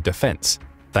attack and defense.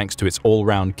 Thanks to its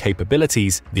all-round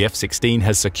capabilities, the F-16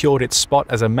 has secured its spot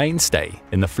as a mainstay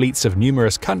in the fleets of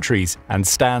numerous countries and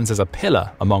stands as a pillar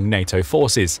among NATO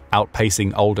forces,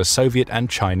 outpacing older Soviet and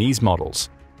Chinese models.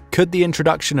 Could the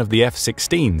introduction of the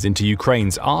F-16s into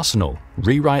Ukraine's arsenal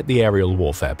rewrite the aerial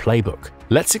warfare playbook?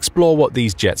 Let's explore what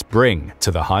these jets bring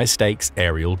to the high-stakes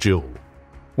aerial duel.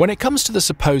 When it comes to the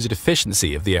supposed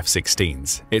efficiency of the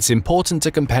F-16s, it's important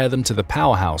to compare them to the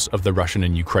powerhouse of the Russian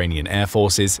and Ukrainian air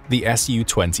forces, the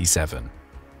Su-27.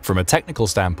 From a technical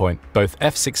standpoint, both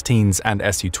F-16s and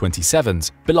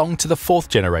Su-27s belong to the fourth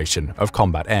generation of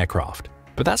combat aircraft,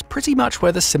 but that's pretty much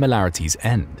where the similarities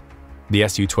end. The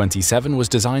Su-27 was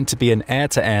designed to be an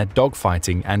air-to-air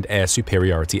dogfighting and air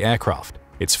superiority aircraft.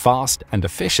 It's fast and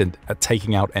efficient at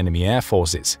taking out enemy air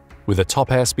forces. With a top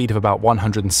airspeed of about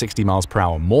 160 miles per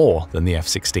hour more than the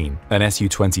F-16, an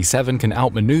Su-27 can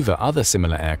outmaneuver other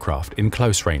similar aircraft in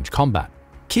close-range combat.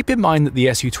 Keep in mind that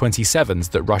the Su-27s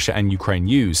that Russia and Ukraine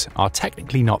use are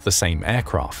technically not the same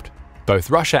aircraft. Both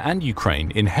Russia and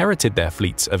Ukraine inherited their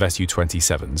fleets of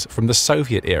Su-27s from the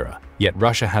Soviet era, yet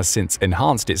Russia has since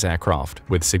enhanced its aircraft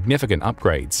with significant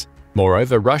upgrades.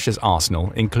 Moreover, Russia's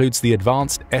arsenal includes the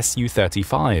advanced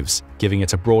Su-35s, giving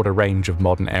it a broader range of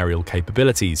modern aerial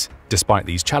capabilities. Despite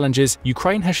these challenges,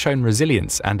 Ukraine has shown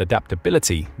resilience and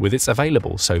adaptability with its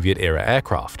available Soviet-era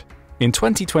aircraft. In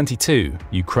 2022,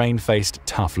 Ukraine faced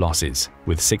tough losses,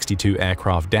 with 62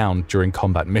 aircraft down during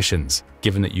combat missions.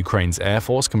 Given that Ukraine's air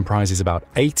force comprises about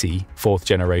 80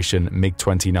 fourth-generation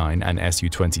MiG-29 and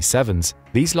Su-27s,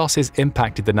 these losses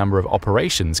impacted the number of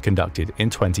operations conducted in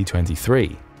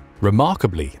 2023.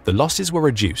 Remarkably, the losses were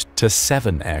reduced to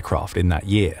 7 aircraft in that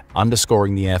year,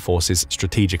 underscoring the Air Force's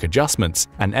strategic adjustments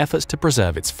and efforts to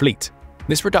preserve its fleet.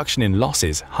 This reduction in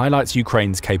losses highlights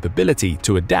Ukraine's capability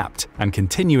to adapt and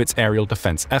continue its aerial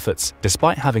defense efforts,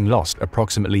 despite having lost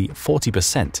approximately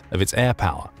 40% of its air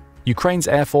power. Ukraine's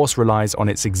Air Force relies on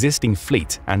its existing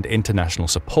fleet and international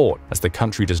support, as the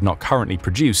country does not currently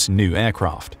produce new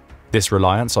aircraft. This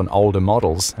reliance on older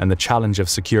models and the challenge of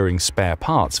securing spare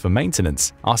parts for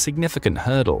maintenance are significant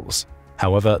hurdles.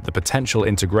 However, the potential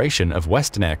integration of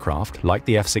Western aircraft like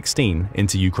the F-16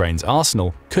 into Ukraine's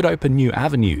arsenal could open new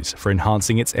avenues for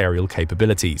enhancing its aerial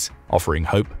capabilities, offering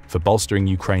hope for bolstering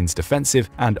Ukraine's defensive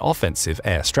and offensive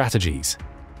air strategies.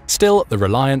 Still, the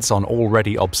reliance on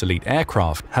already obsolete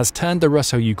aircraft has turned the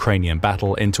Russo-Ukrainian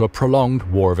battle into a prolonged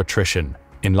war of attrition.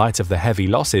 In light of the heavy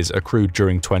losses accrued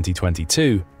during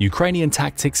 2022, Ukrainian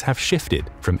tactics have shifted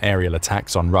from aerial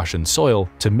attacks on Russian soil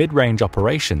to mid-range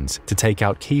operations to take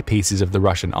out key pieces of the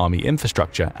Russian army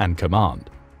infrastructure and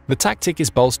command. The tactic is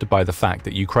bolstered by the fact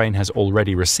that Ukraine has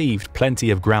already received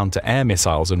plenty of ground-to-air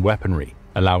missiles and weaponry,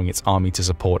 allowing its army to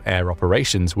support air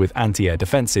operations with anti-air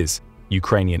defenses.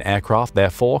 Ukrainian aircraft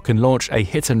therefore can launch a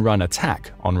hit-and-run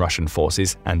attack on Russian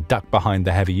forces and duck behind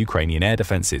the heavy Ukrainian air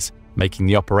defenses, making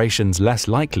the operations less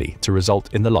likely to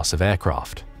result in the loss of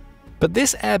aircraft. But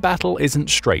this air battle isn't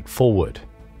straightforward.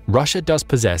 Russia does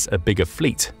possess a bigger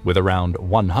fleet with around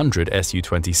 100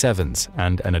 Su-27s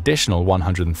and an additional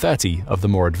 130 of the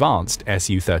more advanced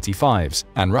Su-35s,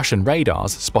 and Russian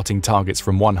radars spotting targets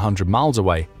from 100 miles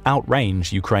away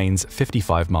outrange Ukraine's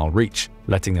 55-mile reach,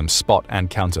 letting them spot and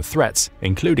counter threats,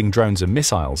 including drones and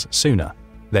missiles, sooner.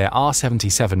 Their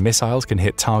R-77 missiles can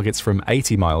hit targets from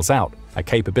 80 miles out, a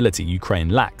capability Ukraine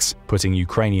lacks, putting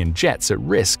Ukrainian jets at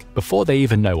risk before they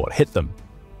even know what hit them.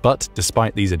 But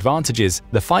despite these advantages,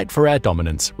 the fight for air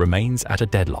dominance remains at a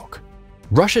deadlock.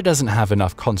 Russia doesn't have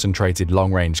enough concentrated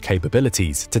long-range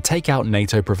capabilities to take out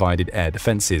NATO-provided air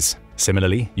defenses.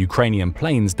 Similarly, Ukrainian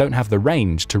planes don't have the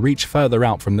range to reach further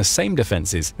out from the same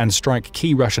defenses and strike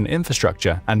key Russian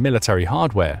infrastructure and military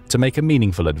hardware to make a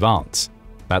meaningful advance.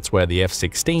 That's where the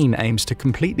F-16 aims to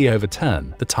completely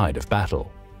overturn the tide of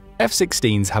battle.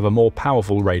 F-16s have a more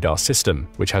powerful radar system,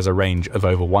 which has a range of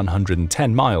over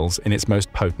 110 miles in its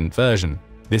most potent version.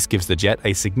 This gives the jet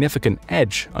a significant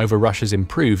edge over Russia's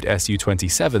improved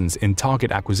Su-27s in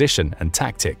target acquisition and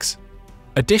tactics.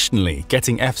 Additionally,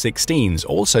 getting F-16s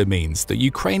also means that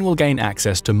Ukraine will gain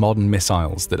access to modern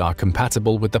missiles that are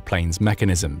compatible with the plane's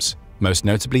mechanisms. Most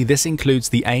notably, this includes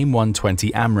the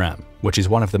AIM-120 AMRAAM, which is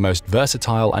one of the most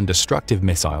versatile and destructive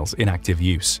missiles in active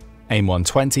use.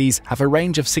 AIM-120s have a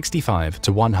range of 65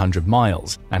 to 100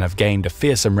 miles and have gained a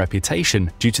fearsome reputation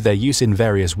due to their use in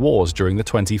various wars during the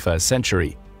 21st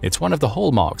century. It's one of the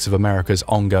hallmarks of America's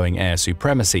ongoing air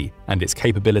supremacy, and its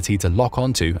capability to lock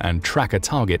onto and track a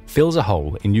target fills a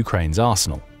hole in Ukraine's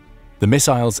arsenal. The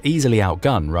missiles easily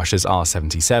outgun Russia's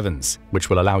R-77s, which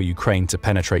will allow Ukraine to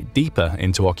penetrate deeper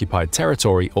into occupied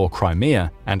territory or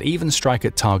Crimea and even strike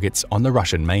at targets on the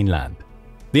Russian mainland.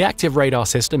 The active radar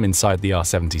system inside the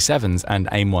R-77s and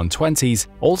AIM-120s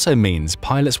also means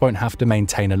pilots won't have to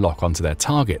maintain a lock onto their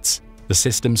targets. The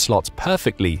system slots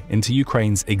perfectly into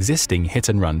Ukraine's existing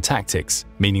hit-and-run tactics,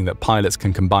 meaning that pilots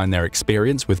can combine their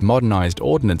experience with modernized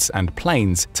ordnance and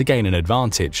planes to gain an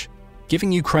advantage.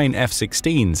 Giving Ukraine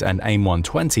F-16s and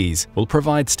AIM-120s will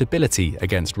provide stability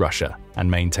against Russia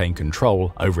and maintain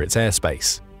control over its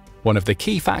airspace. One of the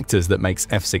key factors that makes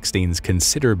F-16s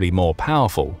considerably more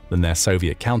powerful than their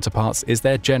Soviet counterparts is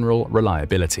their general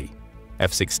reliability.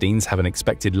 F-16s have an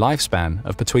expected lifespan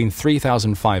of between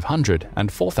 3,500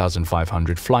 and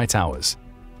 4,500 flight hours.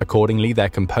 Accordingly, their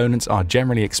components are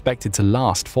generally expected to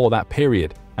last for that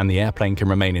period, and the airplane can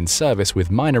remain in service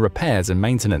with minor repairs and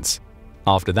maintenance.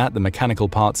 After that, the mechanical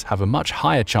parts have a much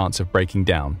higher chance of breaking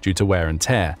down due to wear and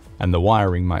tear, and the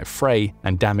wiring might fray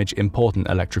and damage important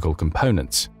electrical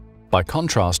components. By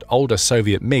contrast, older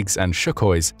Soviet MiGs and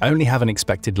Sukhois only have an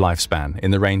expected lifespan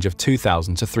in the range of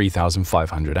 2,000 to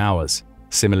 3,500 hours.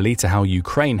 Similarly to how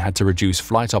Ukraine had to reduce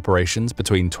flight operations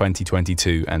between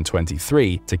 2022 and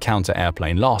 23 to counter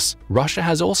airplane loss, Russia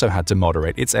has also had to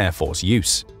moderate its Air Force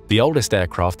use. The oldest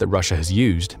aircraft that Russia has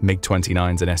used,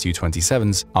 MiG-29s and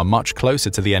Su-27s, are much closer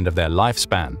to the end of their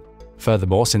lifespan.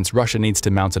 Furthermore, since Russia needs to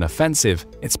mount an offensive,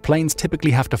 its planes typically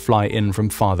have to fly in from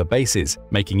farther bases,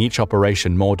 making each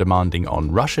operation more demanding on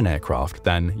Russian aircraft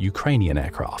than Ukrainian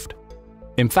aircraft.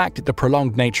 In fact, the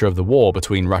prolonged nature of the war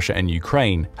between Russia and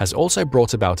Ukraine has also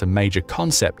brought about a major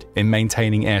concept in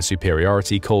maintaining air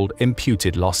superiority called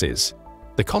imputed losses.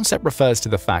 The concept refers to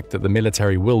the fact that the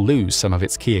military will lose some of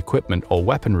its key equipment or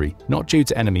weaponry, not due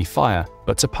to enemy fire,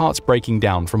 but to parts breaking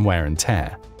down from wear and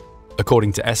tear.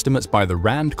 According to estimates by the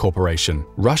RAND Corporation,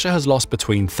 Russia has lost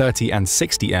between 30 and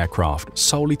 60 aircraft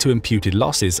solely to imputed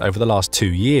losses over the last 2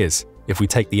 years. If we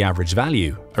take the average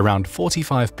value, around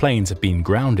 45 planes have been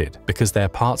grounded because their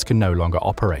parts can no longer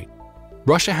operate.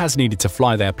 Russia has needed to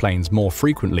fly their planes more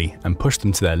frequently and push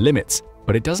them to their limits,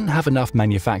 but it doesn't have enough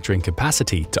manufacturing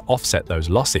capacity to offset those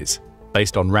losses.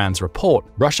 Based on RAND's report,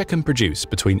 Russia can produce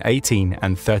between 18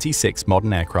 and 36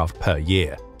 modern aircraft per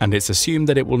year, and it's assumed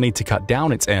that it will need to cut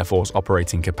down its Air Force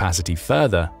operating capacity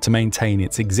further to maintain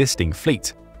its existing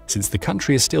fleet. Since the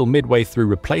country is still midway through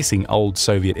replacing old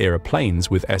Soviet-era planes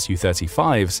with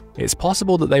Su-35s, it's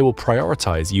possible that they will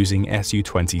prioritize using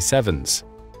Su-27s.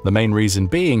 The main reason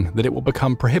being that it will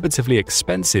become prohibitively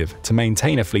expensive to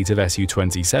maintain a fleet of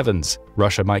Su-27s.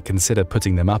 Russia might consider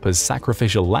putting them up as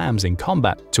sacrificial lambs in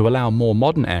combat to allow more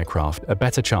modern aircraft a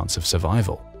better chance of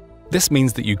survival. This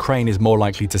means that Ukraine is more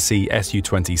likely to see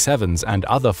Su-27s and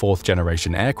other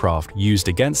fourth-generation aircraft used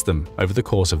against them over the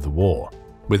course of the war.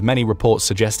 With many reports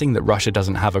suggesting that Russia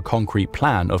doesn't have a concrete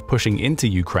plan of pushing into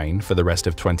Ukraine for the rest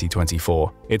of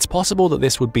 2024, it's possible that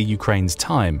this would be Ukraine's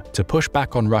time to push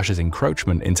back on Russia's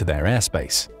encroachment into their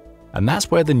airspace. And that's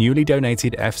where the newly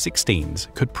donated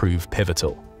F-16s could prove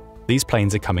pivotal. These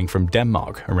planes are coming from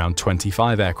Denmark, around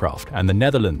 25 aircraft, and the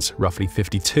Netherlands, roughly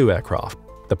 52 aircraft.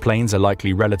 The planes are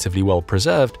likely relatively well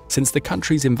preserved since the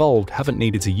countries involved haven't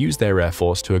needed to use their Air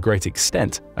Force to a great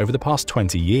extent over the past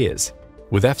 20 years.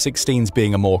 With F-16s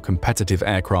being a more competitive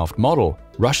aircraft model,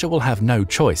 Russia will have no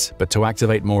choice but to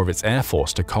activate more of its Air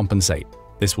Force to compensate.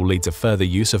 This will lead to further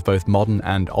use of both modern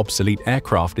and obsolete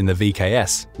aircraft in the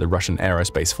VKS, the Russian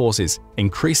Aerospace Forces,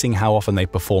 increasing how often they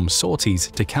perform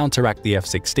sorties to counteract the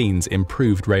F-16's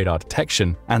improved radar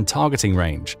detection and targeting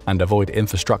range and avoid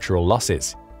infrastructural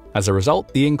losses. As a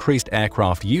result, the increased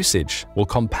aircraft usage will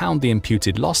compound the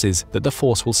imputed losses that the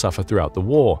force will suffer throughout the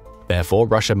war. Therefore,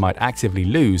 Russia might actively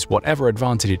lose whatever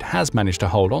advantage it has managed to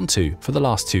hold onto for the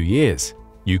last 2 years.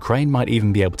 Ukraine might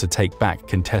even be able to take back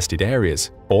contested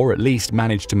areas, or at least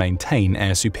manage to maintain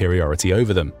air superiority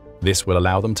over them. This will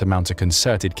allow them to mount a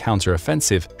concerted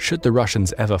counter-offensive should the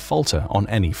Russians ever falter on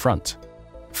any front.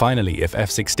 Finally, if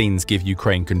F-16s give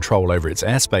Ukraine control over its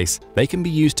airspace, they can be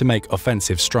used to make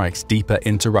offensive strikes deeper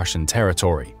into Russian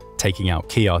territory, taking out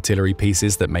key artillery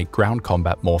pieces that make ground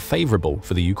combat more favorable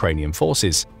for the Ukrainian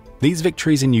forces. These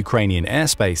victories in Ukrainian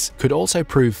airspace could also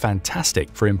prove fantastic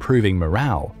for improving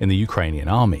morale in the Ukrainian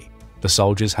army. The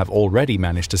soldiers have already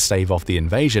managed to stave off the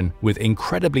invasion with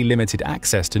incredibly limited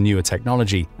access to newer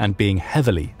technology and being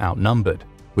heavily outnumbered.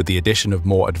 With the addition of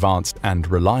more advanced and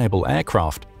reliable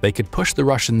aircraft, they could push the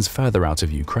Russians further out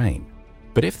of Ukraine.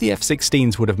 But if the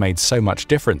F-16s would have made so much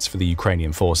difference for the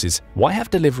Ukrainian forces, why have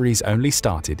deliveries only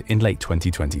started in late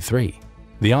 2023?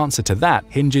 The answer to that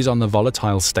hinges on the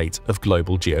volatile state of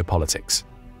global geopolitics.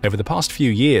 Over the past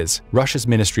few years, Russia's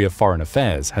Ministry of Foreign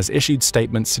Affairs has issued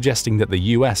statements suggesting that the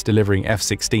US delivering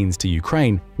F-16s to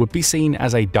Ukraine would be seen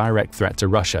as a direct threat to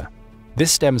Russia.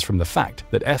 This stems from the fact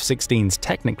that F-16s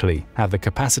technically have the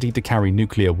capacity to carry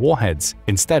nuclear warheads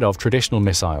instead of traditional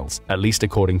missiles, at least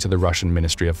according to the Russian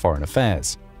Ministry of Foreign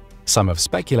Affairs. Some have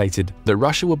speculated that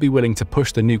Russia would be willing to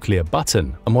push the nuclear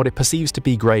button on what it perceives to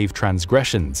be grave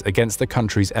transgressions against the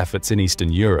country's efforts in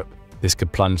Eastern Europe. This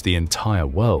could plunge the entire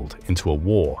world into a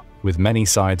war, with many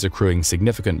sides accruing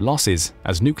significant losses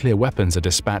as nuclear weapons are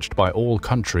dispatched by all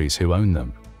countries who own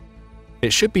them.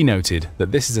 It should be noted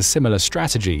that this is a similar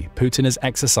strategy Putin has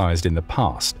exercised in the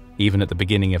past, even at the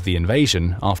beginning of the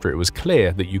invasion after it was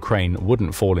clear that Ukraine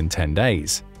wouldn't fall in 10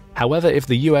 days. However, if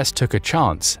the US took a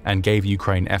chance and gave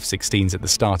Ukraine F-16s at the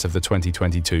start of the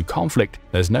 2022 conflict,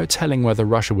 there's no telling whether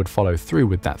Russia would follow through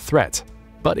with that threat.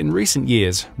 But in recent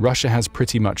years, Russia has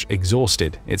pretty much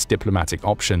exhausted its diplomatic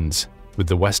options. With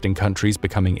the Western countries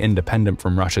becoming independent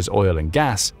from Russia's oil and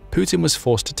gas, Putin was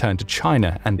forced to turn to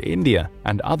China and India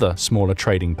and other smaller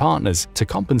trading partners to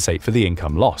compensate for the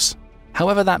income loss.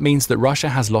 However, that means that Russia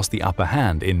has lost the upper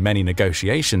hand in many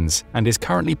negotiations and is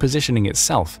currently positioning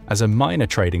itself as a minor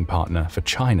trading partner for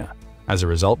China. As a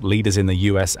result, leaders in the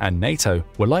US and NATO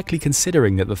were likely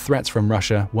considering that the threats from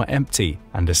Russia were empty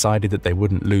and decided that they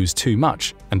wouldn't lose too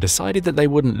much and decided that they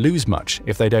wouldn't lose much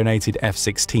if they donated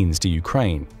F-16s to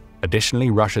Ukraine. Additionally,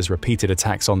 Russia's repeated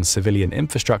attacks on civilian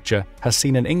infrastructure has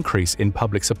seen an increase in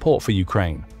public support for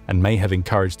Ukraine and may have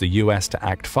encouraged the US to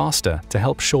act faster to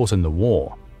help shorten the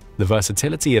war. The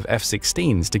versatility of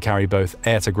F-16s to carry both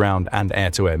air-to-ground and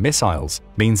air-to-air missiles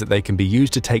means that they can be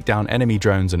used to take down enemy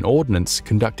drones and ordnance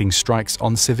conducting strikes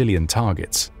on civilian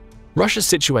targets. Russia's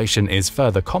situation is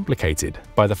further complicated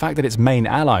by the fact that its main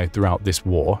ally throughout this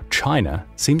war, China,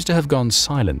 seems to have gone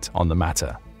silent on the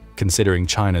matter. Considering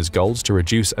China's goals to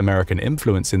reduce American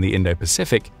influence in the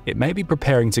Indo-Pacific, it may be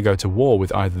preparing to go to war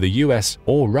with either the US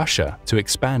or Russia to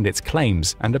expand its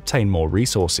claims and obtain more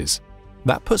resources.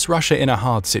 That puts Russia in a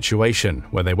hard situation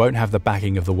where they won't have the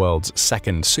backing of the world's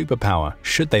second superpower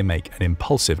should they make an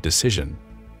impulsive decision.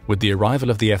 With the arrival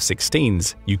of the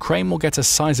F-16s, Ukraine will get a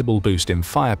sizable boost in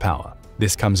firepower.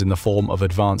 This comes in the form of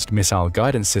advanced missile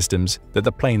guidance systems that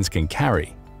the planes can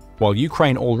carry. While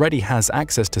Ukraine already has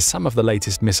access to some of the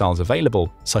latest missiles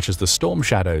available, such as the Storm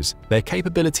Shadows, their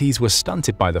capabilities were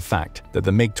stunted by the fact that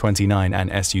the MiG-29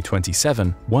 and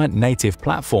Su-27 weren't native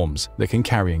platforms that can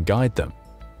carry and guide them.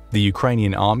 The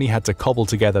Ukrainian army had to cobble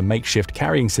together makeshift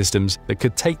carrying systems that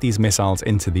could take these missiles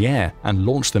into the air and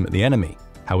launch them at the enemy.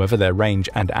 However, their range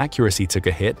and accuracy took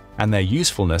a hit, and their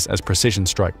usefulness as precision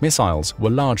strike missiles were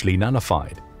largely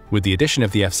nullified. With the addition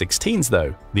of the F-16s,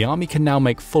 though, the army can now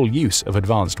make full use of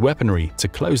advanced weaponry to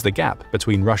close the gap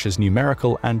between Russia's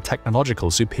numerical and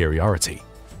technological superiority.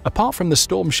 Apart from the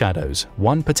Storm Shadows,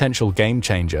 one potential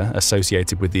game-changer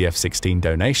associated with the F-16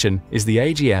 donation is the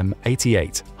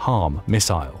AGM-88 HARM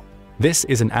missile. This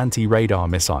is an anti-radar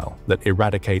missile that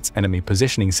eradicates enemy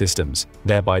positioning systems,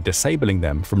 thereby disabling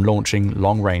them from launching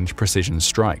long-range precision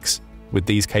strikes. With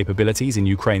these capabilities in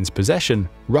Ukraine's possession,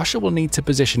 Russia will need to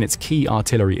position its key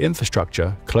artillery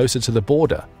infrastructure closer to the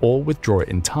border or withdraw it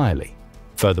entirely.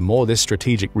 Furthermore, this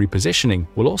strategic repositioning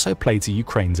will also play to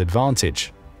Ukraine's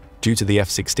advantage. Due to the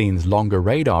F-16's longer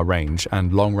radar range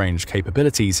and long-range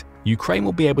capabilities, Ukraine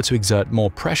will be able to exert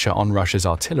more pressure on Russia's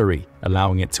artillery,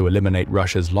 allowing it to eliminate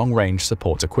Russia's long-range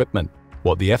support equipment.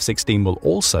 What the F-16 will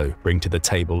also bring to the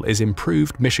table is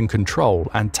improved mission control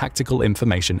and tactical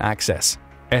information access.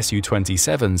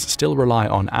 Su-27s still rely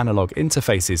on analog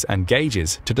interfaces and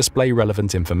gauges to display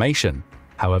relevant information.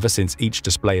 However, since each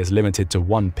display is limited to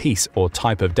one piece or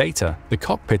type of data, the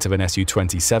cockpit of an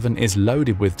Su-27 is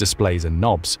loaded with displays and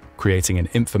knobs, creating an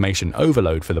information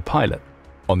overload for the pilot.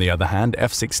 On the other hand,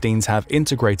 F-16s have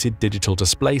integrated digital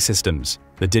display systems.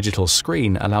 The digital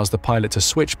screen allows the pilot to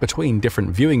switch between different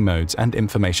viewing modes and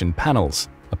information panels.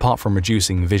 Apart from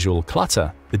reducing visual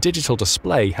clutter, the digital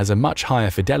display has a much higher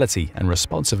fidelity and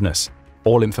responsiveness.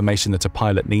 All information that a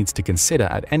pilot needs to consider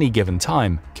at any given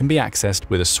time can be accessed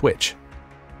with a switch.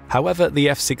 However, the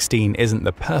F-16 isn't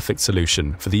the perfect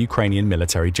solution for the Ukrainian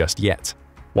military just yet.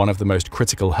 One of the most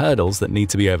critical hurdles that need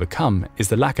to be overcome is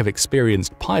the lack of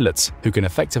experienced pilots who can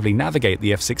effectively navigate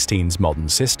the F-16's modern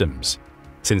systems.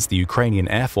 Since the Ukrainian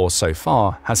Air Force so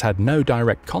far has had no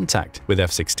direct contact with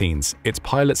F-16s, its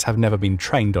pilots have never been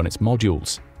trained on its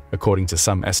modules. According to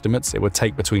some estimates, it would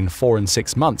take between 4 and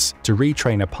 6 months to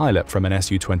retrain a pilot from an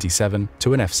Su-27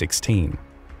 to an F-16.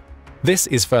 This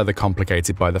is further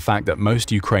complicated by the fact that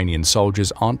most Ukrainian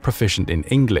soldiers aren't proficient in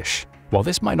English. While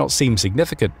this might not seem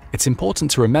significant, it's important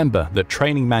to remember that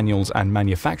training manuals and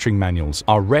manufacturing manuals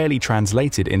are rarely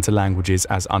translated into languages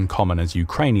as uncommon as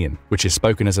Ukrainian, which is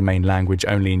spoken as a main language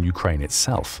only in Ukraine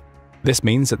itself. This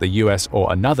means that the US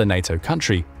or another NATO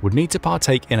country would need to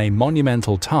partake in a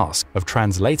monumental task of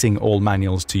translating all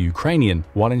manuals to Ukrainian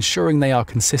while ensuring they are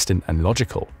consistent and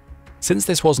logical. Since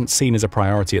this wasn't seen as a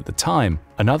priority at the time,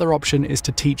 another option is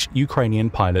to teach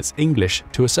Ukrainian pilots English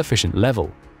to a sufficient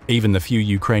level. Even the few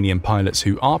Ukrainian pilots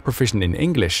who are proficient in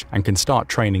English and can start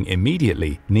training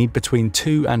immediately need between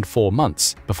 2 and 4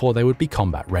 months before they would be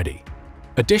combat ready.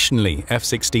 Additionally,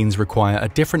 F-16s require a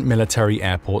different military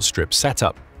airport strip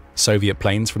setup. Soviet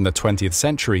planes from the 20th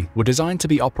century were designed to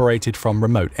be operated from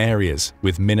remote areas,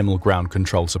 with minimal ground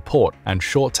control support and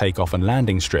short takeoff and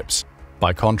landing strips.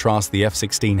 By contrast, the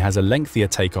F-16 has a lengthier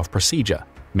takeoff procedure.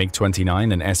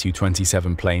 MiG-29 and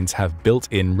Su-27 planes have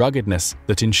built-in ruggedness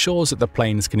that ensures that the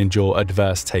planes can endure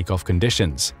adverse takeoff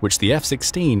conditions, which the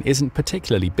F-16 isn't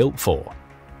particularly built for.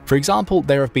 For example,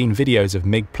 there have been videos of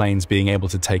MiG planes being able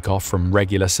to take off from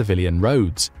regular civilian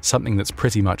roads, something that's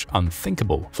pretty much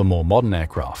unthinkable for more modern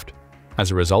aircraft. As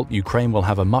a result, Ukraine will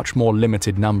have a much more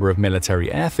limited number of military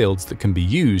airfields that can be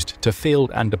used to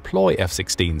field and deploy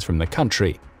F-16s from the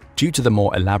country. Due to the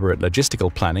more elaborate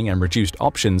logistical planning and reduced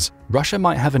options, Russia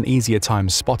might have an easier time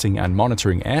spotting and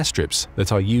monitoring airstrips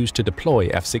that are used to deploy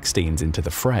F-16s into the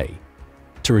fray.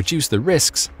 To reduce the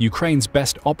risks, Ukraine's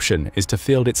best option is to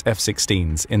field its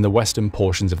F-16s in the western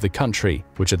portions of the country,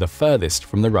 which are the furthest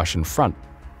from the Russian front.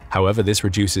 However, this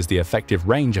reduces the effective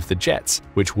range of the jets,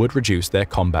 which would reduce their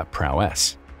combat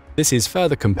prowess. This is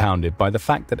further compounded by the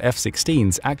fact that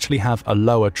F-16s actually have a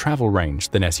lower travel range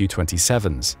than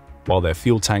Su-27s. While their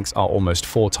fuel tanks are almost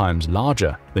 4 times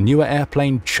larger, the newer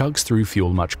airplane chugs through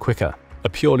fuel much quicker. A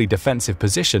purely defensive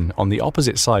position on the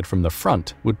opposite side from the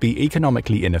front would be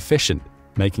economically inefficient,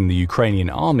 making the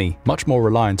Ukrainian army much more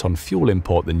reliant on fuel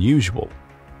import than usual.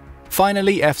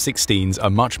 Finally, F-16s are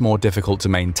much more difficult to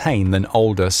maintain than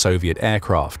older Soviet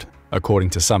aircraft. According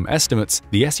to some estimates,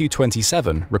 the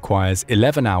Su-27 requires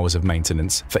 11 hours of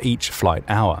maintenance for each flight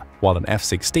hour, while an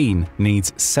F-16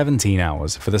 needs 17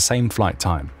 hours for the same flight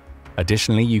time.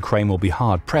 Additionally, Ukraine will be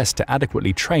hard-pressed to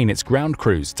adequately train its ground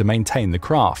crews to maintain the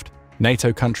craft.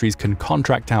 NATO countries can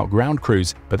contract out ground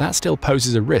crews, but that still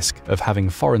poses a risk of having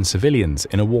foreign civilians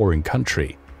in a warring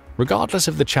country. Regardless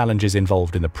of the challenges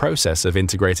involved in the process of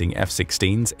integrating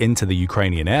F-16s into the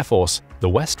Ukrainian Air Force, the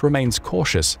West remains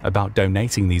cautious about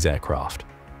donating these aircraft.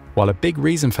 While a big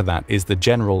reason for that is the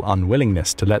general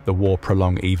unwillingness to let the war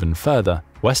prolong even further,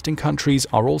 Western countries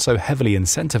are also heavily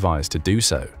incentivized to do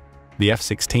so. The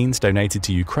F-16s donated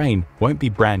to Ukraine won't be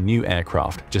brand new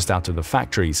aircraft just out of the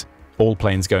factories. All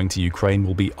planes going to Ukraine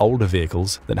will be older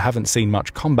vehicles that haven't seen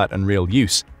much combat and real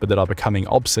use, but that are becoming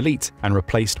obsolete and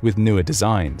replaced with newer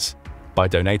designs. By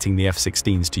donating the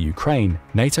F-16s to Ukraine,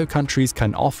 NATO countries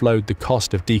can offload the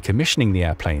cost of decommissioning the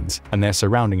airplanes and their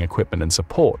surrounding equipment and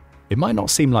support. It might not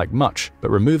seem like much,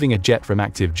 but removing a jet from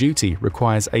active duty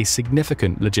requires a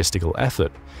significant logistical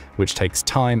effort, which takes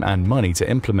time and money to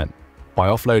implement. By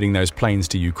offloading those planes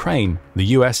to Ukraine, the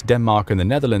US, Denmark and the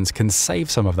Netherlands can save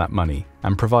some of that money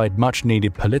and provide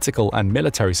much-needed political and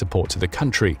military support to the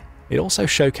country, it also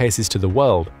showcases to the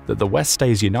world that the West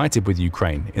stays united with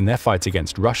Ukraine in their fight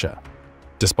against Russia.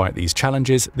 Despite these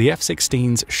challenges, the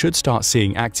F-16s should start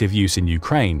seeing active use in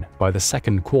Ukraine by the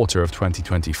second quarter of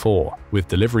 2024, with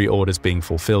delivery orders being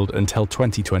fulfilled until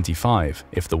 2025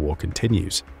 if the war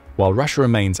continues. While Russia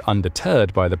remains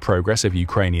undeterred by the progress of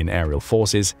Ukrainian aerial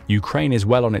forces, Ukraine is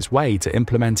well on its way to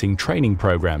implementing training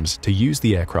programs to use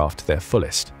the aircraft to their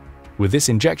fullest. With this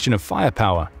injection of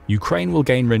firepower, Ukraine will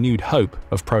gain renewed hope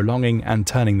of prolonging and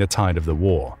turning the tide of the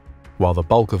war. While the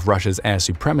bulk of Russia's air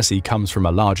supremacy comes from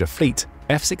a larger fleet,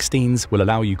 F-16s will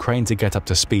allow Ukraine to get up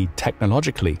to speed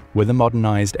technologically with the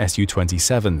modernized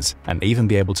Su-27s and even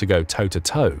be able to go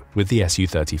toe-to-toe with the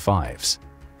Su-35s.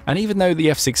 And even though the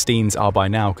F-16s are by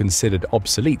now considered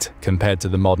obsolete compared to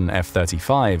the modern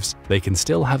F-35s, they can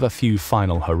still have a few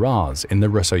final hurrahs in the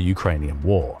Russo-Ukrainian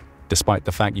war. Despite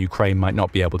the fact Ukraine might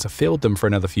not be able to field them for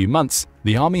another few months,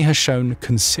 the army has shown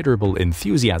considerable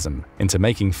enthusiasm into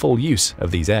making full use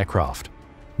of these aircraft.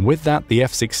 With that, the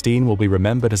F-16 will be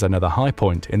remembered as another high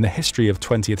point in the history of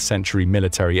 20th century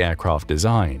military aircraft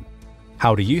design.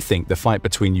 How do you think the fight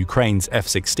between Ukraine's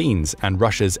F-16s and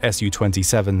Russia's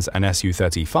Su-27s and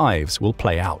Su-35s will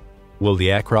play out? Will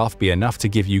the aircraft be enough to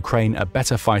give Ukraine a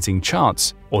better fighting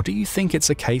chance, or do you think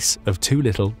it's a case of too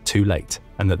little, too late,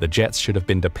 and that the jets should have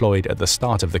been deployed at the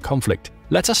start of the conflict?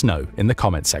 Let us know in the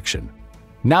comment section.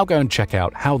 Now go and check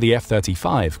out how the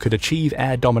F-35 could achieve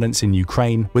air dominance in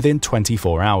Ukraine within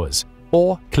 24 hours.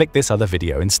 Or click this other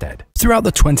video instead. Throughout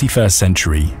the 21st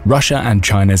century, Russia and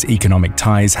China's economic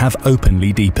ties have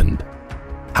openly deepened.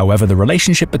 However, the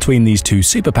relationship between these two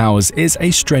superpowers is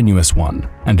a strenuous one,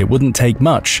 and it wouldn't take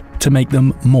much to make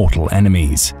them mortal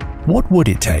enemies. What would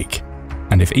it take?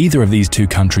 And if either of these two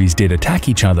countries did attack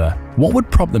each other, what would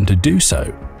prompt them to do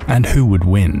so? And who would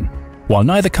win? While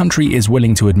neither country is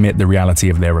willing to admit the reality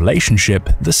of their relationship,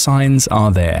 the signs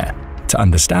are there. To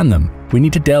understand them, we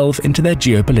need to delve into their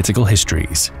geopolitical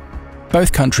histories.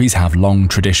 Both countries have long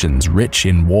traditions rich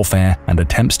in warfare and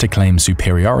attempts to claim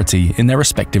superiority in their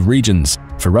respective regions.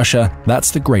 For Russia,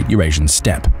 that's the Great Eurasian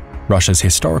Steppe. Russia's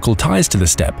historical ties to the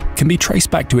steppe can be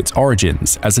traced back to its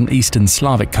origins as an Eastern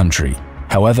Slavic country.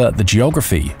 However, the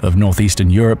geography of northeastern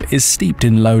Europe is steeped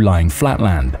in low-lying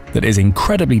flatland that is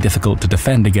incredibly difficult to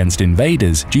defend against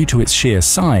invaders due to its sheer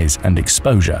size and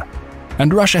exposure.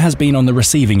 And Russia has been on the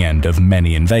receiving end of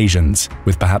many invasions,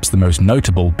 with perhaps the most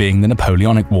notable being the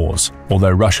Napoleonic Wars.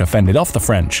 Although Russia fended off the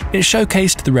French, it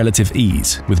showcased the relative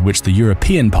ease with which the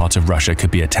European part of Russia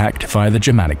could be attacked via the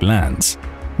Germanic lands.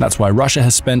 That's why Russia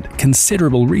has spent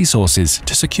considerable resources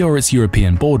to secure its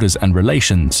European borders and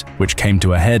relations, which came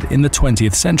to a head in the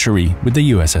 20th century with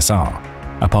the USSR.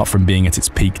 Apart from being at its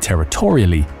peak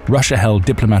territorially, Russia held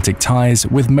diplomatic ties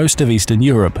with most of Eastern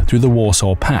Europe through the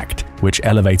Warsaw Pact, which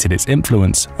elevated its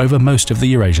influence over most of the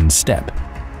Eurasian steppe.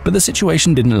 But the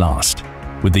situation didn't last.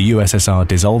 With the USSR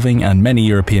dissolving and many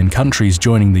European countries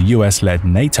joining the US-led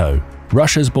NATO,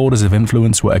 Russia's borders of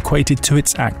influence were equated to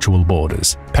its actual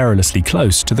borders, perilously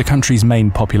close to the country's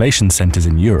main population centers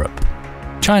in Europe.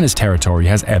 China's territory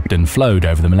has ebbed and flowed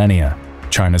over the millennia.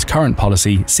 China's current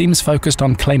policy seems focused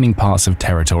on claiming parts of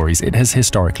territories it has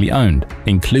historically owned,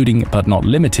 including but not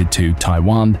limited to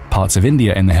Taiwan, parts of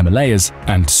India in the Himalayas,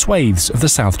 and swathes of the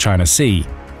South China Sea.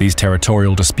 These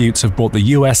territorial disputes have brought the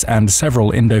US and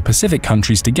several Indo-Pacific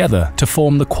countries together to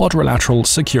form the Quadrilateral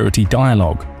Security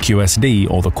Dialogue, QSD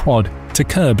or the Quad, to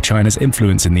curb China's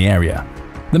influence in the area.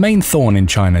 The main thorn in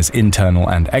China's internal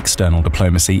and external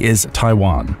diplomacy is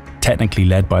Taiwan, technically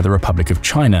led by the Republic of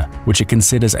China, which it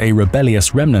considers a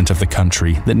rebellious remnant of the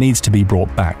country that needs to be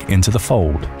brought back into the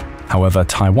fold. However,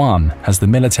 Taiwan has the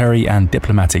military and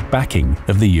diplomatic backing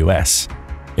of the US.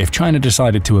 If China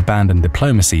decided to abandon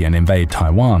diplomacy and invade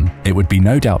Taiwan, it would be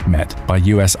no doubt met by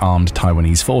US-armed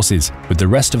Taiwanese forces, with the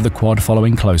rest of the Quad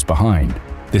following close behind.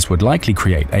 This would likely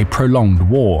create a prolonged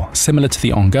war similar to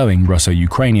the ongoing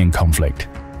Russo-Ukrainian conflict.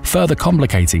 Further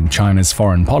complicating China's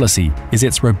foreign policy is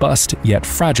its robust yet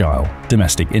fragile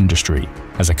domestic industry.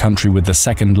 As a country with the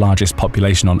second largest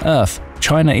population on Earth,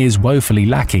 China is woefully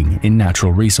lacking in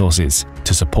natural resources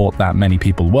to support that many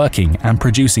people working and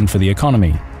producing for the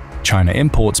economy. China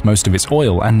imports most of its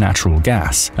oil and natural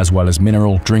gas, as well as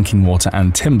mineral, drinking water,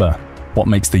 and timber. What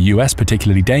makes the US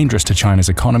particularly dangerous to China's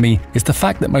economy is the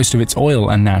fact that most of its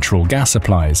oil and natural gas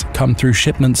supplies come through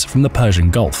shipments from the Persian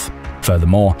Gulf.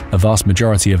 Furthermore, a vast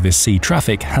majority of this sea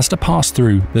traffic has to pass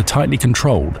through the tightly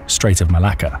controlled Strait of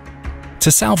Malacca.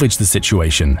 To salvage the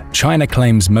situation, China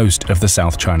claims most of the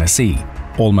South China Sea,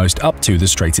 almost up to the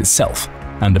strait itself,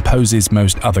 and opposes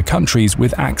most other countries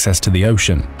with access to the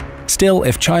ocean. Still,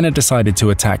 if China decided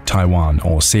to attack Taiwan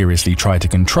or seriously try to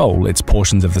control its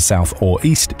portions of the South or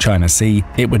East China Sea,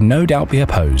 it would no doubt be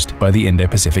opposed by the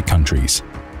Indo-Pacific countries.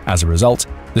 As a result,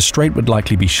 the strait would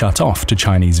likely be shut off to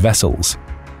Chinese vessels.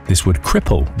 This would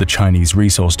cripple the Chinese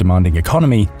resource-demanding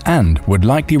economy and would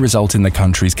likely result in the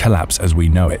country's collapse as we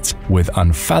know it, with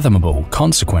unfathomable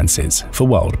consequences for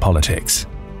world politics.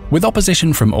 With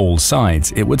opposition from all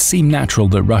sides, it would seem natural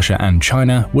that Russia and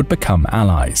China would become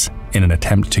allies, in an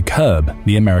attempt to curb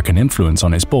the American influence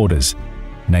on its borders.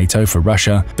 NATO for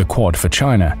Russia, the Quad for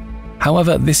China.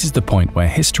 However, this is the point where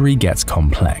history gets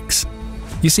complex.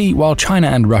 You see, while China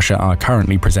and Russia are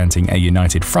currently presenting a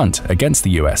united front against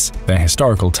the US, their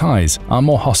historical ties are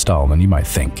more hostile than you might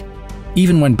think.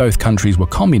 Even when both countries were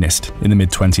communist in the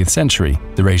mid-20th century,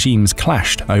 the regimes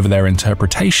clashed over their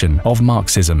interpretation of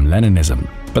Marxism-Leninism.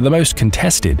 But the most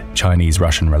contested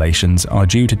Chinese-Russian relations are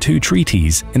due to two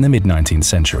treaties in the mid-19th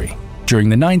century. During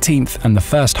the 19th and the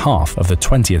first half of the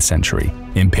 20th century,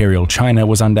 Imperial China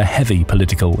was under heavy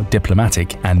political,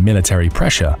 diplomatic, and military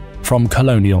pressure from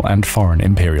colonial and foreign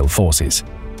imperial forces,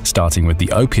 starting with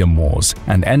the Opium Wars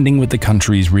and ending with the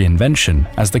country's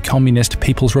reinvention as the Communist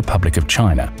People's Republic of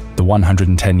China. The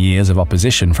 110 years of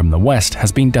opposition from the West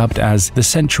has been dubbed as the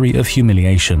Century of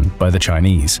Humiliation by the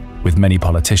Chinese, with many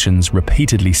politicians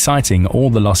repeatedly citing all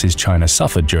the losses China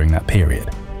suffered during that period.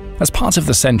 As part of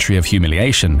the Century of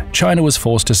Humiliation, China was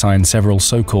forced to sign several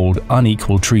so-called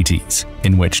unequal treaties,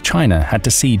 in which China had to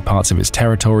cede parts of its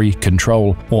territory,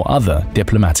 control, or other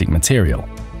diplomatic material.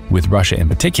 With Russia in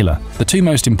particular, the two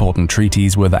most important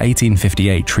treaties were the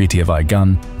 1858 Treaty of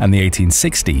Aigun and the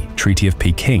 1860 Treaty of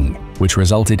Peking, which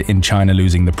resulted in China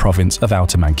losing the province of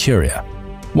Outer Manchuria.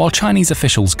 While Chinese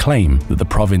officials claim that the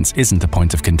province isn't a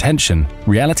point of contention,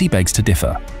 reality begs to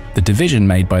differ. The division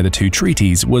made by the two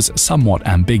treaties was somewhat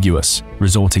ambiguous,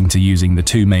 resorting to using the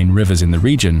two main rivers in the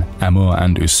region, Amur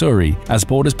and Ussuri, as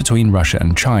borders between Russia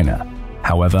and China.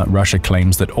 However, Russia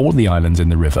claims that all the islands in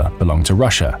the river belong to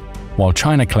Russia, while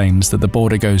China claims that the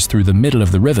border goes through the middle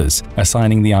of the rivers,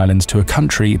 assigning the islands to a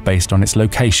country based on its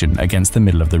location against the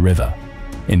middle of the river.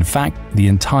 In fact, the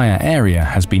entire area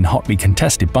has been hotly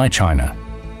contested by China.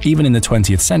 Even in the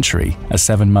 20th century, a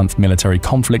 7-month military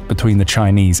conflict between the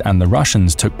Chinese and the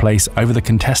Russians took place over the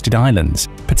contested islands,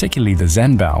 particularly the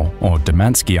Zhenbao or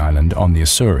Damansky Island on the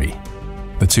Ussuri.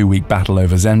 The 2-week battle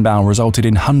over Zhenbao resulted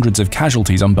in hundreds of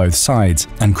casualties on both sides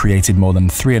and created more than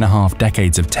 3.5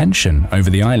 decades of tension over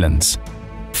the islands.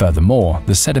 Furthermore,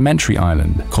 the sedimentary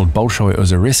island, called Bolshoi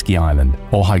Ussuriski Island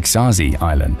or Haixazi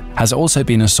Island, has also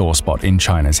been a sore spot in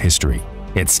China's history.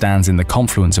 It stands in the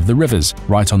confluence of the rivers,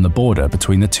 right on the border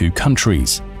between the two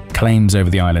countries. Claims over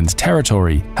the island's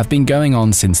territory have been going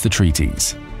on since the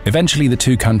treaties. Eventually, the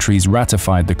two countries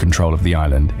ratified the control of the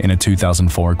island in a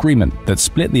 2004 agreement that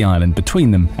split the island between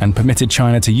them and permitted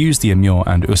China to use the Amur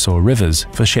and Ussur rivers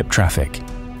for ship traffic.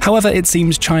 However, it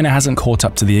seems China hasn't caught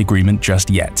up to the agreement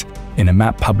just yet. In a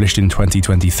map published in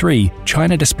 2023,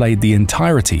 China displayed the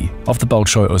entirety of the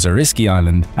Bolshoi Ussuriski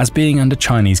Island as being under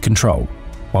Chinese control.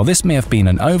 While this may have been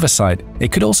an oversight,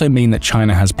 it could also mean that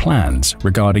China has plans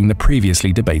regarding the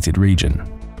previously debated region.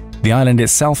 The island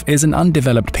itself is an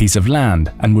undeveloped piece of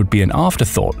land and would be an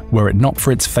afterthought were it not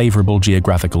for its favorable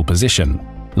geographical position.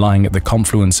 Lying at the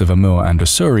confluence of Amur and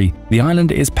Ussuri, the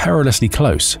island is perilously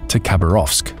close to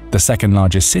Khabarovsk, the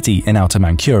second-largest city in Outer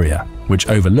Manchuria, which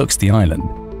overlooks the island.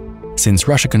 Since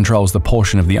Russia controls the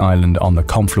portion of the island on the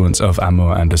confluence of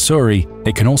Amur and Ussuri,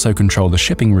 it can also control the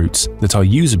shipping routes that are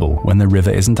usable when the river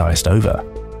isn't iced over.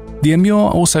 The Amur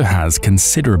also has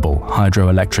considerable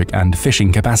hydroelectric and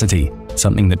fishing capacity,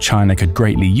 something that China could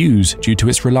greatly use due to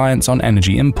its reliance on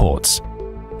energy imports.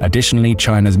 Additionally,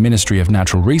 China's Ministry of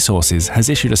Natural Resources has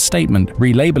issued a statement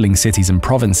relabeling cities and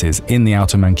provinces in the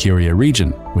Outer Manchuria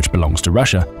region, which belongs to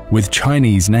Russia, with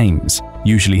Chinese names,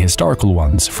 usually historical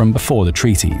ones from before the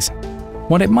treaties.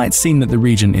 While it might seem that the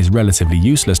region is relatively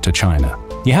useless to China,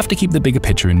 you have to keep the bigger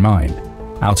picture in mind.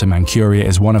 Outer Manchuria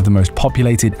is one of the most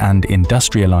populated and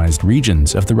industrialized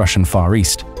regions of the Russian Far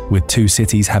East, with two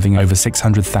cities having over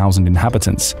 600,000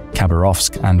 inhabitants,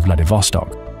 Khabarovsk and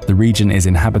Vladivostok. The region is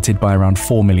inhabited by around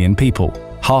 4 million people,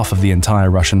 half of the entire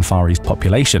Russian Far East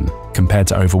population, compared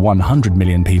to over 100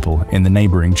 million people in the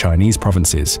neighboring Chinese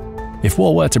provinces. If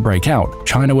war were to break out,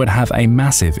 China would have a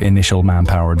massive initial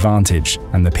manpower advantage,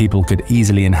 and the people could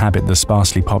easily inhabit the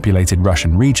sparsely populated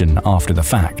Russian region after the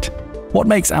fact. What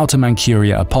makes Outer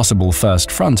Manchuria a possible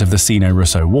first front of the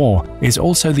Sino-Russo War is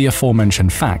also the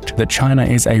aforementioned fact that China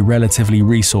is a relatively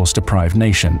resource-deprived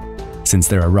nation. Since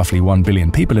there are roughly 1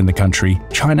 billion people in the country,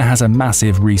 China has a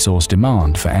massive resource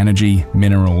demand for energy,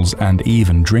 minerals, and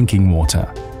even drinking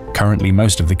water. Currently,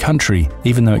 most of the country,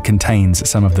 even though it contains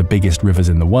some of the biggest rivers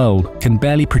in the world, can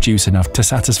barely produce enough to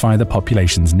satisfy the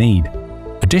population's need.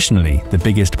 Additionally, the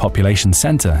biggest population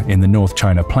center in the North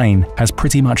China Plain has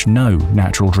pretty much no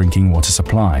natural drinking water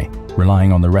supply,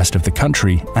 relying on the rest of the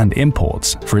country and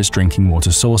imports for its drinking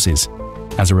water sources.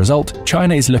 As a result,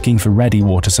 China is looking for ready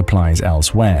water supplies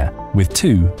elsewhere, with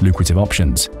two lucrative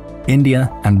options: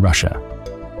 India and Russia.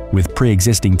 With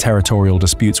pre-existing territorial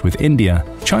disputes with India,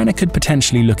 China could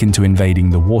potentially look into invading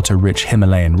the water-rich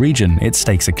Himalayan region it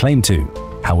stakes a claim to.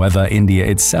 However, India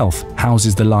itself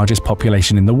houses the largest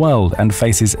population in the world and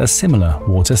faces a similar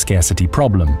water scarcity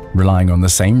problem, relying on the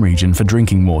same region for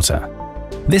drinking water.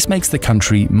 This makes the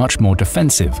country much more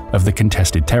defensive of the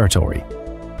contested territory.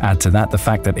 Add to that the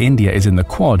fact that India is in the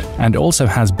Quad and also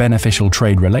has beneficial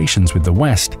trade relations with the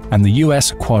West, and the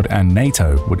US, Quad and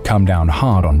NATO would come down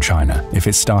hard on China if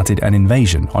it started an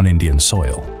invasion on Indian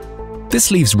soil. This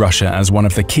leaves Russia as one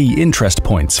of the key interest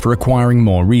points for acquiring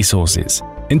more resources.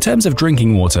 In terms of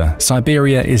drinking water,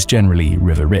 Siberia is generally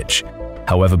river-rich.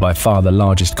 However, by far the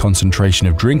largest concentration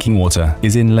of drinking water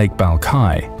is in Lake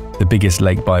Baikal, the biggest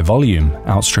lake by volume,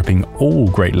 outstripping all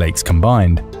Great Lakes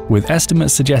combined, with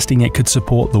estimates suggesting it could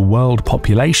support the world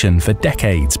population for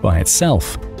decades by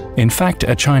itself. In fact,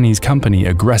 a Chinese company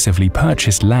aggressively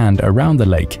purchased land around the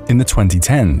lake in the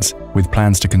 2010s, with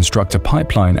plans to construct a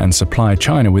pipeline and supply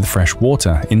China with fresh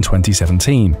water in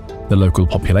 2017. The local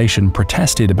population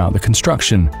protested about the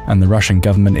construction, and the Russian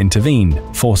government intervened,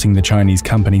 forcing the Chinese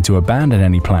company to abandon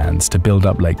any plans to build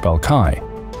up Lake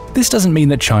Baikal. This doesn't mean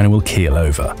that China will keel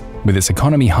over. With its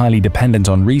economy highly dependent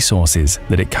on resources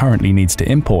that it currently needs to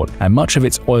import, and much of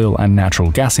its oil and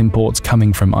natural gas imports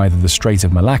coming from either the Strait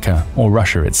of Malacca or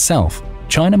Russia itself,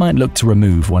 China might look to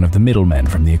remove one of the middlemen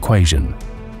from the equation.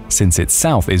 Since its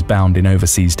south is bound in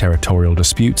overseas territorial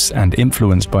disputes and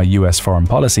influenced by US foreign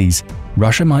policies,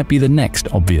 Russia might be the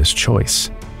next obvious choice.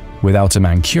 Without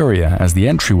Manchuria as the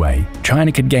entryway,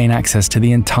 China could gain access to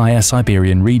the entire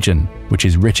Siberian region, which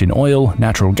is rich in oil,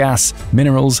 natural gas,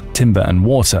 minerals, timber and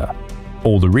water,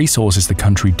 all the resources the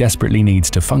country desperately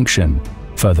needs to function.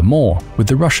 Furthermore, with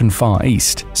the Russian Far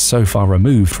East so far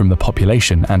removed from the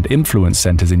population and influence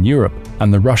centers in Europe,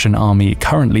 and the Russian army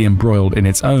currently embroiled in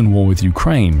its own war with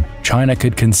Ukraine, China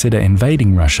could consider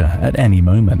invading Russia at any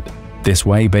moment. This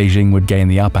way, Beijing would gain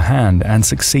the upper hand and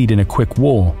succeed in a quick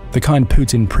war, the kind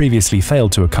Putin previously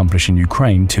failed to accomplish in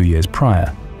Ukraine 2 years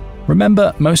prior.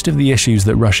 Remember, most of the issues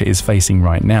that Russia is facing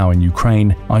right now in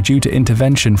Ukraine are due to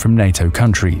intervention from NATO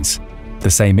countries.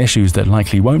 The same issues that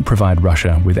likely won't provide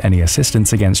Russia with any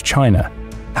assistance against China.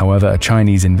 However, a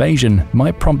Chinese invasion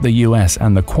might prompt the US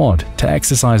and the Quad to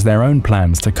exercise their own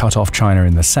plans to cut off China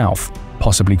in the south,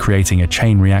 possibly creating a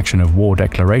chain reaction of war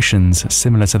declarations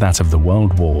similar to that of the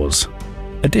World Wars.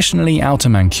 Additionally, Outer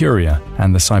Manchuria,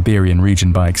 and the Siberian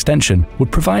region by extension,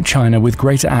 would provide China with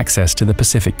greater access to the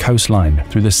Pacific coastline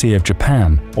through the Sea of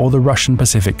Japan or the Russian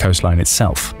Pacific coastline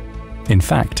itself. In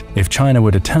fact, if China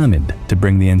were determined to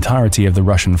bring the entirety of the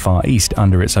Russian Far East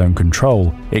under its own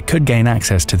control, it could gain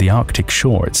access to the Arctic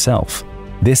shore itself.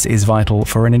 This is vital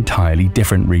for an entirely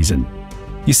different reason.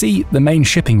 You see, the main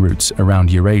shipping routes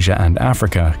around Eurasia and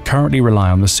Africa currently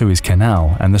rely on the Suez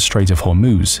Canal and the Strait of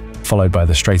Hormuz, followed by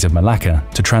the Strait of Malacca,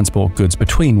 to transport goods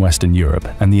between Western Europe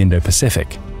and the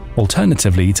Indo-Pacific.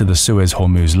 Alternatively to the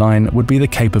Suez-Hormuz line would be the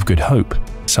Cape of Good Hope,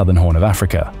 southern Horn of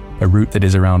Africa, a route that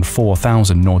is around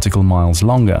 4,000 nautical miles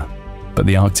longer. But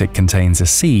the Arctic contains a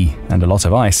sea and a lot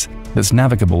of ice that's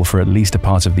navigable for at least a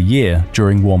part of the year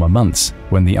during warmer months,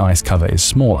 when the ice cover is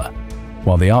smaller.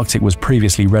 While the Arctic was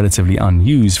previously relatively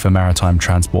unused for maritime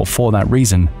transport for that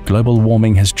reason, global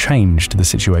warming has changed the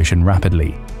situation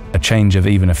rapidly. A change of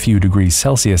even a few degrees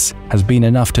Celsius has been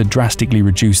enough to drastically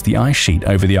reduce the ice sheet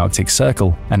over the Arctic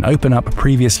Circle and open up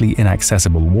previously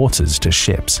inaccessible waters to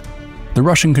ships. The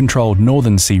Russian-controlled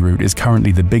Northern Sea route is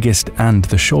currently the biggest and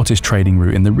the shortest trading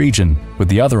route in the region, with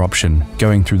the other option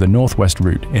going through the Northwest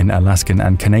route in Alaskan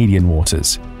and Canadian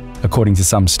waters. According to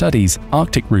some studies,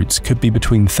 Arctic routes could be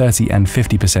between 30 and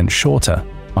 50% shorter,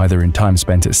 either in time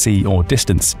spent at sea or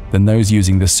distance, than those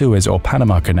using the Suez or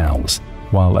Panama canals,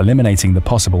 while eliminating the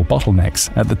possible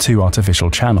bottlenecks at the two artificial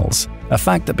channels, a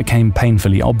fact that became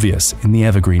painfully obvious in the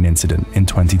Evergreen incident in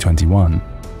 2021.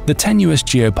 The tenuous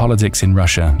geopolitics in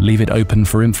Russia leave it open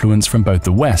for influence from both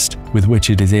the West, with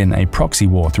which it is in a proxy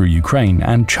war through Ukraine,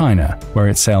 and China, where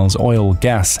it sells oil,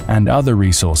 gas, and other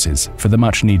resources for the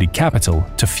much-needed capital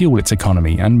to fuel its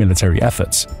economy and military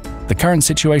efforts. The current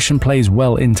situation plays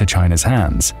well into China's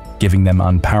hands, giving them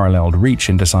unparalleled reach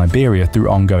into Siberia through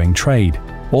ongoing trade,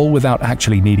 all without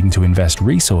actually needing to invest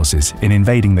resources in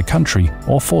invading the country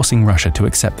or forcing Russia to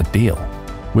accept the deal.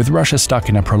 With Russia stuck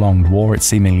in a prolonged war it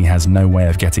seemingly has no way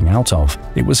of getting out of,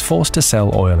 it was forced to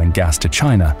sell oil and gas to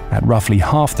China at roughly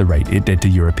half the rate it did to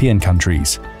European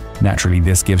countries. Naturally,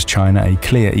 this gives China a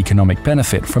clear economic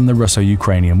benefit from the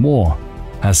Russo-Ukrainian war.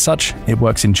 As such, it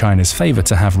works in China's favor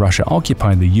to have Russia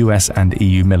occupy the US and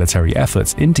EU military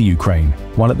efforts into Ukraine,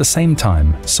 while at the same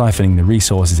time siphoning the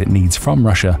resources it needs from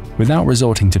Russia without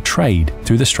resorting to trade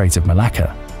through the Strait of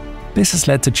Malacca. This has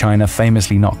led to China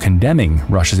famously not condemning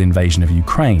Russia's invasion of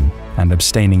Ukraine and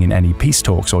abstaining in any peace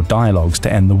talks or dialogues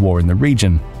to end the war in the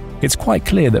region. It's quite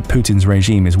clear that Putin's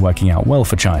regime is working out well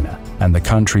for China, and the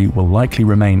country will likely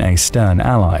remain a stern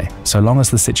ally so long as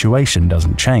the situation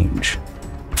doesn't change.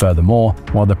 Furthermore,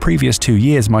 while the previous 2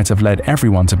 years might have led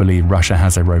everyone to believe Russia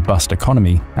has a robust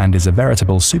economy and is a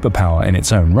veritable superpower in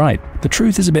its own right, the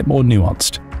truth is a bit more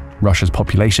nuanced. Russia's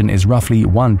population is roughly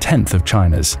 1/10 of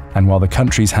China's, and while the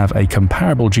countries have a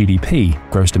comparable GDP,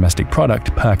 gross domestic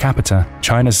product, per capita,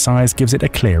 China's size gives it a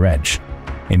clear edge.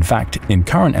 In fact, in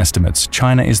current estimates,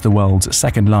 China is the world's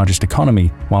second largest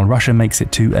economy, while Russia makes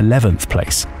it to 11th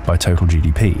place by total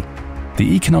GDP.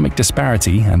 The economic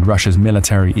disparity and Russia's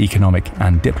military, economic,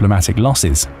 and diplomatic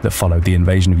losses that followed the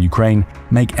invasion of Ukraine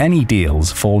make any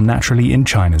deals fall naturally in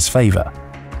China's favor.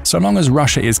 So long as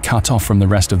Russia is cut off from the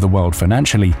rest of the world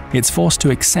financially, it's forced to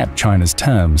accept China's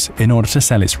terms in order to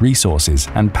sell its resources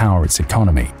and power its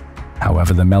economy.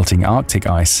 However, the melting Arctic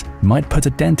ice might put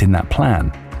a dent in that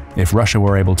plan. If Russia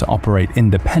were able to operate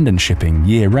independent shipping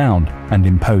year-round and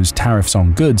impose tariffs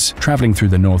on goods traveling through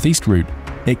the northeast route,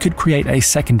 it could create a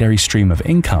secondary stream of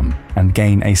income and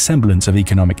gain a semblance of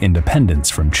economic independence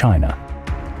from China.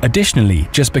 Additionally,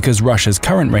 just because Russia's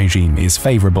current regime is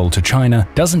favorable to China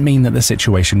doesn't mean that the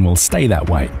situation will stay that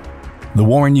way. The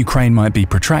war in Ukraine might be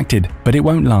protracted, but it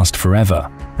won't last forever,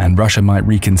 and Russia might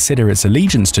reconsider its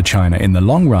allegiance to China in the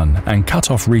long run and cut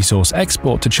off resource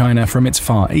export to China from its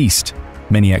Far East.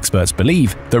 Many experts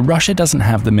believe that Russia doesn't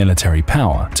have the military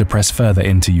power to press further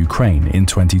into Ukraine in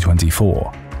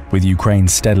 2024. With Ukraine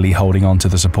steadily holding on to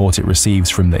the support it receives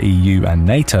from the EU and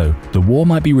NATO, the war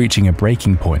might be reaching a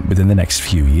breaking point within the next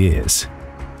few years.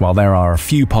 While there are a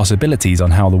few possibilities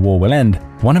on how the war will end,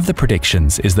 one of the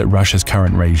predictions is that Russia's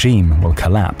current regime will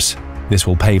collapse. This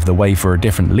will pave the way for a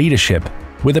different leadership,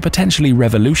 with a potentially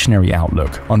revolutionary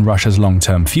outlook on Russia's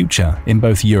long-term future in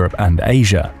both Europe and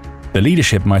Asia. The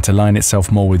leadership might align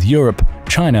itself more with Europe,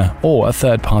 China, or a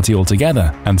third party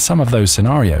altogether, and some of those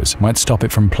scenarios might stop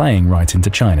it from playing right into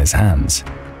China's hands.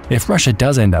 If Russia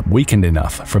does end up weakened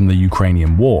enough from the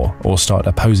Ukrainian war or start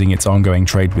opposing its ongoing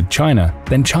trade with China,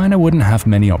 then China wouldn't have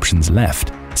many options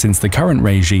left, since the current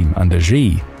regime under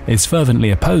Xi is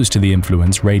fervently opposed to the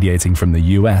influence radiating from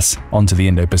the US onto the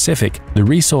Indo-Pacific. The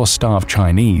resource-starved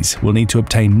Chinese will need to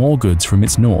obtain more goods from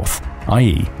its north,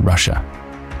 i.e. Russia.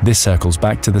 This circles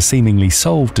back to the seemingly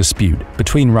solved dispute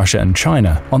between Russia and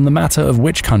China on the matter of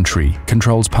which country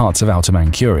controls parts of Outer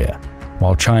Manchuria.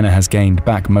 While China has gained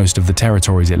back most of the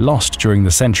territories it lost during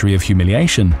the century of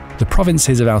humiliation, the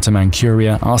provinces of Outer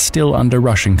Manchuria are still under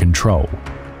Russian control.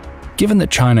 Given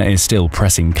that China is still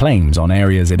pressing claims on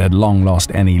areas it had long lost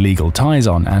any legal ties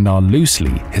on and are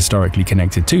loosely historically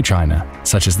connected to China,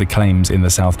 such as the claims in the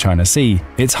South China Sea,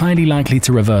 it's highly likely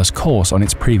to reverse course on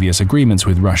its previous agreements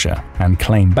with Russia and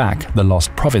claim back the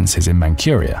lost provinces in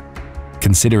Manchuria.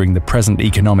 Considering the present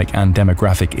economic and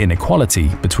demographic inequality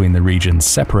between the regions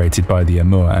separated by the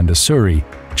Amur and Ussuri,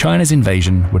 China's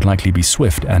invasion would likely be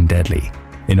swift and deadly.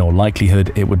 In all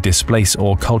likelihood, it would displace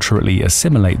or culturally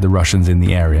assimilate the Russians in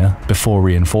the area before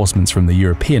reinforcements from the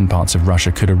European parts of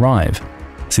Russia could arrive.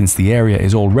 Since the area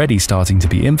is already starting to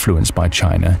be influenced by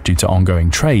China due to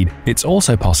ongoing trade, it's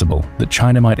also possible that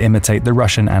China might imitate the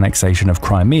Russian annexation of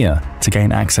Crimea to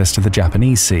gain access to the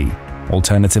Japanese Sea.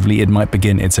 Alternatively, it might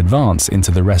begin its advance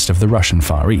into the rest of the Russian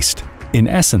Far East. In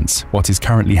essence, what is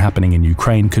currently happening in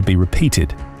Ukraine could be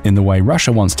repeated. In the way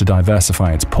Russia wants to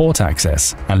diversify its port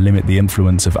access and limit the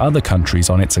influence of other countries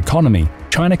on its economy,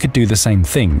 China could do the same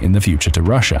thing in the future to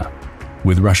Russia.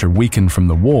 With Russia weakened from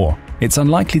the war, it's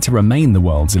unlikely to remain the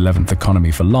world's 11th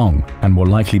economy for long and will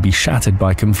likely be shattered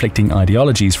by conflicting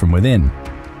ideologies from within.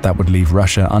 That would leave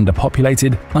Russia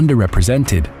underpopulated,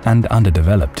 underrepresented, and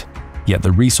underdeveloped. Yet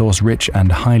the resource-rich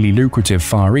and highly lucrative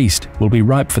Far East will be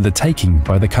ripe for the taking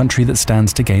by the country that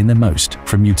stands to gain the most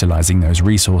from utilizing those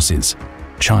resources: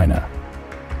 China.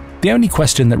 The only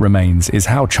question that remains is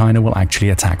how China will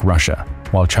actually attack Russia.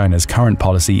 While China's current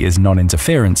policy is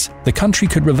non-interference, the country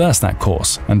could reverse that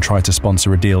course and try to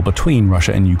sponsor a deal between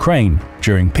Russia and Ukraine.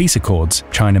 During peace accords,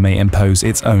 China may impose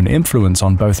its own influence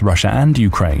on both Russia and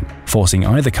Ukraine, forcing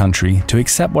either country to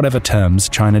accept whatever terms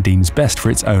China deems best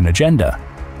for its own agenda.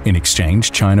 In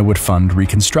exchange, China would fund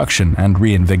reconstruction and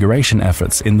reinvigoration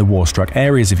efforts in the war-struck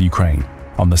areas of Ukraine.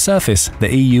 On the surface,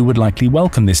 the EU would likely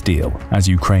welcome this deal, as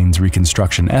Ukraine's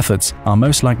reconstruction efforts are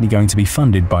most likely going to be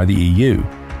funded by the EU.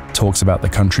 Talks about the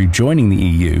country joining the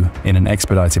EU in an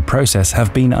expedited process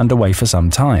have been underway for some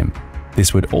time.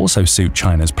 This would also suit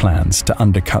China's plans to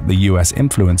undercut the US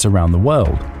influence around the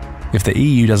world. If the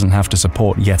EU doesn't have to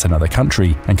support yet another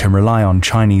country and can rely on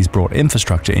Chinese-brought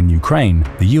infrastructure in Ukraine,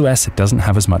 the US doesn't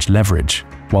have as much leverage.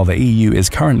 While the EU is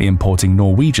currently importing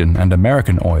Norwegian and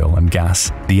American oil and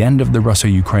gas, the end of the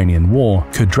Russo-Ukrainian war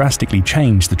could drastically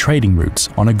change the trading routes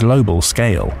on a global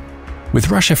scale. With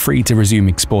Russia free to resume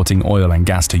exporting oil and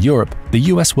gas to Europe, the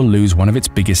US will lose one of its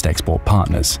biggest export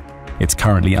partners. It's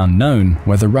currently unknown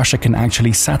whether Russia can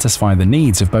actually satisfy the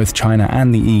needs of both China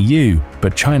and the EU,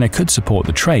 but China could support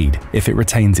the trade if it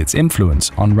retains its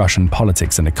influence on Russian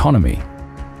politics and economy.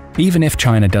 Even if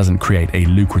China doesn't create a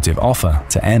lucrative offer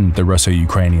to end the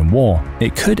Russo-Ukrainian war,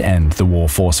 it could end the war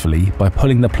forcefully by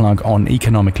pulling the plug on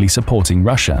economically supporting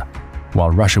Russia.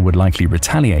 While Russia would likely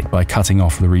retaliate by cutting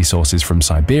off the resources from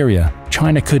Siberia,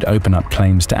 China could open up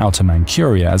claims to Outer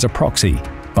Manchuria as a proxy.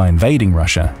 By invading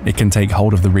Russia, it can take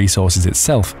hold of the resources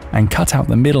itself and cut out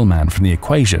the middleman from the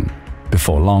equation.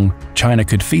 Before long, China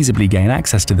could feasibly gain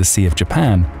access to the Sea of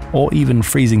Japan, or even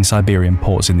freezing Siberian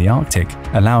ports in the Arctic,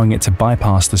 allowing it to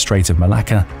bypass the Strait of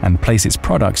Malacca and place its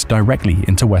products directly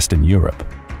into Western Europe.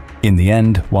 In the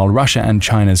end, while Russia and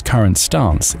China's current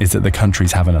stance is that the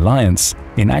countries have an alliance,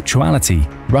 in actuality,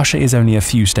 Russia is only a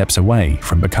few steps away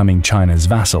from becoming China's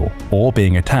vassal or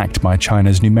being attacked by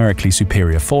China's numerically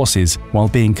superior forces while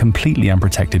being completely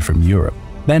unprotected from Europe.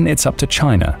 Then it's up to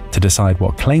China to decide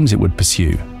what claims it would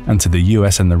pursue, and to the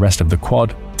US and the rest of the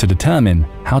Quad to determine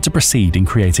how to proceed in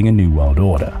creating a new world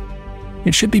order.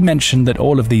 It should be mentioned that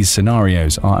all of these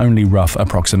scenarios are only rough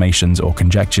approximations or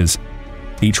conjectures.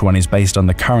 Each one is based on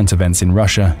the current events in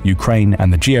Russia, Ukraine,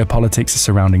 and the geopolitics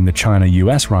surrounding the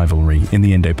China-US rivalry in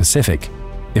the Indo-Pacific.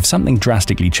 If something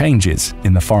drastically changes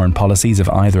in the foreign policies of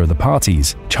either of the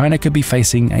parties, China could be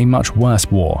facing a much worse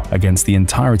war against the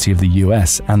entirety of the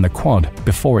US and the Quad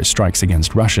before it strikes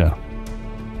against Russia.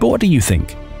 But what do you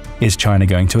think? Is China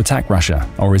going to attack Russia,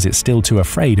 or is it still too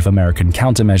afraid of American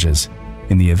countermeasures?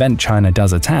 In the event China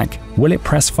does attack, will it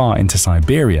press far into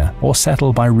Siberia or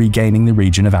settle by regaining the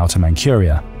region of Outer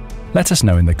Manchuria? Let us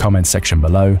know in the comments section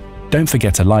below. Don't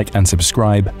forget to like and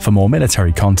subscribe for more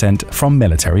military content from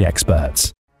military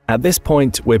experts. At this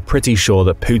point, we're pretty sure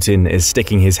that Putin is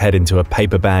sticking his head into a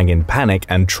paper bag in panic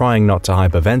and trying not to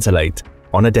hyperventilate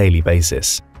on a daily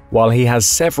basis. While he has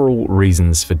several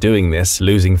reasons for doing this,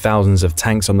 losing thousands of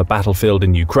tanks on the battlefield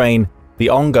in Ukraine, the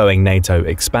ongoing NATO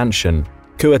expansion,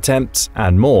 coup attempts,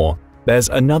 and more, there's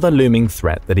another looming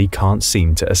threat that he can't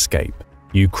seem to escape.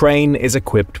 Ukraine is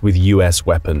equipped with US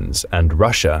weapons, and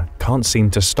Russia can't seem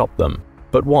to stop them.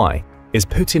 But why? Is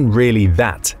Putin really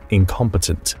that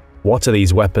incompetent? What are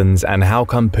these weapons, and how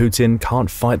come Putin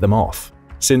can't fight them off?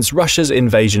 Since Russia's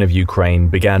invasion of Ukraine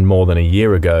began more than a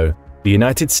year ago, the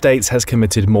United States has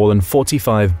committed more than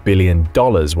 $45 billion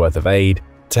worth of aid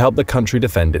to help the country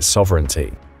defend its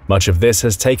sovereignty. Much of this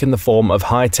has taken the form of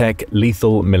high-tech,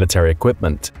 lethal military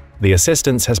equipment. The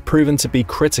assistance has proven to be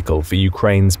critical for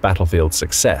Ukraine's battlefield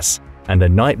success, and a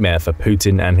nightmare for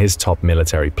Putin and his top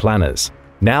military planners.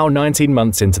 Now, 19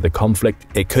 months into the conflict,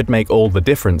 it could make all the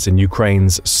difference in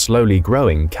Ukraine's slowly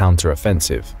growing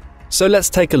counter-offensive. So let's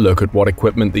take a look at what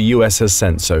equipment the US has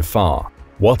sent so far.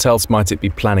 What else might it be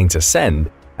planning to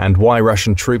send, and why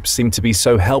Russian troops seem to be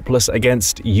so helpless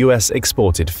against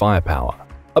US-exported firepower.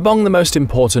 Among the most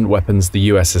important weapons the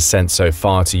US has sent so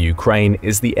far to Ukraine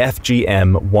is the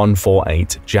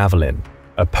FGM-148 Javelin,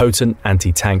 a potent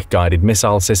anti-tank guided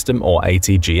missile system, or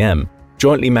ATGM.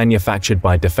 Jointly manufactured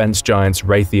by defense giants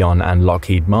Raytheon and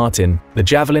Lockheed Martin, the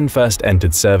Javelin first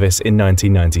entered service in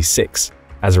 1996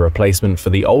 as a replacement for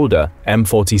the older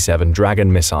M47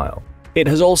 Dragon missile. It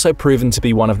has also proven to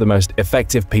be one of the most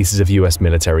effective pieces of US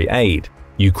military aid.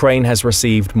 Ukraine has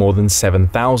received more than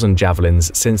 7,000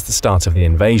 Javelins since the start of the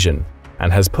invasion,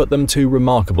 and has put them to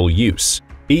remarkable use.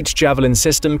 Each Javelin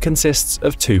system consists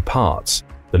of two parts: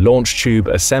 the launch tube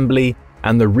assembly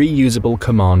and the reusable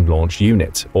command launch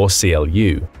unit, or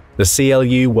CLU. The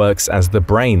CLU works as the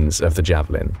brains of the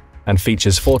Javelin, and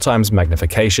features 4x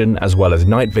magnification as well as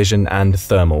night vision and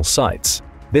thermal sights.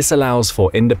 This allows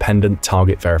for independent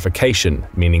target verification,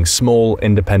 meaning small,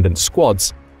 independent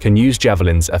squads can use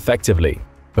Javelins effectively.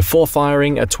 Before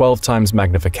firing, a 12x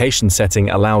magnification setting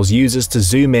allows users to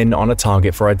zoom in on a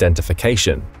target for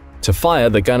identification. To fire,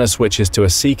 the gunner switches to a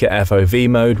Seeker FOV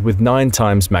mode with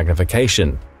 9x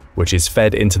magnification. which is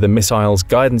fed into the missile's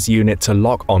guidance unit to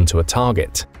lock onto a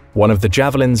target. One of the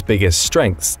Javelin's biggest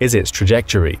strengths is its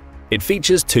trajectory. It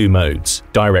features two modes,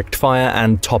 direct fire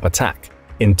and top attack.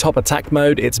 In top attack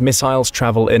mode, its missiles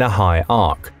travel in a high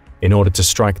arc, in order to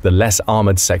strike the less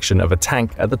armored section of a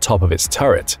tank at the top of its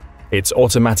turret. Its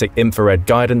automatic infrared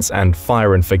guidance and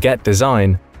fire and forget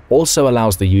design also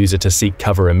allows the user to seek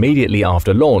cover immediately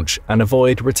after launch and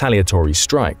avoid retaliatory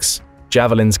strikes.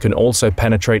 Javelins can also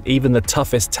penetrate even the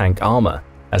toughest tank armor,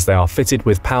 as they are fitted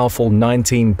with powerful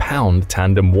 19-pound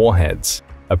tandem warheads.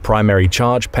 A primary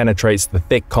charge penetrates the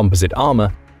thick composite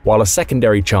armor, while a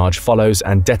secondary charge follows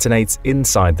and detonates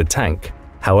inside the tank.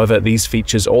 However, these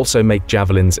features also make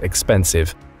Javelins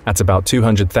expensive, at about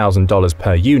 $200,000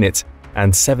 per unit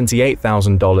and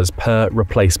 $78,000 per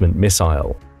replacement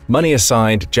missile. Money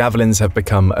aside, Javelins have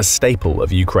become a staple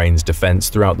of Ukraine's defense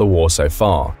throughout the war so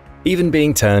far, even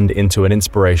being turned into an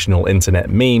inspirational internet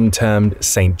meme termed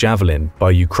Saint Javelin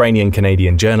by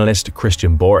Ukrainian-Canadian journalist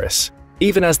Christian Boris.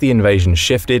 Even as the invasion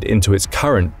shifted into its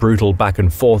current brutal back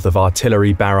and forth of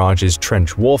artillery barrages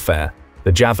trench warfare,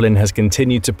 the Javelin has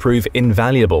continued to prove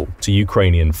invaluable to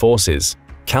Ukrainian forces.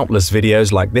 Countless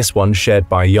videos like this one shared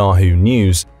by Yahoo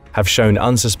News have shown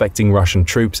unsuspecting Russian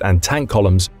troops and tank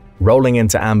columns rolling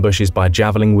into ambushes by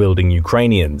javelin-wielding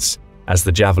Ukrainians. As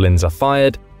the javelins are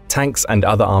fired, tanks and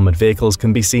other armored vehicles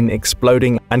can be seen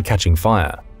exploding and catching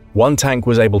fire. One tank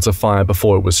was able to fire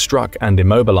before it was struck and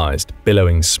immobilized,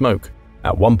 billowing smoke.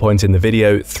 At one point in the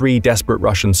video, 3 desperate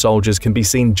Russian soldiers can be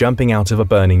seen jumping out of a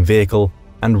burning vehicle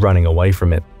and running away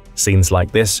from it. Scenes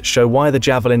like this show why the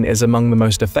Javelin is among the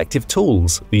most effective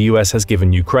tools the US has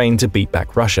given Ukraine to beat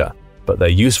back Russia. But their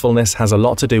usefulness has a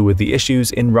lot to do with the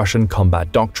issues in Russian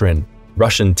combat doctrine.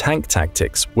 Russian tank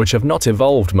tactics, which have not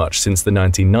evolved much since the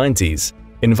 1990s,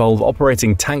 involve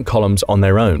operating tank columns on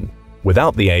their own,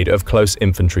 without the aid of close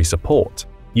infantry support.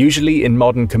 Usually in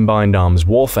modern combined arms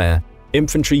warfare,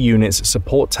 infantry units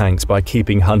support tanks by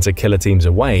keeping hunter-killer teams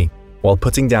away, while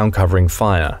putting down covering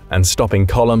fire and stopping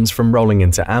columns from rolling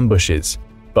into ambushes.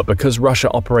 But because Russia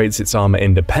operates its armor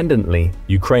independently,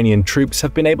 Ukrainian troops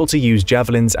have been able to use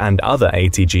javelins and other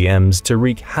ATGMs to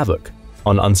wreak havoc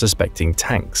on unsuspecting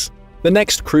tanks. The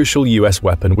next crucial US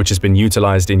weapon which has been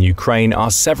utilized in Ukraine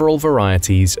are several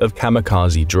varieties of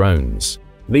kamikaze drones.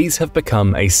 These have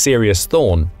become a serious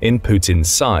thorn in Putin's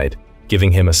side,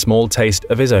 giving him a small taste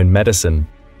of his own medicine.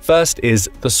 First is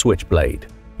the Switchblade.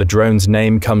 The drone's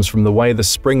name comes from the way the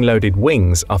spring-loaded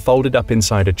wings are folded up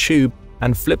inside a tube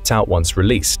and flipped out once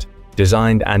released.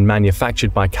 Designed and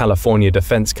manufactured by California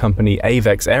defense company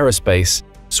Avex Aerospace,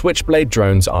 Switchblade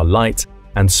drones are light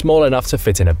and small enough to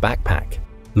fit in a backpack.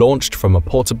 Launched from a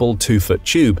portable 2-foot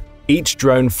tube, each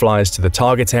drone flies to the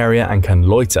target area and can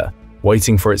loiter,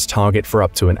 waiting for its target for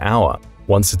up to an hour.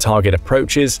 Once the target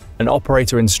approaches, an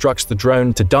operator instructs the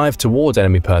drone to dive toward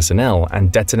enemy personnel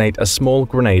and detonate a small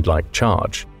grenade-like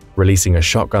charge, releasing a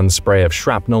shotgun spray of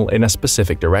shrapnel in a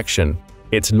specific direction.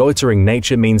 Its loitering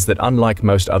nature means that unlike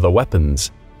most other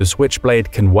weapons, the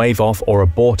Switchblade can wave off or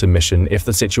abort a mission if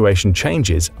the situation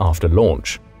changes after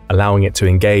launch, allowing it to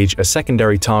engage a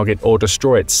secondary target or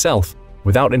destroy itself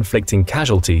without inflicting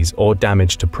casualties or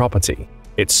damage to property.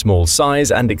 Its small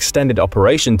size and extended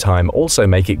operation time also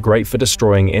make it great for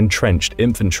destroying entrenched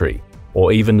infantry,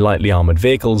 or even lightly armored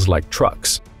vehicles like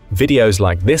trucks. Videos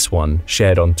like this one,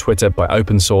 shared on Twitter by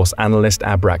open-source analyst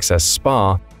Abraxas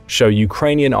Spar, show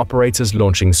Ukrainian operators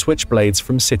launching Switchblades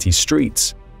from city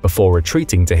streets, before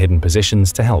retreating to hidden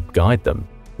positions to help guide them.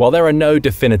 While there are no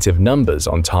definitive numbers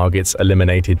on targets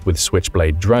eliminated with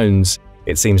Switchblade drones,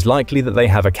 it seems likely that they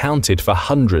have accounted for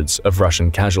hundreds of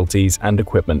Russian casualties and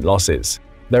equipment losses.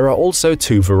 There are also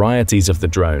 2 varieties of the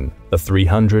drone, the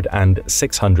 300 and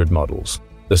 600 models.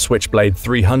 The Switchblade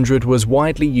 300 was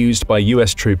widely used by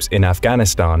US troops in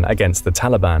Afghanistan against the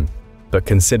Taliban, but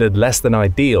considered less than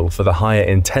ideal for the higher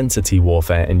intensity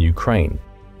warfare in Ukraine.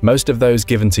 Most of those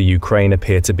given to Ukraine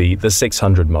appear to be the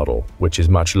 600 model, which is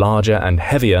much larger and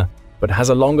heavier, but has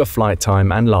a longer flight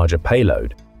time and larger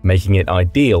payload, making it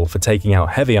ideal for taking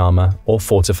out heavy armor or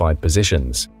fortified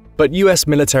positions. But US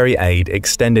military aid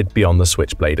extended beyond the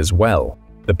Switchblade as well.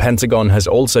 The Pentagon has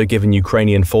also given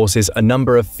Ukrainian forces a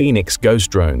number of Phoenix Ghost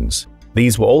drones.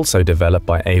 These were also developed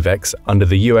by Avex under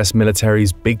the US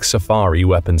military's Big Safari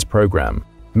weapons program,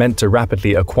 meant to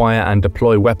rapidly acquire and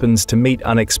deploy weapons to meet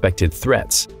unexpected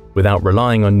threats without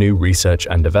relying on new research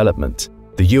and development.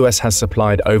 The US has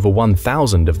supplied over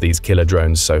 1,000 of these killer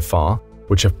drones so far,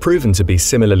 which have proven to be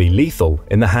similarly lethal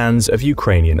in the hands of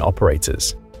Ukrainian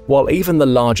operators. While even the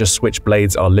larger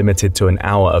Switchblades are limited to an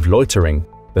hour of loitering,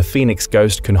 the Phoenix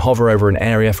Ghost can hover over an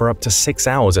area for up to 6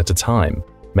 hours at a time.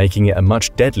 making it a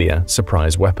much deadlier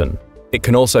surprise weapon. It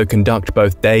can also conduct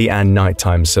both day and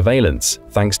nighttime surveillance,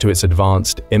 thanks to its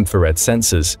advanced infrared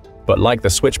sensors. But like the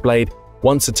Switchblade,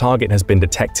 once a target has been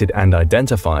detected and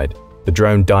identified, the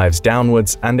drone dives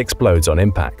downwards and explodes on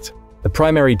impact. The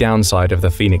primary downside of the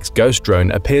Phoenix Ghost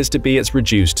drone appears to be its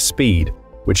reduced speed,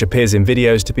 which appears in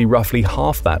videos to be roughly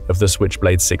half that of the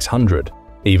Switchblade 600.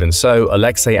 Even so,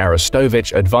 Alexei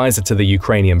Arestovich, advisor to the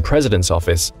Ukrainian president's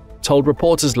office, told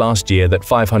reporters last year that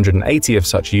 580 of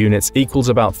such units equals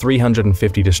about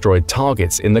 350 destroyed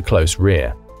targets in the close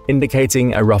rear,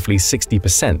 indicating a roughly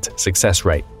 60% success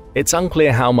rate. It's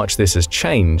unclear how much this has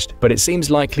changed, but it seems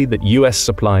likely that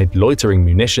US-supplied loitering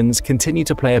munitions continue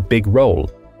to play a big role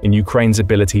in Ukraine's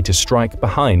ability to strike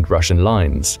behind Russian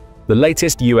lines. The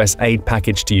latest US aid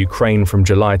package to Ukraine from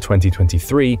July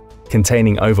 2023,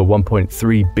 containing over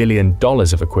 $1.3 billion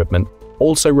of equipment,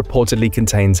 also reportedly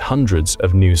contains hundreds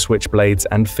of new Switchblades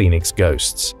and Phoenix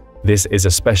Ghosts. This is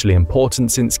especially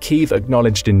important since Kyiv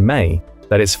acknowledged in May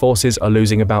that its forces are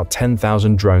losing about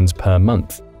 10,000 drones per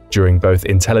month during both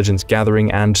intelligence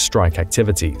gathering and strike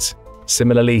activities.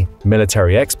 Similarly,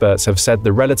 military experts have said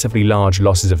the relatively large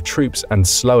losses of troops and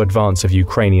slow advance of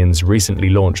Ukrainians' recently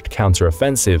launched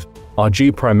counteroffensive are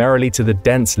due primarily to the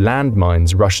dense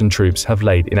landmines Russian troops have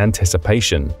laid in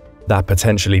anticipation. That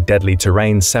potentially deadly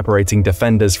terrain separating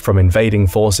defenders from invading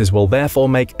forces will therefore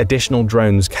make additional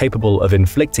drones capable of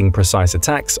inflicting precise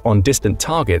attacks on distant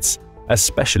targets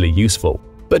especially useful.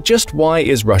 But just why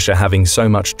is Russia having so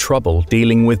much trouble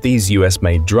dealing with these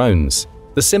US-made drones?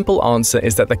 The simple answer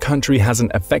is that the country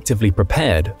hasn't effectively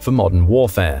prepared for modern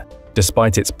warfare.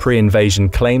 Despite its pre-invasion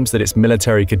claims that its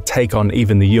military could take on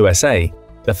even the USA,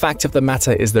 the fact of the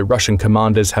matter is that Russian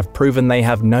commanders have proven they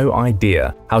have no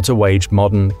idea how to wage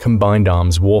modern, combined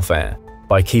arms warfare.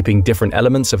 By keeping different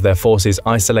elements of their forces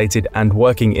isolated and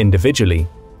working individually,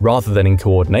 rather than in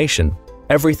coordination,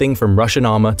 everything from Russian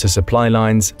armor to supply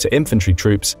lines to infantry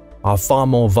troops are far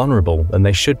more vulnerable than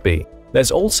they should be.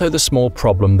 There's also the small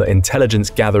problem that intelligence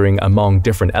gathering among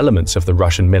different elements of the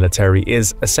Russian military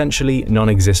is essentially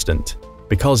non-existent.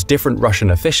 Because different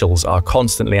Russian officials are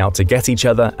constantly out to get each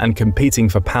other and competing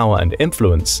for power and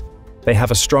influence, they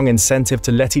have a strong incentive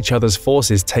to let each other's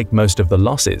forces take most of the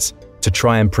losses, to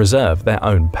try and preserve their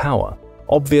own power.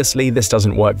 Obviously, this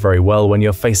doesn't work very well when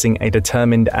you're facing a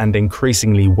determined and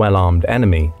increasingly well-armed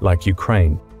enemy like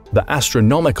Ukraine. The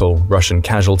astronomical Russian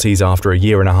casualties after a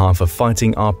year and a half of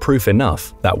fighting are proof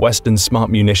enough that Western smart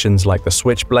munitions like the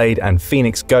Switchblade and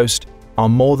Phoenix Ghost are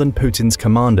more than Putin's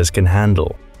commanders can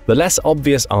handle. The less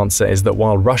obvious answer is that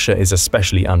while Russia is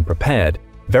especially unprepared,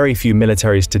 very few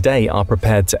militaries today are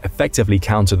prepared to effectively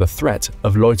counter the threat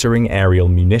of loitering aerial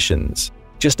munitions.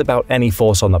 Just about any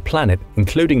force on the planet,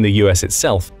 including the US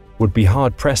itself, would be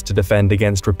hard-pressed to defend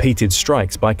against repeated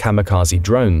strikes by kamikaze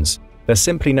drones. There's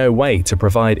simply no way to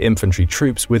provide infantry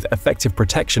troops with effective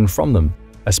protection from them,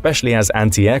 especially as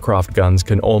anti-aircraft guns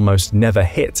can almost never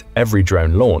hit every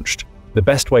drone launched. The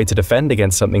best way to defend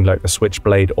against something like the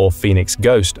Switchblade or Phoenix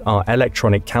Ghost are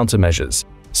electronic countermeasures,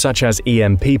 such as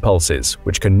EMP pulses,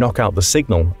 which can knock out the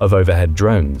signal of overhead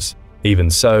drones. Even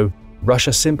so,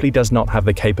 Russia simply does not have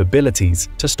the capabilities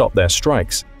to stop their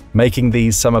strikes, making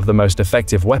these some of the most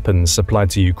effective weapons supplied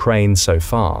to Ukraine so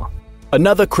far.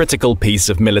 Another critical piece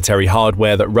of military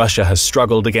hardware that Russia has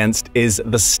struggled against is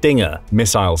the Stinger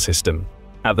missile system.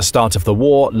 At the start of the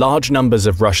war, large numbers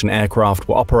of Russian aircraft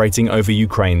were operating over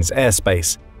Ukraine's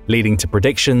airspace, leading to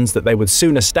predictions that they would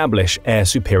soon establish air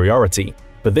superiority.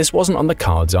 But this wasn't on the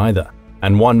cards either.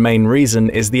 And one main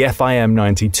reason is the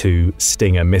FIM-92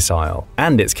 Stinger missile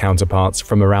and its counterparts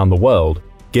from around the world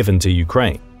given to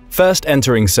Ukraine. First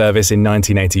entering service in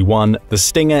 1981, the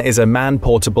Stinger is a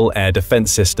man-portable air defense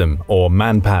system, or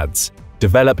MANPADS,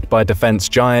 developed by defense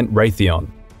giant Raytheon.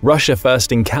 Russia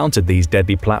first encountered these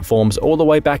deadly platforms all the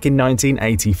way back in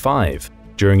 1985,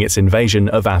 during its invasion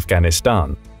of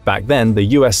Afghanistan. Back then, the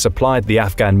US supplied the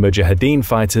Afghan Mujahideen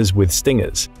fighters with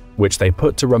Stingers, which they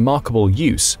put to remarkable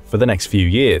use for the next few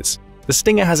years. The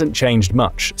Stinger hasn't changed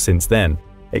much since then.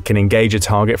 It can engage a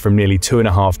target from nearly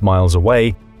 2.5 miles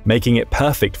away, making it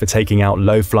perfect for taking out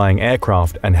low-flying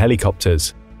aircraft and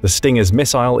helicopters. The Stinger's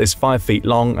missile is 5 feet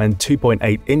long and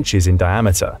 2.8 inches in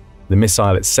diameter. The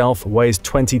missile itself weighs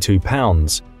 22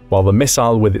 pounds, while the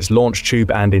missile with its launch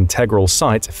tube and integral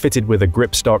sight fitted with a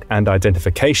gripstock and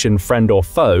identification friend or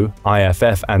foe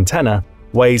 (IFF) antenna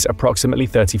weighs approximately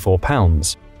 34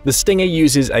 pounds. The Stinger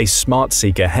uses a smart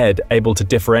seeker head able to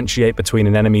differentiate between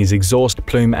an enemy's exhaust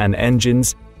plume and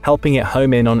engines, helping it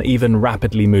home in on even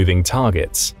rapidly moving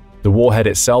targets. The warhead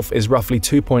itself is roughly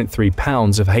 2.3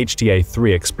 pounds of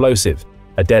HTA-3 explosive,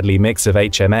 a deadly mix of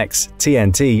HMX,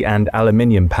 TNT, and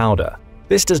aluminium powder.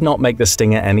 This does not make the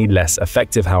Stinger any less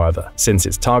effective, however, since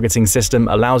its targeting system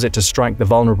allows it to strike the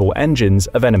vulnerable engines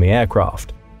of enemy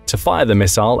aircraft. To fire the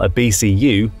missile, a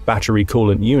BCU, battery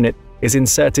coolant unit, is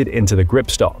inserted into the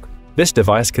gripstock. This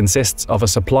device consists of a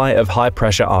supply of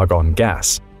high-pressure argon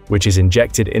gas, which is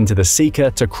injected into the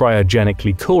seeker to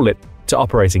cryogenically cool it to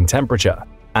operating temperature,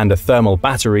 and a thermal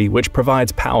battery which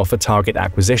provides power for target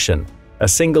acquisition. A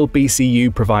single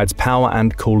BCU provides power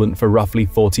and coolant for roughly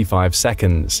 45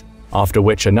 seconds, after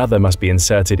which another must be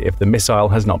inserted if the missile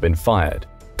has not been fired.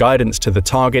 Guidance to the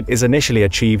target is initially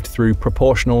achieved through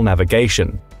proportional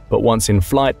navigation, but once in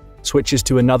flight, switches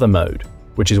to another mode,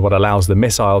 which is what allows the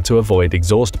missile to avoid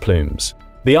exhaust plumes.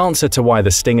 The answer to why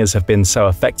the Stingers have been so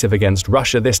effective against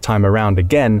Russia this time around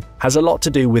again has a lot to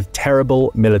do with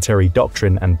terrible military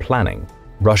doctrine and planning.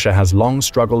 Russia has long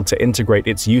struggled to integrate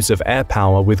its use of air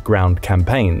power with ground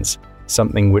campaigns,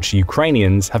 something which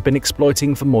Ukrainians have been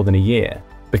exploiting for more than a year.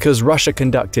 Because Russia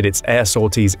conducted its air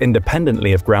sorties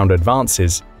independently of ground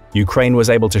advances, Ukraine was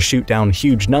able to shoot down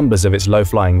huge numbers of its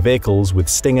low-flying vehicles with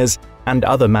Stingers and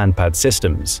other manpad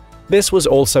systems. This was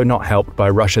also not helped by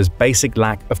Russia's basic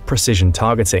lack of precision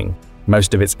targeting.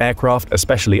 Most of its aircraft,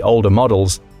 especially older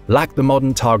models, lack the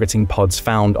modern targeting pods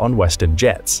found on Western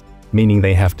jets, meaning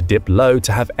they have to dip low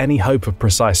to have any hope of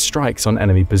precise strikes on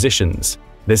enemy positions.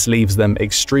 This leaves them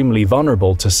extremely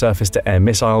vulnerable to surface-to-air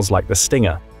missiles like the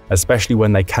Stinger, especially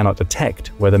when they cannot detect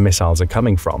where the missiles are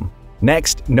coming from.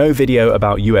 Next, no video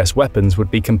about US weapons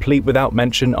would be complete without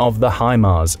mention of the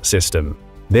HIMARS system.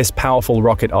 This powerful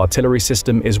rocket artillery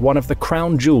system is one of the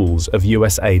crown jewels of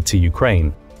US aid to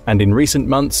Ukraine, and in recent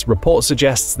months, report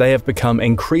suggests they have become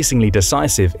increasingly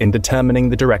decisive in determining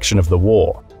the direction of the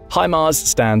war. HIMARS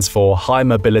stands for High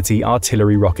Mobility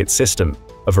Artillery Rocket System,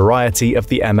 a variety of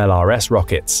the MLRS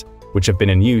rockets, which have been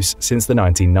in use since the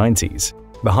 1990s.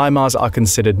 The HIMARS are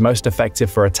considered most effective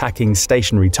for attacking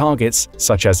stationary targets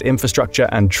such as infrastructure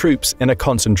and troops in a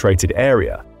concentrated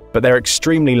area, but their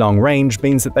extremely long range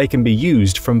means that they can be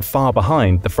used from far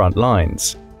behind the front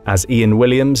lines. As Ian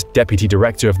Williams, Deputy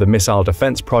Director of the Missile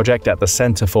Defense Project at the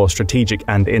Center for Strategic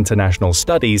and International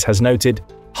Studies, has noted,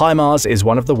 HIMARS is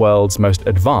one of the world's most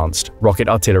advanced rocket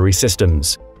artillery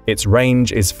systems. Its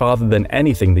range is farther than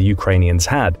anything the Ukrainians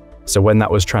had, so when that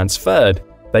was transferred,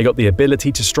 they got the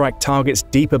ability to strike targets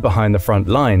deeper behind the front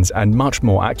lines and much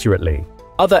more accurately.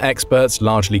 Other experts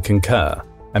largely concur,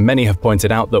 and many have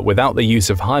pointed out that without the use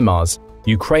of HIMARS,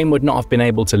 Ukraine would not have been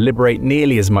able to liberate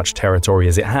nearly as much territory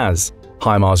as it has.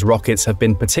 HIMARS rockets have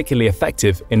been particularly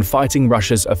effective in fighting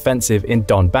Russia's offensive in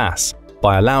Donbass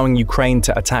by allowing Ukraine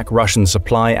to attack Russian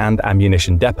supply and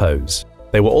ammunition depots.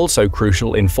 They were also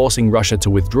crucial in forcing Russia to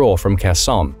withdraw from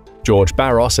Kherson. George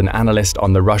Barros, an analyst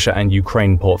on the Russia and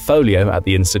Ukraine portfolio at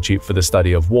the Institute for the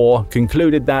Study of War,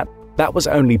 concluded that that was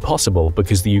only possible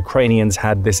because the Ukrainians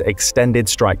had this extended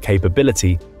strike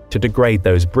capability to degrade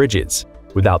those bridges.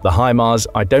 Without the HIMARS,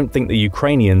 I don't think the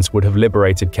Ukrainians would have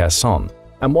liberated Kherson.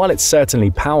 And while it's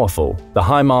certainly powerful, the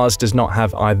HIMARS does not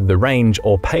have either the range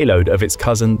or payload of its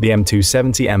cousin, the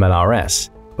M270 MLRS.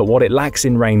 But what it lacks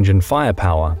in range and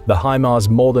firepower, the HIMARS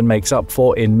more than makes up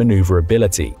for in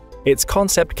maneuverability. Its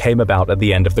concept came about at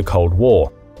the end of the Cold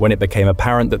War, when it became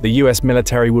apparent that the US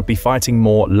military would be fighting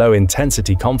more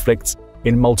low-intensity conflicts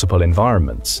in multiple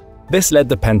environments. This led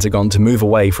the Pentagon to move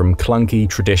away from clunky,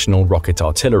 traditional rocket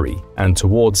artillery and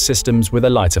towards systems with a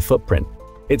lighter footprint.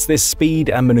 It's this speed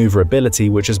and maneuverability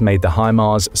which has made the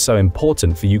HIMARS so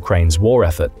important for Ukraine's war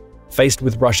effort. Faced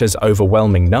with Russia's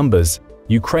overwhelming numbers,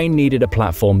 Ukraine needed a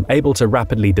platform able to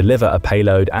rapidly deliver a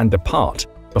payload and depart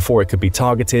before it could be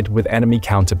targeted with enemy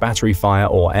counter-battery fire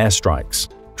or airstrikes.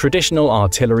 Traditional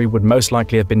artillery would most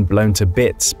likely have been blown to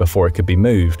bits before it could be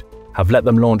moved, have let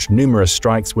them launch numerous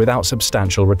strikes without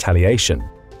substantial retaliation,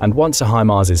 and once a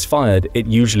HIMARS is fired, it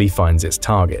usually finds its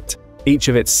target. Each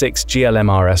of its 6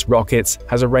 GLMRS rockets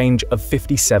has a range of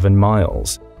 57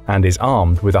 miles and is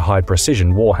armed with a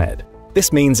high-precision warhead.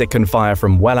 This means it can fire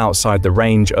from well outside the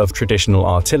range of traditional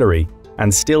artillery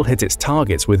and still hit its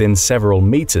targets within several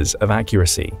meters of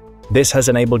accuracy. This has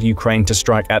enabled Ukraine to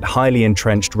strike at highly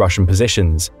entrenched Russian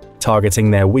positions, targeting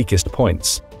their weakest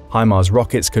points. HIMARS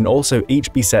rockets can also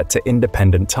each be set to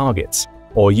independent targets,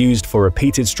 or used for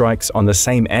repeated strikes on the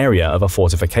same area of a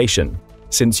fortification.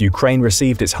 Since Ukraine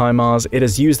received its HIMARS, it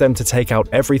has used them to take out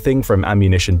everything from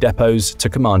ammunition depots to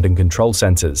command and control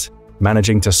centers,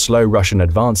 managing to slow Russian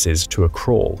advances to a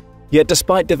crawl. Yet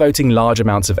despite devoting large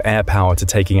amounts of air power to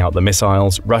taking out the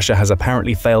missiles, Russia has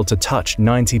apparently failed to touch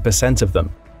 90% of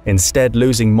them, instead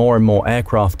losing more and more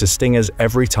aircraft to Stingers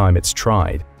every time it's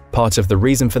tried. Part of the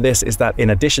reason for this is that in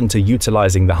addition to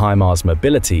utilizing the HIMARS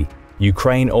mobility,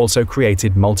 Ukraine also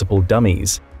created multiple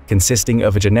dummies, consisting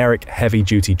of a generic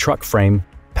heavy-duty truck frame,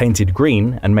 painted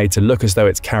green and made to look as though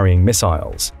it's carrying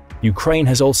missiles. Ukraine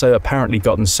has also apparently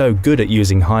gotten so good at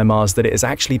using HIMARS that it has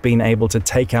actually been able to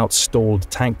take out stalled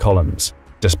tank columns,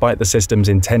 despite the system's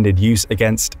intended use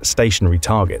against stationary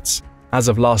targets. As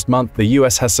of last month, the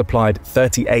US has supplied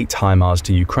 38 HIMARS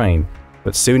to Ukraine,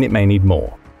 but soon it may need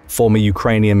more. Former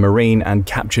Ukrainian Marine and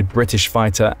captured British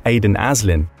fighter Aidan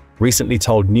Aslin recently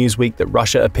told Newsweek that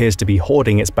Russia appears to be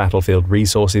hoarding its battlefield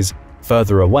resources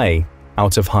further away,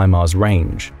 out of HIMARS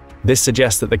range. This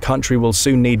suggests that the country will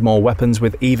soon need more weapons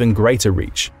with even greater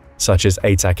reach, such as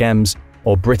ATACMS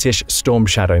or British Storm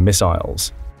Shadow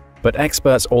missiles. But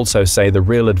experts also say the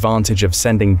real advantage of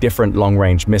sending different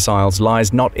long-range missiles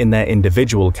lies not in their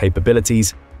individual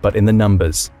capabilities, but in the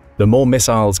numbers. The more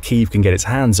missiles Kyiv can get its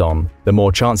hands on, the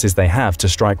more chances they have to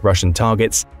strike Russian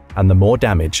targets, and the more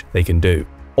damage they can do.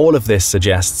 All of this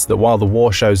suggests that while the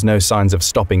war shows no signs of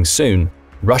stopping soon,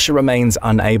 Russia remains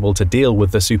unable to deal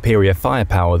with the superior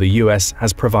firepower the US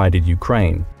has provided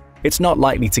Ukraine. It's not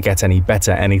likely to get any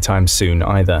better anytime soon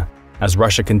either, as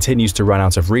Russia continues to run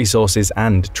out of resources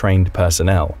and trained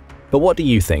personnel. But what do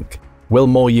you think? Will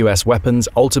more US weapons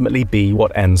ultimately be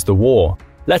what ends the war?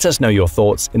 Let us know your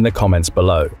thoughts in the comments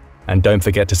below. And don't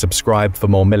forget to subscribe for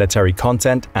more military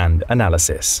content and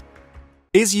analysis.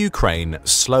 Is Ukraine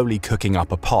slowly cooking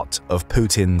up a pot of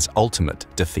Putin's ultimate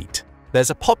defeat?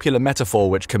 There's a popular metaphor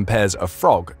which compares a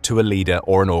frog to a leader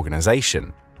or an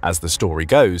organization. As the story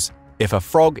goes, if a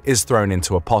frog is thrown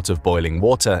into a pot of boiling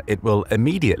water, it will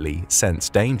immediately sense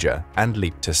danger and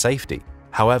leap to safety.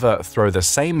 However, throw the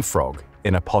same frog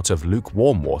in a pot of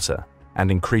lukewarm water and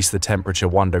increase the temperature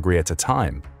 1 degree at a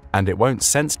time, and it won't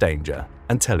sense danger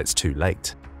until it's too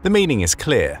late. The meaning is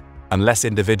clear. Unless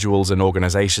individuals and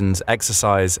organizations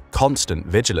exercise constant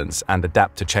vigilance and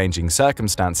adapt to changing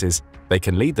circumstances, they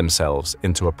can lead themselves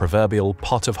into a proverbial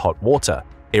pot of hot water,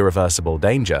 irreversible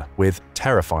danger with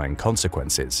terrifying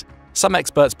consequences. Some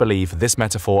experts believe this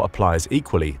metaphor applies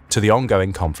equally to the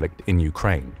ongoing conflict in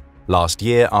Ukraine. Last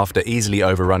year, after easily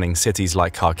overrunning cities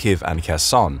like Kharkiv and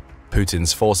Kherson,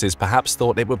 Putin's forces perhaps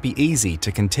thought it would be easy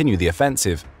to continue the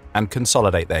offensive and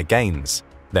consolidate their gains.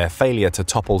 Their failure to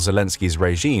topple Zelensky's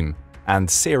regime and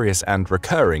serious and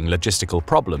recurring logistical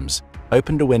problems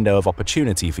opened a window of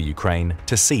opportunity for Ukraine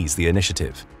to seize the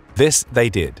initiative. This they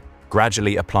did,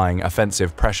 gradually applying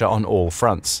offensive pressure on all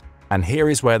fronts, and here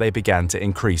is where they began to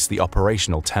increase the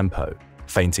operational tempo,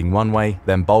 feinting one way,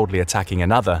 then boldly attacking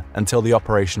another until the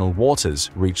operational waters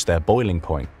reached their boiling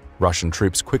point. Russian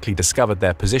troops quickly discovered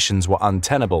their positions were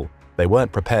untenable. They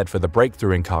weren't prepared for the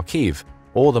breakthrough in Kharkiv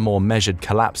or the more measured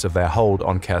collapse of their hold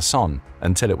on Kherson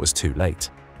until it was too late.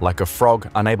 Like a frog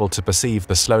unable to perceive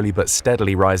the slowly but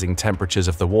steadily rising temperatures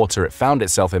of the water it found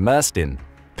itself immersed in,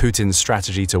 Putin's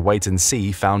strategy to wait and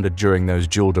see, founded during those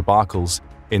dual debacles,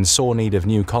 in sore need of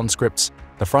new conscripts,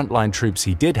 the frontline troops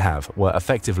he did have were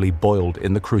effectively boiled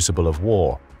in the crucible of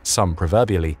war, some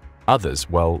proverbially, others,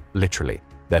 well, literally.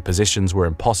 Their positions were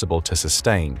impossible to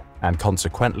sustain, and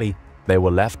consequently, they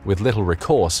were left with little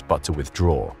recourse but to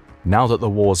withdraw. Now that the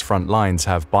war's front lines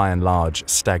have by and large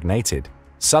stagnated,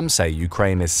 some say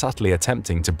Ukraine is subtly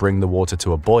attempting to bring the water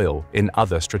to a boil in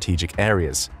other strategic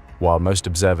areas. While most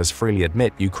observers freely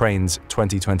admit Ukraine's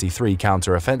 2023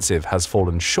 counter-offensive has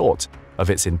fallen short of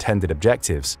its intended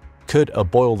objectives, could a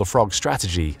boil-the-frog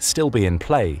strategy still be in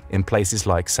play in places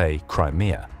like, say,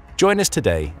 Crimea? Join us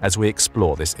today as we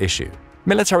explore this issue.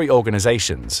 Military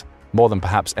organizations, more than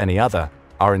perhaps any other,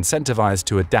 are incentivized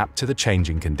to adapt to the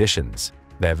changing conditions.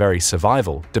 Their very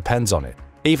survival depends on it.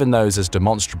 Even those as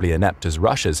demonstrably inept as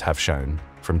Russia's have shown,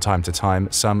 from time to time,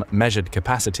 some measured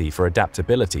capacity for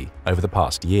adaptability over the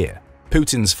past year.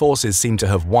 Putin's forces seem to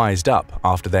have wised up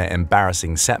after their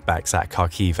embarrassing setbacks at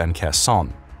Kharkiv and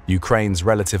Kherson. Ukraine's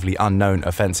relatively unknown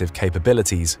offensive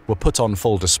capabilities were put on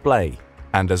full display,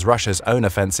 and as Russia's own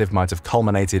offensive might have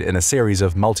culminated in a series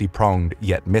of multi-pronged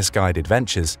yet misguided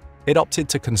ventures, it opted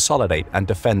to consolidate and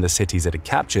defend the cities it had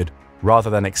captured rather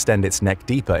than extend its neck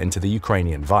deeper into the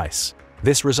Ukrainian vice.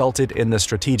 This resulted in the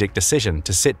strategic decision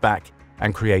to sit back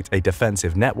and create a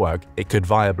defensive network it could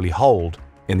viably hold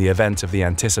in the event of the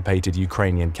anticipated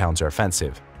Ukrainian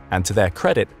counteroffensive. And to their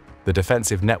credit, the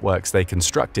defensive networks they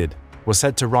constructed were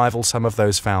said to rival some of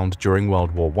those found during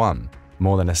World War I,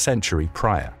 more than a century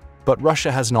prior. But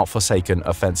Russia has not forsaken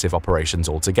offensive operations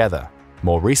altogether.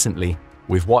 More recently,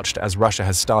 we've watched as Russia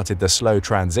has started the slow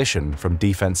transition from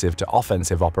defensive to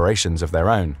offensive operations of their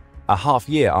own, a half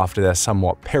year after their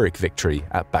somewhat Pyrrhic victory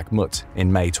at Bakhmut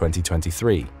in May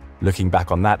 2023. Looking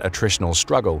back on that attritional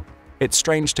struggle, It's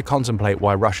strange to contemplate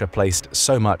why Russia placed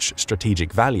so much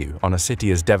strategic value on a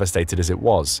city as devastated as it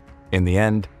was. In the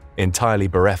end, entirely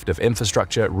bereft of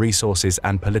infrastructure, resources,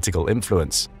 and political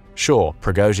influence. Sure,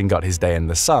 Prigozhin got his day in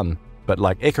the sun, but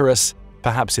like Icarus,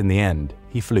 perhaps in the end,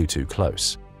 he flew too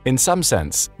close. In some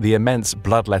sense, the immense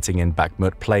bloodletting in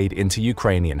Bakhmut played into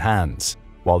Ukrainian hands.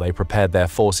 While they prepared their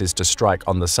forces to strike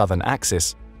on the southern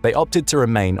axis, they opted to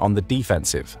remain on the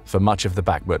defensive for much of the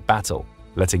Bakhmut battle.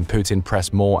 Letting Putin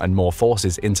press more and more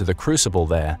forces into the crucible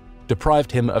there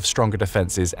deprived him of stronger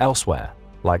defenses elsewhere.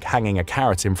 Like hanging a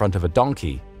carrot in front of a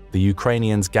donkey, the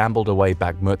Ukrainians gambled away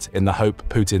Bakhmut in the hope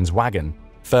Putin's wagon,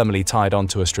 firmly tied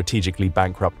onto a strategically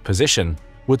bankrupt position,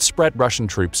 would spread Russian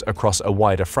troops across a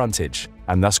wider frontage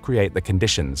and thus create the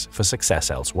conditions for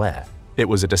success elsewhere. It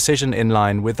was a decision in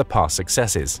line with the past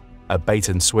successes, a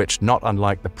bait-and-switch not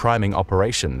unlike the priming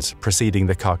operations preceding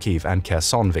the Kharkiv and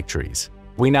Kherson victories.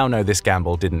 We now know this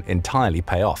gamble didn't entirely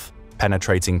pay off.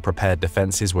 Penetrating prepared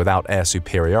defenses without air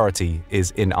superiority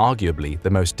is inarguably the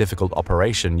most difficult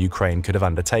operation Ukraine could have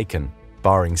undertaken,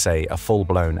 barring, say, a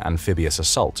full-blown amphibious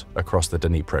assault across the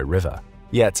Dnipro River.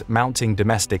 Yet, mounting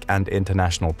domestic and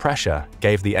international pressure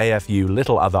gave the AFU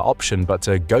little other option but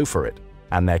to go for it,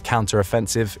 and their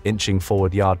counter-offensive, inching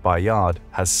forward yard by yard,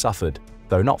 has suffered,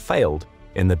 though not failed,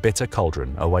 in the bitter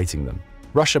cauldron awaiting them.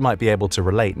 Russia might be able to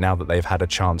relate now that they've had a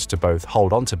chance to both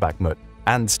hold on to Bakhmut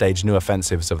and stage new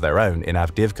offensives of their own in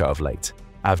Avdiivka of late.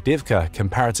 Avdiivka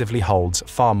comparatively holds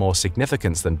far more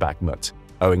significance than Bakhmut,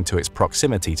 owing to its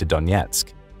proximity to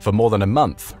Donetsk. For more than a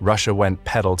month, Russia went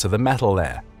pedal to the metal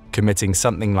there, committing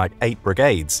something like 8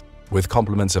 brigades, with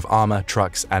complements of armor,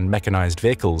 trucks, and mechanized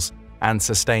vehicles, and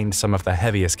sustained some of the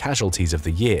heaviest casualties of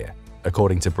the year,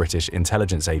 according to British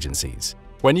intelligence agencies.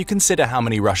 When you consider how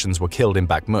many Russians were killed in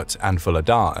Bakhmut and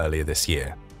Vuhledar earlier this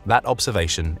year, that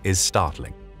observation is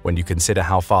startling. When you consider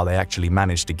how far they actually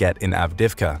managed to get in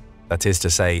Avdiivka, that is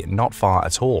to say, not far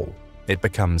at all, it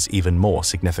becomes even more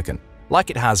significant.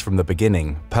 Like it has from the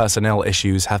beginning, personnel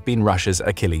issues have been Russia's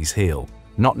Achilles heel,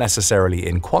 not necessarily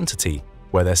in quantity,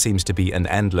 where there seems to be an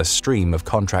endless stream of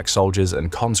contract soldiers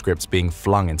and conscripts being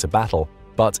flung into battle,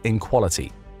 but in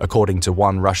quality. According to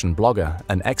one Russian blogger,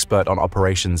 an expert on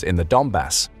operations in the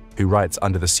Donbass, who writes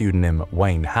under the pseudonym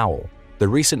Wayne Howell, the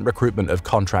recent recruitment of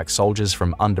contract soldiers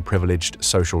from underprivileged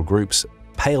social groups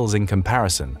pales in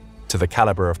comparison to the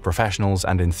caliber of professionals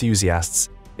and enthusiasts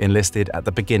enlisted at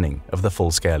the beginning of the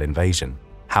full-scale invasion.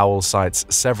 Howell cites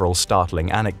several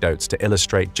startling anecdotes to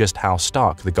illustrate just how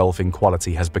stark the gulf in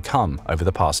quality has become over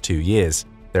the past 2 years.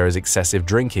 There is excessive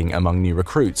drinking among new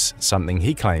recruits, something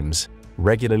he claims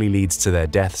regularly leads to their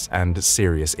deaths and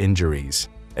serious injuries.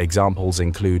 Examples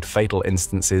include fatal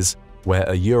instances where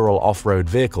a Ural off-road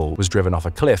vehicle was driven off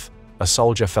a cliff, a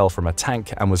soldier fell from a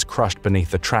tank and was crushed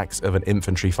beneath the tracks of an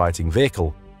infantry fighting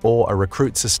vehicle, or a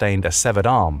recruit sustained a severed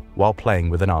arm while playing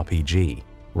with an RPG.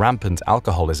 Rampant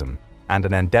alcoholism and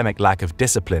an endemic lack of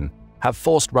discipline have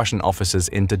forced Russian officers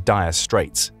into dire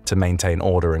straits to maintain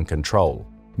order and control.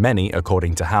 Many,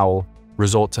 according to Howell,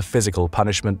 resort to physical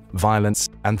punishment, violence,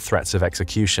 and threats of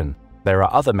execution. There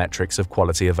are other metrics of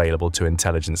quality available to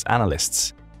intelligence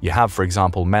analysts. You have, for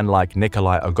example, men like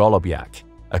Nikolai Ogolobyak,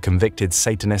 a convicted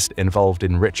Satanist involved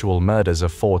in ritual murders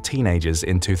of 4 teenagers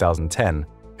in 2010,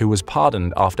 who was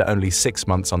pardoned after only 6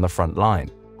 months on the front line.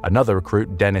 Another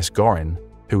recruit, Denis Gorin,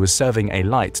 who was serving a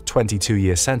light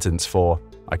 22-year sentence for,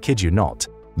 I kid you not,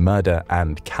 murder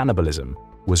and cannibalism,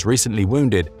 was recently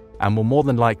wounded and will more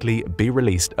than likely be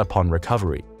released upon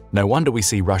recovery. No wonder we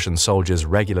see Russian soldiers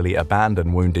regularly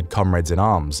abandon wounded comrades in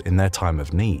arms in their time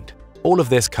of need. All of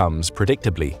this comes,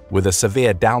 predictably, with a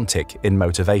severe downtick in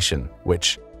motivation,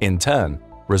 which, in turn,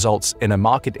 results in a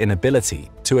marked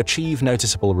inability to achieve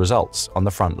noticeable results on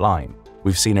the front line.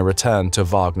 We've seen a return to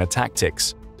Wagner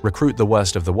tactics, recruit the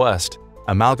worst of the worst,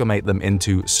 amalgamate them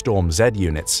into Storm Z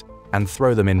units, and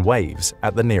throw them in waves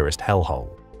at the nearest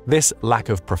hellhole. This lack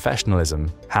of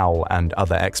professionalism, Howell and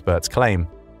other experts claim,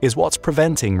 is what's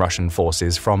preventing Russian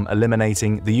forces from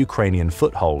eliminating the Ukrainian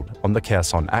foothold on the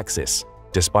Kherson axis.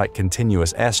 Despite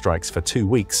continuous airstrikes for 2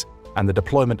 weeks and the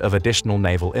deployment of additional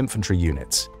naval infantry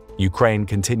units, Ukraine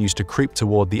continues to creep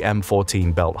toward the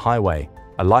M14 Belt Highway,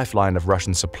 a lifeline of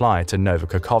Russian supply to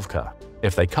Novokakhovka.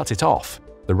 If they cut it off,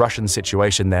 the Russian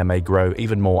situation there may grow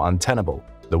even more untenable.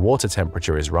 The water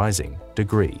temperature is rising,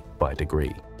 degree by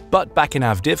degree. But back in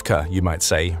Avdiivka, you might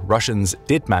say, Russians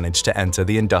did manage to enter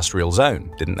the industrial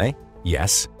zone, didn't they?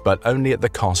 Yes, but only at the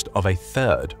cost of a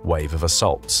 3rd wave of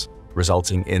assaults,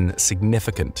 resulting in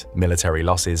significant military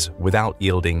losses without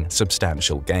yielding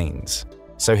substantial gains.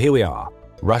 So here we are.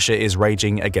 Russia is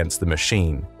raging against the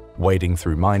machine, wading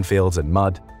through minefields and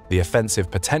mud. The offensive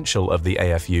potential of the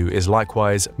AFU is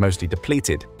likewise mostly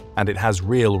depleted, and it has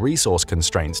real resource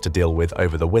constraints to deal with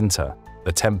over the winter.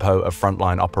 The tempo of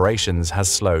frontline operations has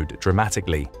slowed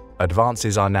dramatically.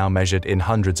 Advances are now measured in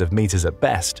hundreds of meters at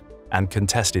best, and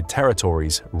contested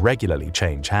territories regularly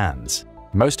change hands.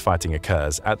 Most fighting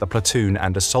occurs at the platoon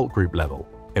and assault group level,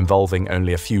 involving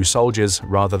only a few soldiers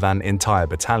rather than entire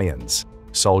battalions.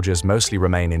 Soldiers mostly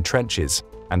remain in trenches,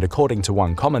 and according to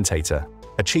one commentator,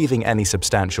 achieving any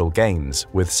substantial gains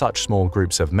with such small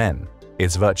groups of men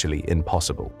is virtually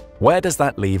impossible. Where does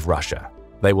that leave Russia?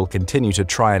 They will continue to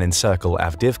try and encircle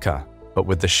Avdiivka, but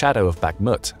with the shadow of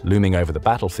Bakhmut looming over the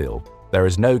battlefield, there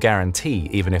is no guarantee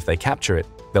even if they capture it,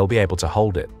 they'll be able to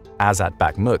hold it. As at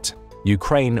Bakhmut,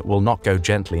 Ukraine will not go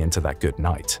gently into that good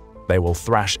night. They will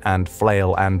thrash and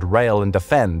flail and rail and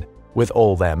defend with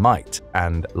all their might,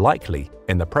 and likely,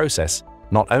 in the process,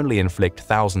 not only inflict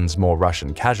thousands more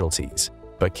Russian casualties,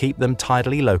 but keep them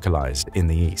tidily localized in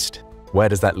the east. Where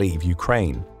does that leave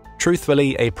Ukraine?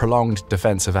 Truthfully, a prolonged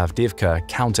defense of Avdiivka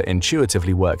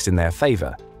counterintuitively works in their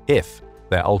favor if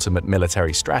their ultimate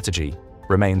military strategy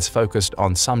remains focused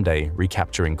on someday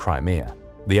recapturing Crimea.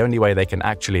 The only way they can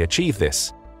actually achieve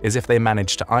this is if they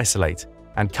manage to isolate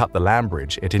and cut the land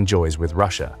bridge it enjoys with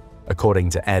Russia. According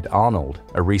to Ed Arnold,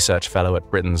 a research fellow at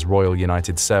Britain's Royal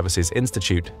United Services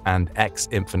Institute and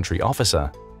ex-infantry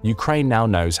officer, Ukraine now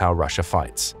knows how Russia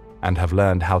fights and have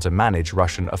learned how to manage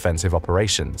Russian offensive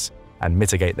operations and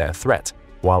mitigate their threat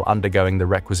while undergoing the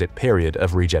requisite period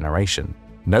of regeneration.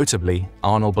 Notably,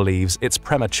 Arnold believes it's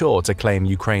premature to claim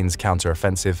Ukraine's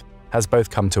counteroffensive has both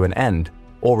come to an end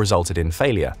or resulted in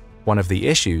failure. One of the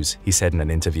issues, he said in an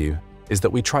interview, is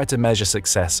that we try to measure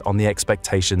success on the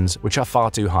expectations which are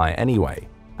far too high anyway.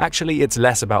 Actually, it's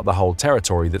less about the whole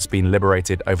territory that's been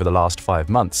liberated over the last 5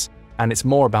 months, and it's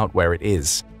more about where it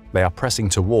is. They are pressing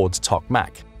towards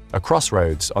Tokmak, a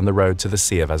crossroads on the road to the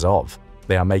Sea of Azov.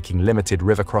 They are making limited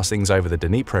river crossings over the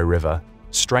Dnipro River,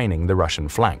 straining the Russian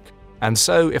flank. And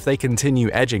so, if they continue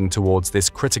edging towards this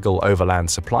critical overland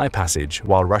supply passage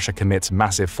while Russia commits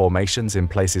massive formations in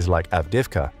places like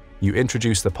Avdiivka, you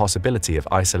introduce the possibility of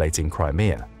isolating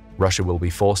Crimea. Russia will be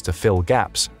forced to fill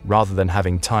gaps rather than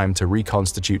having time to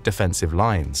reconstitute defensive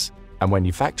lines. And when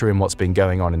you factor in what's been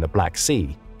going on in the Black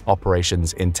Sea,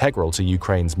 operations integral to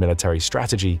Ukraine's military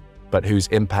strategy, but whose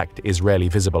impact is rarely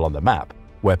visible on the map,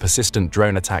 where persistent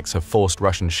drone attacks have forced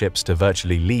Russian ships to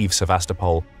virtually leave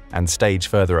Sevastopol and stage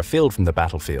further afield from the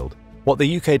battlefield, what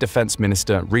the UK Defence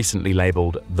Minister recently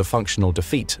labelled the functional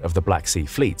defeat of the Black Sea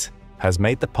Fleet has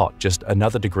made the pot just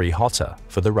another degree hotter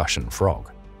for the Russian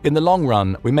frog. In the long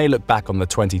run, we may look back on the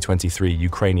 2023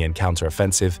 Ukrainian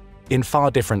counteroffensive in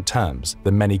far different terms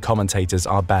than many commentators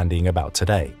are bandying about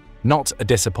today. Not a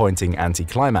disappointing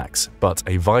anticlimax, but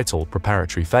a vital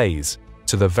preparatory phase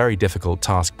to the very difficult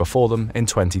task before them in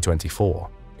 2024.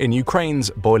 In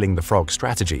Ukraine's boiling the frog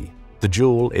strategy, the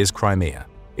jewel is Crimea.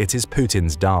 It is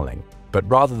Putin's darling. But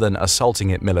rather than assaulting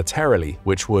it militarily,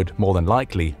 which would, more than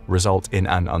likely, result in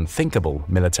an unthinkable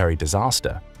military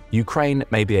disaster, Ukraine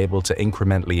may be able to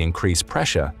incrementally increase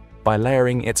pressure by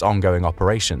layering its ongoing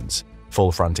operations,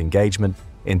 full-front engagement,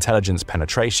 intelligence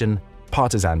penetration,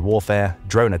 partisan warfare,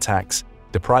 drone attacks,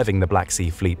 depriving the Black Sea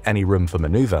Fleet any room for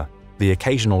maneuver, the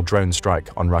occasional drone strike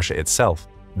on Russia itself.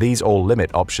 These all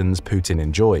limit options Putin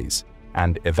enjoys,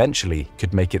 and eventually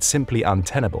could make it simply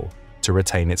untenable to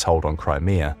retain its hold on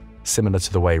Crimea, similar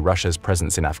to the way Russia's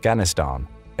presence in Afghanistan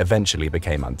eventually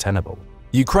became untenable.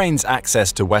 Ukraine's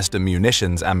access to Western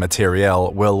munitions and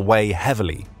materiel will weigh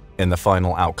heavily in the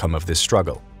final outcome of this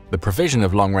struggle. The provision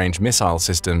of long-range missile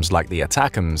systems like the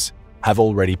ATACMS have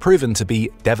already proven to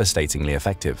be devastatingly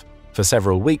effective. For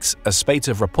several weeks, a spate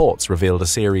of reports revealed a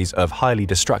series of highly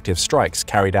destructive strikes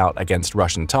carried out against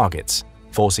Russian targets,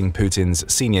 forcing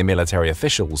Putin's senior military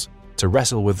officials to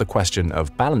wrestle with the question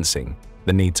of balancing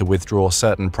the need to withdraw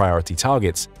certain priority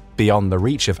targets beyond the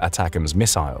reach of ATACMS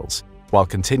missiles, while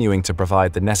continuing to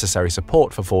provide the necessary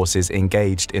support for forces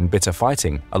engaged in bitter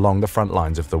fighting along the front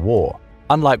lines of the war.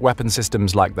 Unlike weapon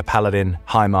systems like the Paladin,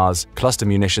 HIMARS, cluster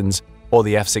munitions, or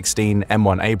the F-16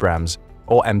 M1 Abrams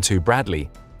or M2 Bradley,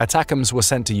 ATACMS were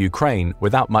sent to Ukraine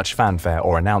without much fanfare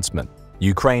or announcement.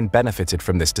 Ukraine benefited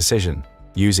from this decision,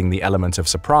 using the element of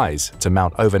surprise to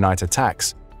mount overnight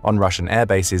attacks on Russian air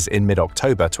bases in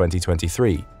mid-October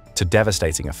 2023 to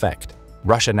devastating effect.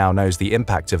 Russia now knows the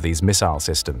impact of these missile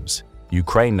systems.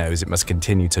 Ukraine knows it must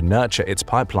continue to nurture its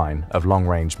pipeline of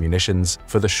long-range munitions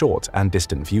for the short and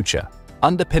distant future.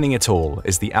 Underpinning it all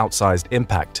is the outsized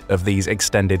impact of these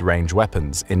extended-range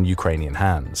weapons in Ukrainian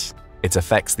hands. It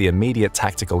affects the immediate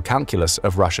tactical calculus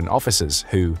of Russian officers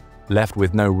who, left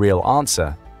with no real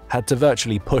answer, had to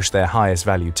virtually push their highest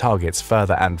value targets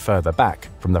further and further back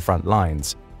from the front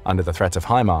lines, under the threat of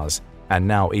HIMARS, and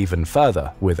now even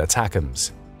further with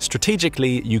ATACMS.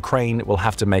 Strategically, Ukraine will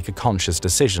have to make a conscious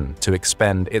decision to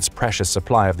expend its precious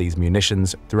supply of these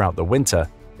munitions throughout the winter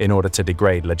in order to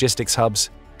degrade logistics hubs,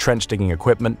 trench-digging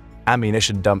equipment,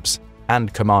 ammunition dumps,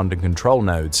 and command and control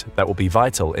nodes that will be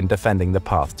vital in defending the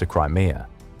path to Crimea.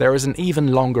 There is an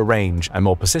even longer range and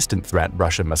more persistent threat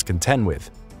Russia must contend with: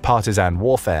 partisan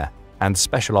warfare and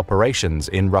special operations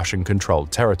in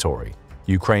Russian-controlled territory.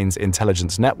 Ukraine's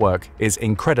intelligence network is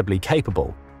incredibly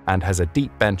capable and has a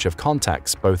deep bench of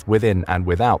contacts both within and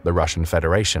without the Russian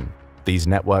Federation. These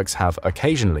networks have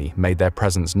occasionally made their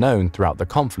presence known throughout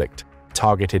the conflict: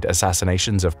 targeted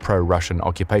assassinations of pro-Russian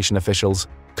occupation officials,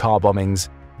 car bombings,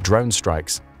 drone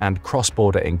strikes, and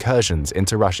cross-border incursions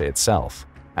into Russia itself,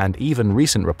 and even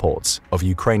recent reports of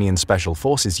Ukrainian Special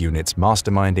Forces units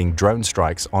masterminding drone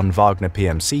strikes on Wagner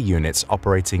PMC units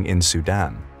operating in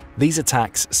Sudan. These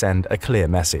attacks send a clear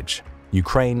message: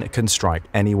 Ukraine can strike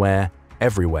anywhere,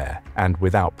 everywhere, and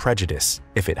without prejudice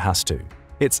if it has to.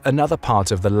 It's another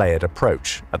part of the layered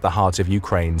approach at the heart of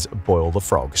Ukraine's boil the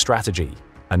frog strategy,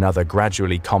 another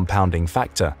gradually compounding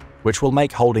factor which will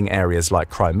make holding areas like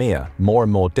Crimea more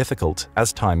and more difficult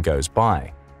as time goes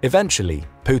by. Eventually,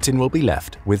 Putin will be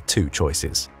left with two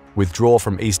choices: withdraw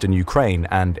from eastern Ukraine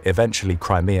and eventually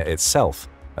Crimea itself,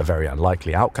 a very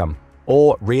unlikely outcome,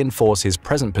 or reinforce his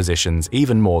present positions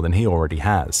even more than he already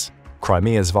has.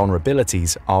 Crimea's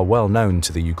vulnerabilities are well known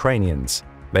to the Ukrainians.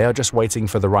 They are just waiting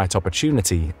for the right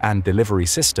opportunity and delivery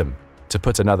system to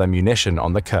put another munition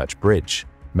on the Kerch Bridge,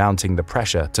 mounting the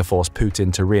pressure to force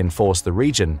Putin to reinforce the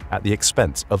region at the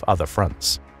expense of other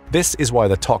fronts. This is why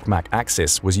the Tokmak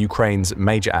axis was Ukraine's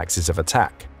major axis of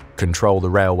attack. Control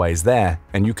the railways there,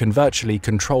 and you can virtually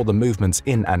control the movements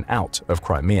in and out of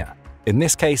Crimea. In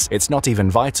this case, it's not even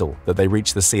vital that they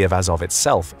reach the Sea of Azov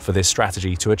itself for this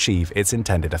strategy to achieve its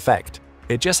intended effect.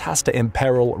 It just has to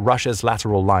imperil Russia's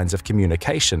lateral lines of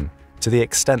communication to the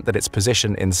extent that its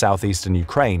position in southeastern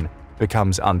Ukraine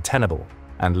becomes untenable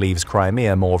and leaves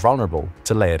Crimea more vulnerable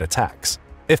to layered attacks.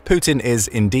 If Putin is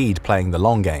indeed playing the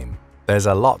long game, there's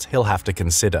a lot he'll have to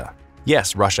consider.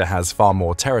 Yes, Russia has far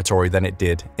more territory than it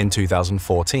did in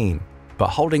 2014, but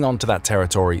holding on to that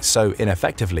territory so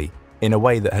ineffectively, in a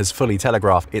way that has fully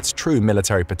telegraphed its true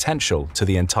military potential to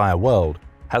the entire world,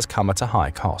 has come at a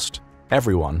high cost.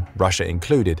 Everyone, Russia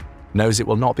included, knows it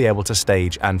will not be able to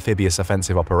stage amphibious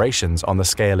offensive operations on the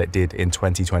scale it did in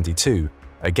 2022,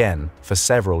 again for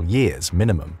several years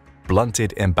minimum.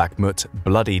 Blunted in Bakhmut,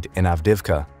 bloodied in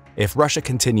Avdiivka. If Russia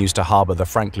continues to harbor the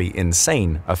frankly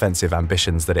insane offensive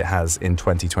ambitions that it has in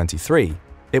 2023,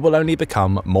 it will only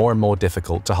become more and more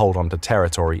difficult to hold on to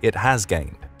territory it has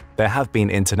gained. There have been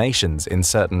intonations in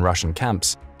certain Russian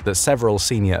camps that several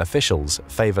senior officials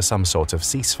favor some sort of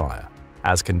ceasefire.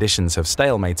 As conditions have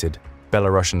stalemated,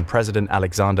 Belarusian President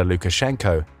Alexander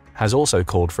Lukashenko has also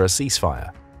called for a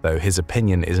ceasefire, though his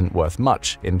opinion isn't worth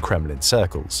much in Kremlin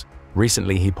circles.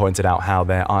 Recently, he pointed out how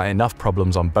there are enough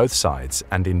problems on both sides,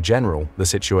 and in general, the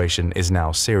situation is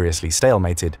now seriously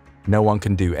stalemated. No one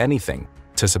can do anything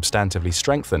to substantively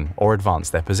strengthen or advance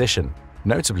their position.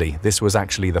 Notably, this was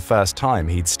actually the first time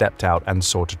he'd stepped out and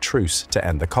sought a truce to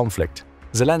end the conflict.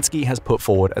 Zelensky has put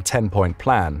forward a 10-point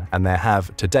plan, and there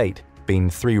have, to date, been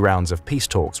 3 rounds of peace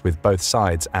talks with both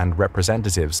sides and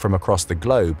representatives from across the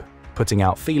globe, putting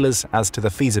out feelers as to the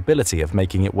feasibility of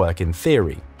making it work in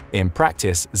theory. In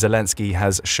practice, Zelensky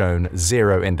has shown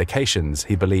zero indications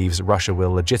he believes Russia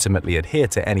will legitimately adhere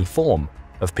to any form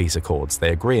of peace accords they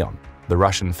agree on. The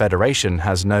Russian Federation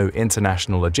has no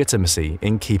international legitimacy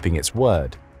in keeping its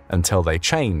word. Until they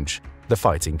change, the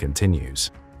fighting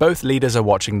continues. Both leaders are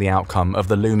watching the outcome of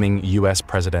the looming US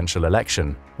presidential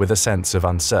election with a sense of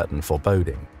uncertain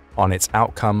foreboding. On its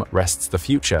outcome rests the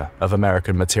future of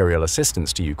American material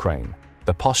assistance to Ukraine,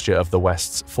 the posture of the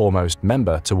West's foremost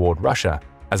member toward Russia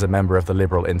as a member of the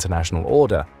liberal international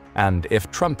order, and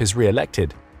if Trump is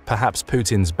re-elected, perhaps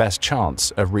Putin's best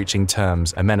chance of reaching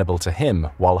terms amenable to him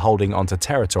while holding onto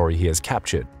territory he has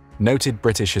captured. Noted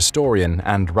British historian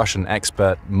and Russian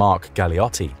expert Mark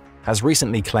Galeotti has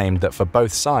recently claimed that for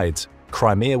both sides,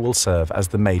 Crimea will serve as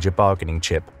the major bargaining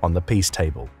chip on the peace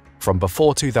table. From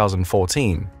before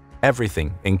 2014,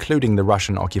 everything, including the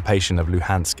Russian occupation of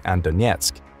Luhansk and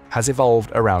Donetsk, has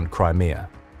evolved around Crimea.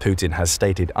 Putin has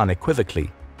stated unequivocally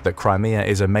that Crimea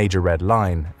is a major red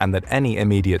line and that any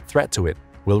immediate threat to it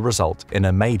will result in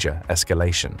a major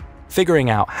escalation.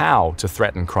 Figuring out how to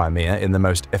threaten Crimea in the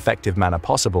most effective manner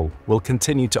possible will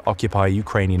continue to occupy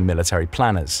Ukrainian military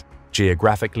planners.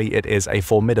 Geographically, it is a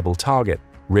formidable target,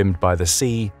 rimmed by the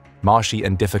sea, marshy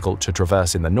and difficult to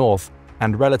traverse in the north,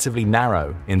 and relatively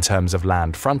narrow in terms of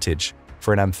land frontage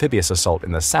for an amphibious assault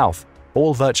in the south,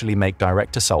 all virtually make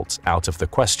direct assaults out of the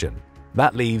question.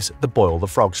 That leaves the boil the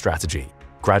frog strategy.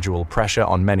 Gradual pressure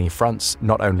on many fronts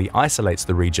not only isolates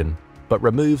the region, but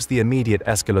removes the immediate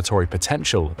escalatory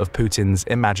potential of Putin's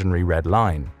imaginary red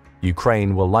line.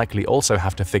 Ukraine will likely also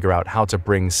have to figure out how to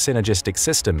bring synergistic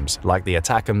systems like the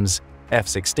ATACMS,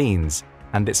 F-16s,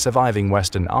 and its surviving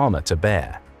Western armor to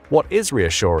bear. What is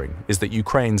reassuring is that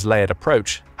Ukraine's layered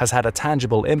approach has had a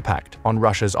tangible impact on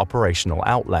Russia's operational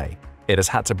outlay. It has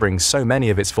had to bring so many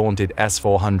of its vaunted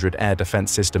S-400 air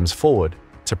defense systems forward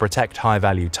to protect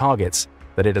high-value targets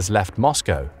that it has left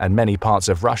Moscow and many parts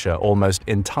of Russia almost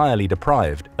entirely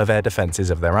deprived of air defenses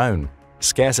of their own.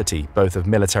 Scarcity, both of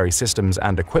military systems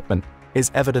and equipment,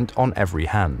 is evident on every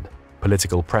hand.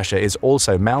 Political pressure is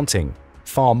also mounting,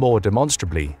 far more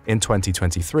demonstrably in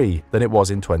 2023 than it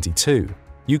was in 2022.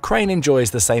 Ukraine enjoys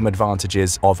the same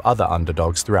advantages of other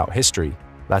underdogs throughout history.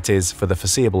 That is, for the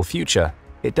foreseeable future,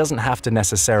 it doesn't have to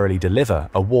necessarily deliver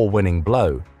a war-winning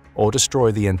blow or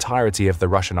destroy the entirety of the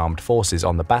Russian armed forces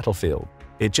on the battlefield.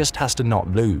 It just has to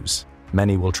not lose.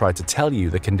 Many will try to tell you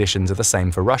the conditions are the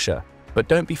same for Russia, but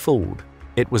don't be fooled.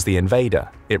 It was the invader,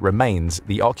 it remains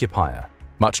the occupier.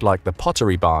 Much like the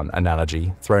pottery barn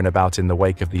analogy thrown about in the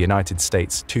wake of the United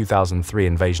States' 2003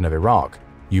 invasion of Iraq,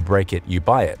 you break it, you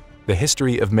buy it. The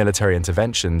history of military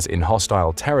interventions in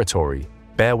hostile territory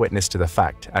bear witness to the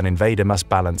fact an invader must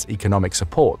balance economic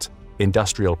support,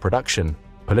 industrial production,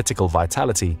 political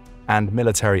vitality, and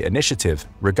military initiative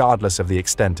regardless of the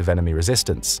extent of enemy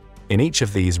resistance. In each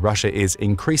of these, Russia is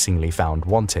increasingly found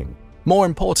wanting. More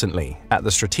importantly, at the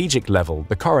strategic level,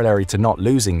 the corollary to not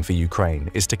losing for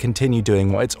Ukraine is to continue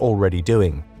doing what it's already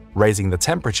doing, raising the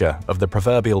temperature of the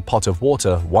proverbial pot of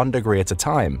water 1 degree at a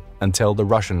time until the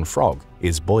Russian frog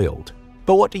is boiled.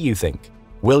 But what do you think?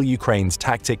 Will Ukraine's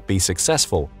tactic be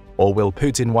successful, or will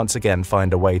Putin once again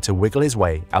find a way to wiggle his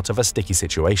way out of a sticky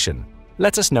situation?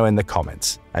 Let us know in the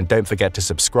comments, and don't forget to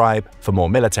subscribe for more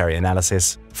military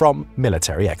analysis from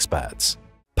military experts.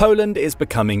 Poland is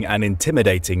becoming an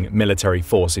intimidating military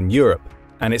force in Europe,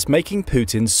 and it's making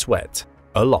Putin sweat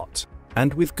a lot,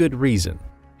 and with good reason.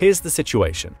 Here's the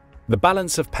situation. The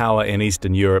balance of power in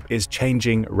Eastern Europe is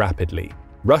changing rapidly.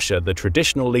 Russia, the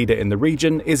traditional leader in the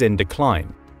region, is in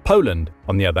decline. Poland,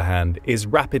 on the other hand, is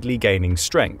rapidly gaining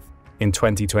strength. In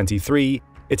 2023,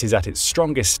 it is at its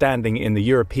strongest standing in the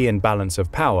European balance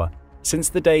of power since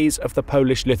the days of the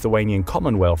Polish-Lithuanian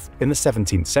Commonwealth in the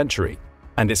 17th century,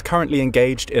 and is currently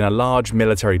engaged in a large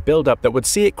military buildup that would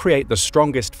see it create the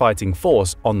strongest fighting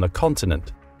force on the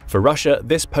continent. For Russia,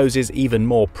 this poses even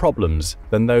more problems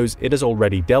than those it has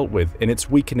already dealt with in its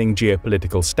weakening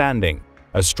geopolitical standing.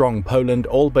 A strong Poland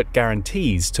all but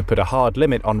guarantees to put a hard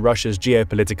limit on Russia's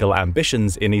geopolitical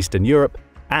ambitions in Eastern Europe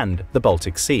and the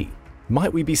Baltic Sea.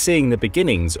 Might we be seeing the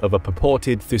beginnings of a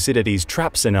purported Thucydides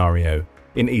trap scenario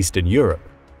in Eastern Europe,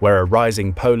 where a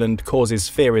rising Poland causes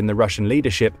fear in the Russian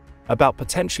leadership about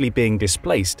potentially being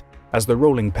displaced as the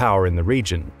ruling power in the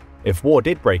region? If war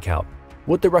did break out,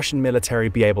 would the Russian military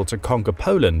be able to conquer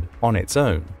Poland on its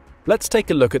own? Let's take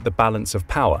a look at the balance of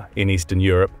power in Eastern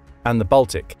Europe and the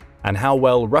Baltic, and how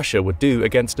well Russia would do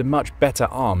against a much better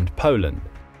armed Poland.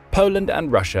 Poland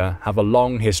and Russia have a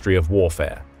long history of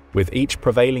warfare, with each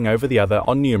prevailing over the other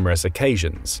on numerous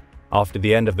occasions. After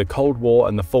the end of the Cold War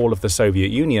and the fall of the Soviet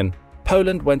Union,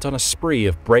 Poland went on a spree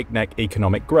of breakneck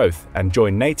economic growth and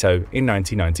joined NATO in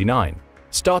 1999.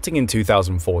 Starting in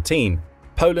 2014,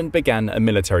 Poland began a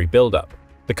military buildup.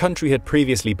 The country had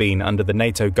previously been under the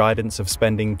NATO guidance of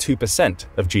spending 2%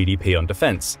 of GDP on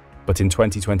defense, but in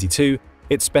 2022,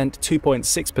 it spent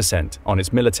 2.6% on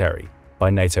its military, by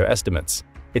NATO estimates.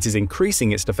 It is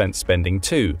increasing its defense spending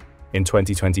too. In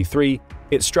 2023,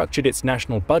 it structured its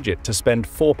national budget to spend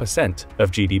 4%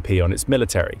 of GDP on its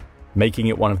military, making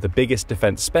it one of the biggest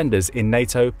defense spenders in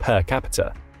NATO per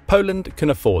capita. Poland can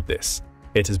afford this.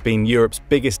 It has been Europe's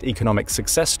biggest economic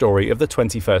success story of the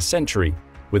 21st century,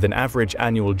 with an average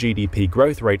annual GDP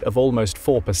growth rate of almost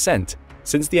 4%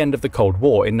 since the end of the Cold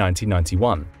War in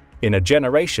 1991. In a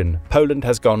generation, Poland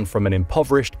has gone from an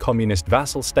impoverished communist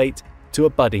vassal state to a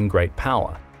budding great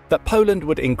power. That Poland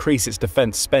would increase its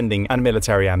defense spending and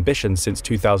military ambitions since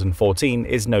 2014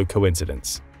 is no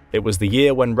coincidence. It was the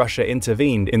year when Russia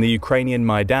intervened in the Ukrainian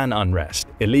Maidan unrest,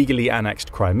 illegally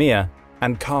annexed Crimea,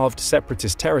 and carved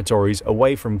separatist territories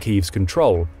away from Kyiv's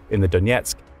control in the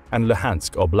Donetsk and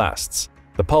Luhansk oblasts.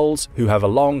 The Poles, who have a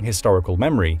long historical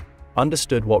memory,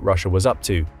 understood what Russia was up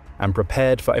to and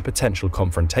prepared for a potential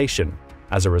confrontation.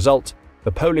 As a result,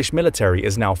 the Polish military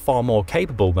is now far more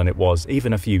capable than it was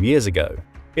even a few years ago.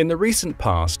 In the recent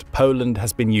past, Poland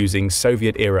has been using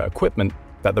Soviet-era equipment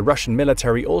that the Russian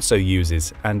military also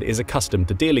uses and is accustomed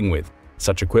to dealing with.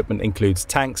 Such equipment includes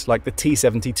tanks like the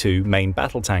T-72 main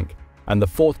battle tank and the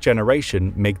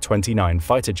fourth-generation MiG-29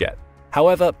 fighter jet.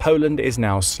 However, Poland is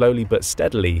now slowly but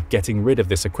steadily getting rid of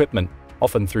this equipment,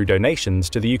 often through donations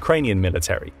to the Ukrainian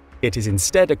military. It is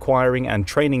instead acquiring and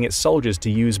training its soldiers to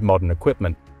use modern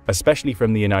equipment, especially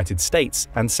from the United States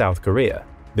and South Korea.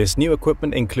 This new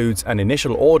equipment includes an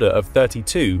initial order of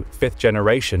 32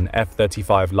 fifth-generation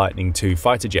F-35 Lightning II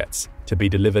fighter jets to be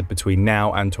delivered between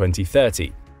now and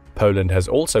 2030. Poland has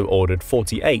also ordered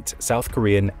 48 South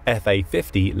Korean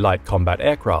Fa-50 light combat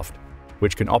aircraft,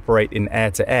 which can operate in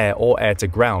air-to-air or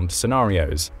air-to-ground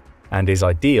scenarios, and is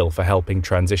ideal for helping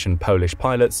transition Polish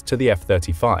pilots to the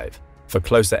F-35. For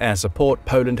closer air support,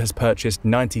 Poland has purchased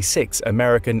 96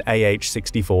 American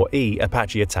AH-64E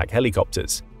Apache attack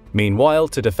helicopters. Meanwhile,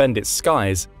 to defend its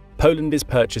skies, Poland is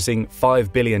purchasing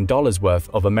 $5 billion worth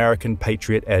of American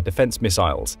Patriot air defense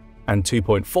missiles and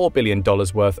 $2.4 billion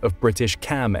worth of British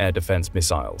CAM air defense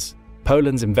missiles.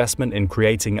 Poland's investment in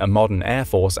creating a modern air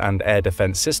force and air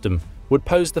defense system would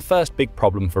pose the first big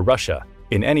problem for Russia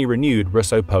in any renewed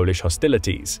Russo-Polish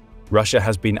hostilities. Russia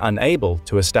has been unable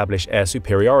to establish air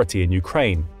superiority in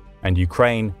Ukraine, and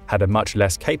Ukraine had a much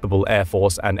less capable air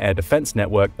force and air defense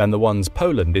network than the ones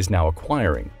Poland is now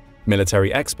acquiring.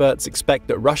 Military experts expect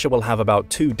that Russia will have about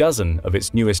 24 of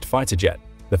its newest fighter jet,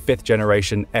 the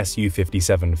fifth-generation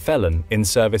Su-57 Felon, in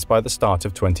service by the start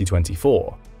of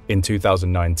 2024. In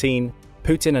 2019,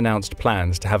 Putin announced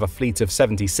plans to have a fleet of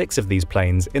 76 of these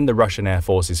planes in the Russian Air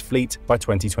Force's fleet by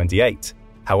 2028.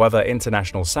 However,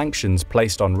 international sanctions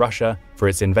placed on Russia for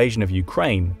its invasion of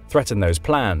Ukraine threaten those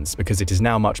plans because it is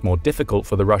now much more difficult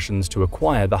for the Russians to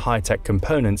acquire the high-tech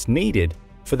components needed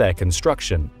for their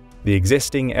construction. The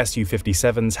existing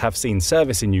Su-57s have seen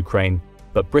service in Ukraine,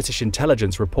 but British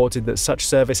intelligence reported that such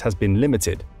service has been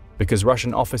limited because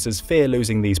Russian officers fear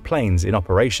losing these planes in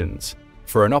operations.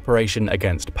 For an operation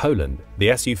against Poland,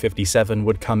 the Su-57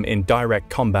 would come in direct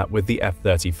combat with the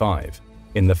F-35.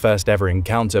 In the first-ever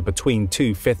encounter between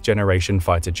two fifth-generation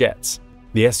fighter jets.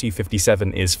 The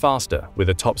Su-57 is faster, with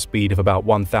a top speed of about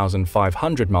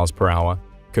 1,500 miles per hour,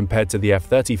 compared to the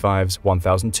F-35's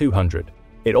 1,200.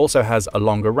 It also has a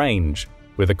longer range,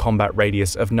 with a combat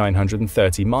radius of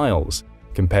 930 miles,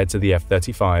 compared to the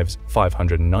F-35's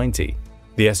 590.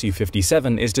 The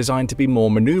Su-57 is designed to be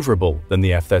more maneuverable than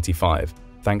the F-35,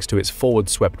 thanks to its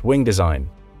forward-swept wing design.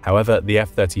 However, the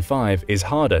F-35 is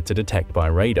harder to detect by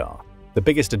radar. The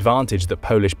biggest advantage that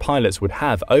Polish pilots would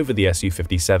have over the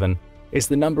Su-57 is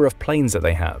the number of planes that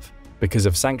they have. Because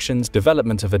of sanctions,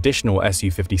 development of additional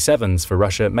Su-57s for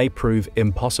Russia may prove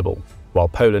impossible, while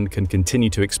Poland can continue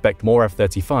to expect more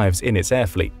F-35s in its air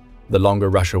fleet. The longer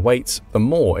Russia waits, the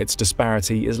more its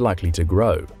disparity is likely to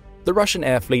grow. The Russian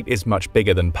air fleet is much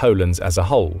bigger than Poland's as a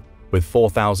whole, with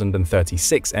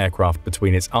 4,036 aircraft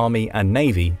between its army and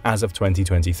navy as of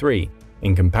 2023.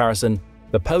 In comparison,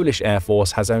 the Polish Air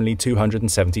Force has only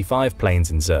 275 planes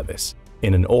in service.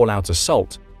 In an all-out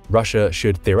assault, Russia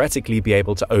should theoretically be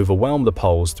able to overwhelm the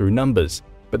Poles through numbers,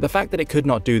 but the fact that it could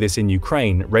not do this in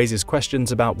Ukraine raises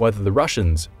questions about whether the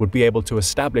Russians would be able to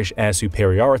establish air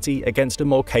superiority against a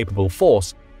more capable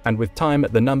force, and with time,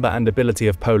 the number and ability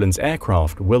of Poland's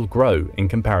aircraft will grow in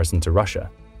comparison to Russia.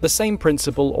 The same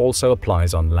principle also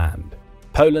applies on land.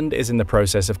 Poland is in the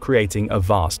process of creating a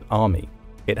vast army.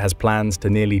 It has plans to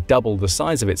nearly double the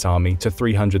size of its army to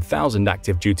 300,000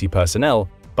 active duty personnel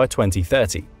by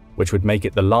 2030, which would make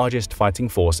it the largest fighting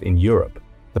force in Europe.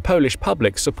 The Polish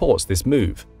public supports this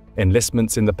move.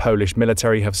 Enlistments in the Polish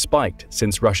military have spiked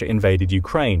since Russia invaded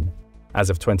Ukraine. As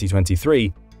of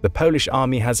 2023, the Polish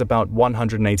army has about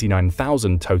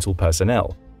 189,000 total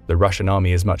personnel. The Russian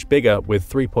army is much bigger, with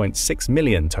 3.6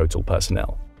 million total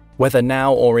personnel. Whether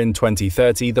now or in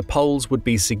 2030, the Poles would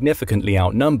be significantly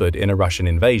outnumbered in a Russian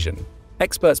invasion.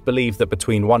 Experts believe that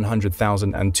between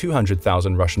 100,000 and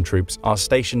 200,000 Russian troops are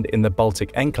stationed in the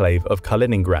Baltic enclave of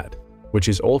Kaliningrad, which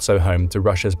is also home to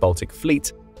Russia's Baltic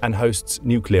Fleet and hosts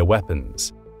nuclear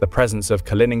weapons. The presence of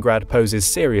Kaliningrad poses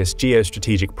serious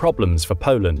geostrategic problems for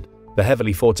Poland. The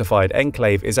heavily fortified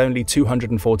enclave is only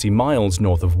 240 miles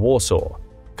north of Warsaw.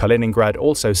 Kaliningrad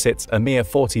also sits a mere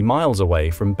 40 miles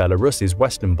away from Belarus's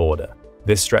western border.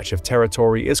 This stretch of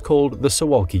territory is called the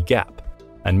Suwalki Gap,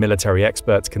 and military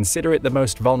experts consider it the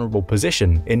most vulnerable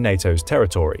position in NATO's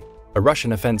territory. A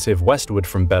Russian offensive westward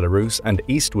from Belarus and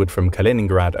eastward from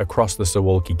Kaliningrad across the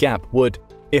Suwalki Gap would,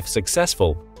 if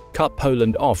successful, cut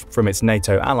Poland off from its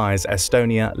NATO allies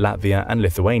Estonia, Latvia, and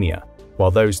Lithuania.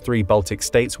 While those three Baltic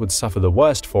states would suffer the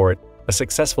worst for it, a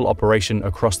successful operation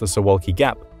across the Suwalki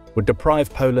Gap would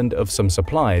deprive Poland of some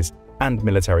supplies and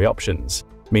military options.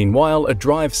 Meanwhile, a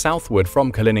drive southward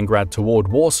from Kaliningrad toward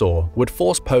Warsaw would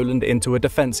force Poland into a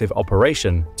defensive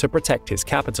operation to protect its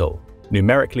capital.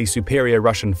 Numerically superior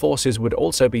Russian forces would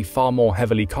also be far more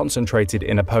heavily concentrated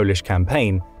in a Polish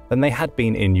campaign than they had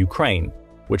been in Ukraine,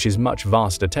 which is much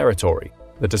vaster territory.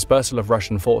 The dispersal of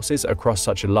Russian forces across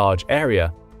such a large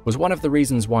area was one of the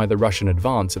reasons why the Russian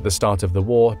advance at the start of the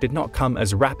war did not come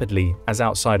as rapidly as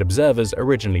outside observers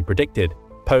originally predicted.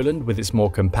 Poland, with its more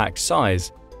compact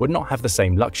size, would not have the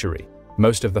same luxury.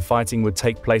 Most of the fighting would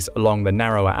take place along the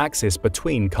narrower axis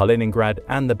between Kaliningrad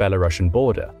and the Belarusian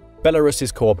border.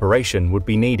 Belarus's cooperation would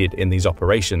be needed in these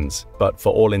operations, but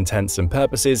for all intents and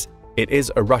purposes, it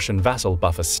is a Russian vassal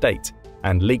buffer state,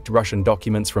 and leaked Russian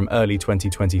documents from early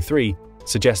 2023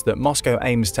 suggest that Moscow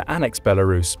aims to annex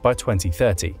Belarus by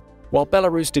 2030. While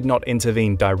Belarus did not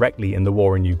intervene directly in the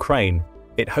war in Ukraine,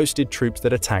 it hosted troops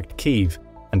that attacked Kyiv,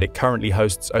 and it currently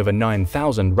hosts over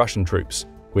 9,000 Russian troops,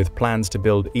 with plans to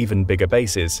build even bigger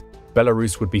bases.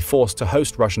 Belarus would be forced to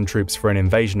host Russian troops for an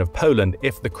invasion of Poland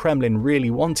if the Kremlin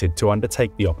really wanted to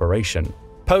undertake the operation.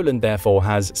 Poland therefore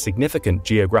has significant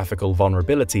geographical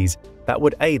vulnerabilities that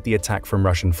would aid the attack from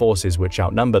Russian forces which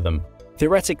outnumber them.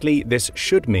 Theoretically, this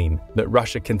should mean that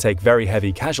Russia can take very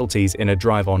heavy casualties in a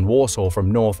drive on Warsaw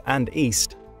from north and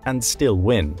east and still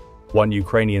win. One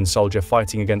Ukrainian soldier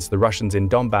fighting against the Russians in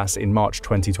Donbass in March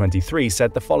 2023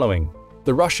 said the following: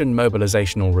 "The Russian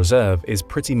mobilizational reserve is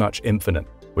pretty much infinite,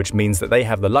 which means that they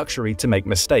have the luxury to make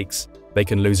mistakes. They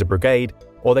can lose a brigade,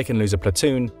 or they can lose a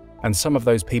platoon, and some of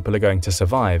those people are going to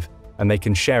survive, and they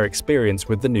can share experience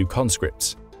with the new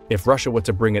conscripts. If Russia were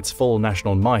to bring its full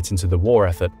national might into the war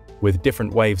effort, with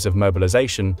different waves of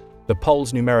mobilization, the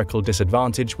Poles' numerical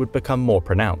disadvantage would become more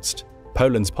pronounced."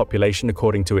 Poland's population,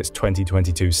 according to its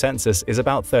 2022 census, is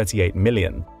about 38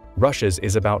 million. Russia's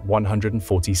is about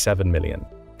 147 million.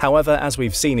 However, as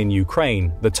we've seen in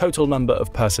Ukraine, the total number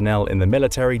of personnel in the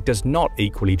military does not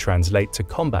equally translate to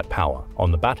combat power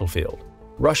on the battlefield.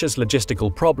 Russia's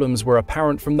logistical problems were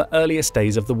apparent from the earliest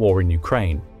days of the war in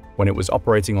Ukraine, when it was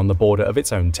operating on the border of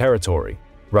its own territory.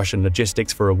 Russian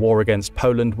logistics for a war against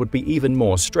Poland would be even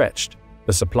more stretched.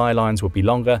 The supply lines would be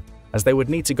longer, as they would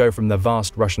need to go from the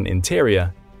vast Russian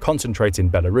interior, concentrate in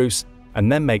Belarus,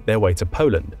 and then make their way to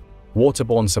Poland.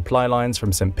 Waterborne supply lines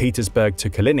from St. Petersburg to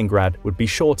Kaliningrad would be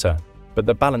shorter, but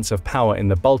the balance of power in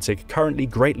the Baltic currently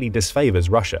greatly disfavors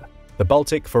Russia. The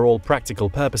Baltic, for all practical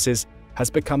purposes, has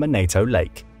become a NATO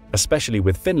lake, especially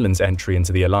with Finland's entry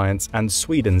into the alliance and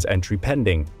Sweden's entry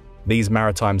pending. These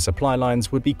maritime supply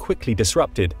lines would be quickly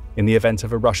disrupted in the event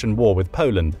of a Russian war with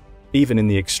Poland, even in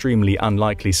the extremely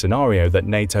unlikely scenario that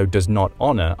NATO does not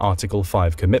honor Article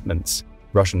 5 commitments.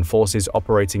 Russian forces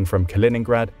operating from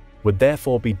Kaliningrad would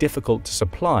therefore be difficult to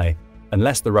supply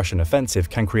unless the Russian offensive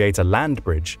can create a land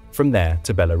bridge from there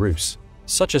to Belarus.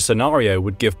 Such a scenario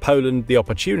would give Poland the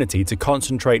opportunity to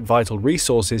concentrate vital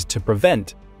resources to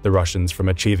prevent the Russians from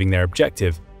achieving their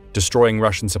objective. Destroying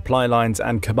Russian supply lines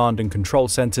and command and control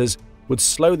centers would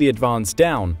slow the advance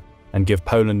down and give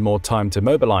Poland more time to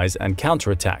mobilize and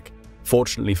counterattack.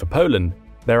 Fortunately for Poland,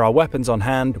 there are weapons on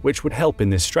hand which would help in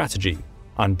this strategy.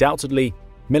 Undoubtedly,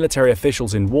 military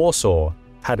officials in Warsaw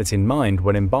had it in mind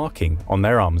when embarking on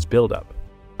their arms buildup.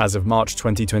 As of March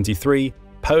 2023,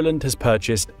 Poland has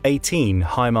purchased 18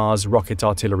 HIMARS rocket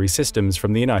artillery systems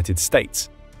from the United States.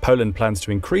 Poland plans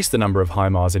to increase the number of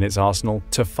HIMARS in its arsenal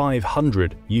to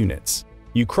 500 units.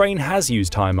 Ukraine has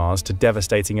used HIMARS to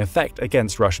devastating effect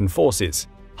against Russian forces.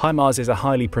 HIMARS is a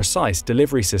highly precise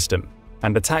delivery system,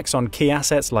 and attacks on key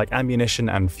assets like ammunition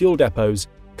and fuel depots,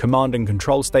 command and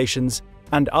control stations,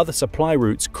 and other supply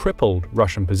routes crippled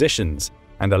Russian positions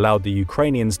and allowed the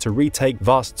Ukrainians to retake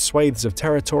vast swathes of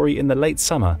territory in the late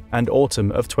summer and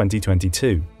autumn of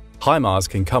 2022. HIMARS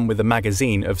can come with a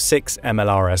magazine of 6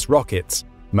 MLRS rockets,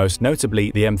 most notably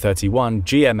the M31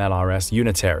 GMLRS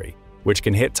Unitary, which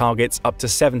can hit targets up to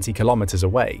 70 kilometers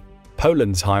away.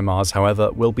 Poland's HIMARS,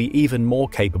 however, will be even more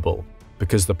capable,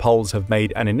 because the Poles have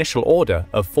made an initial order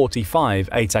of 45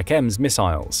 ATACMS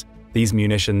missiles. These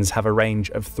munitions have a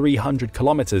range of 300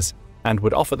 kilometers and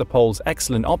would offer the Poles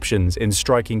excellent options in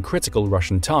striking critical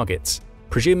Russian targets.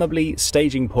 Presumably,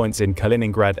 staging points in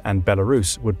Kaliningrad and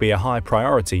Belarus would be a high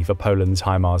priority for Poland's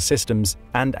HIMARS systems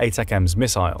and ATACMS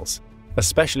missiles,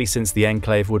 especially since the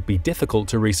enclave would be difficult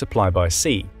to resupply by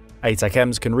sea.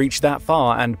 ATACMS can reach that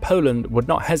far, and Poland would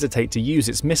not hesitate to use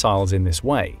its missiles in this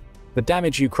way. The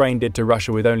damage Ukraine did to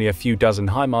Russia with only a few dozen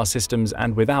HIMARS systems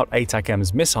and without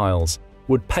ATACMS missiles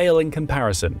would pale in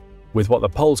comparison with what the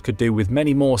Poles could do with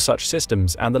many more such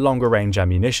systems and the longer-range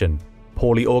ammunition.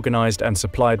 poorly organized and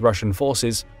supplied Russian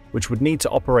forces, which would need to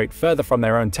operate further from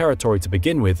their own territory to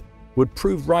begin with, would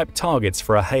prove ripe targets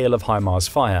for a hail of HIMARS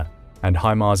fire. And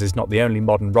HIMARS is not the only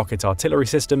modern rocket artillery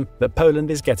system that Poland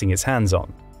is getting its hands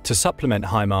on. To supplement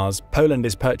HIMARS, Poland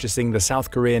is purchasing the South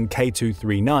Korean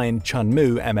K239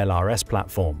 Chunmoo MLRS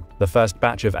platform. The first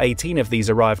batch of 18 of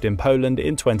these arrived in Poland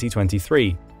in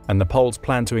 2023, and the Poles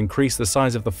plan to increase the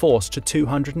size of the force to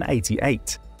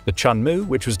 288. The Chunmoo,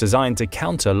 which was designed to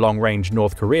counter long-range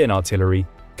North Korean artillery,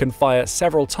 can fire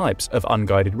several types of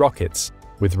unguided rockets,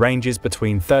 with ranges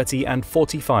between 30 and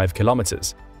 45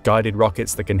 kilometers, guided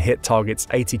rockets that can hit targets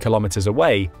 80 kilometers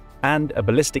away, and a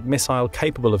ballistic missile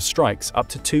capable of strikes up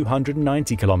to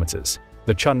 290 kilometers.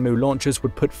 The Chunmoo launchers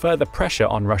would put further pressure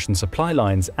on Russian supply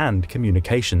lines and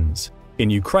communications.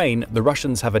 In Ukraine, the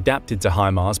Russians have adapted to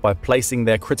HIMARS by placing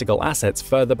their critical assets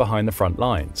further behind the front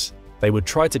lines. They would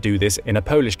try to do this in a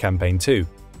Polish campaign too,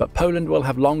 but Poland will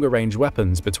have longer-range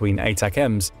weapons between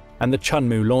ATACMS and the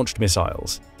Chunmoo-launched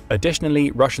missiles.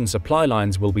 Additionally, Russian supply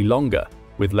lines will be longer,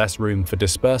 with less room for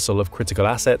dispersal of critical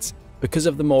assets because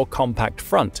of the more compact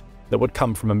front that would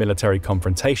come from a military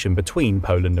confrontation between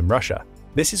Poland and Russia.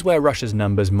 This is where Russia's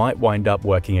numbers might wind up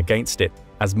working against it,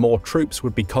 as more troops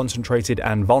would be concentrated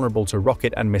and vulnerable to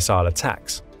rocket and missile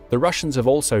attacks. The Russians have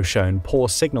also shown poor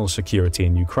signal security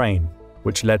in Ukraine,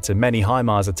 which led to many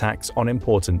HIMARS attacks on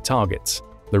important targets.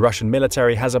 The Russian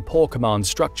military has a poor command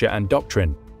structure and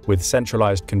doctrine, with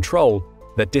centralized control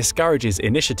that discourages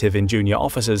initiative in junior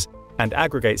officers and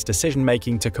aggregates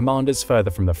decision-making to commanders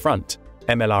further from the front.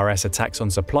 MLRS attacks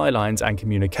on supply lines and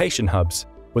communication hubs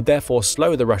would therefore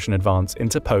slow the Russian advance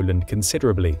into Poland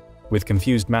considerably, with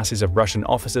confused masses of Russian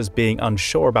officers being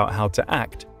unsure about how to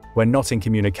act when not in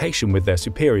communication with their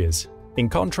superiors. In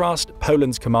contrast,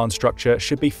 Poland's command structure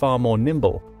should be far more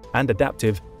nimble and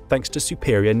adaptive thanks to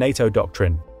superior NATO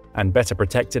doctrine, and better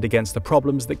protected against the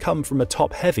problems that come from a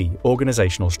top-heavy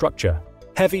organizational structure.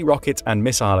 Heavy rocket and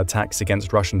missile attacks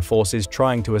against Russian forces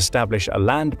trying to establish a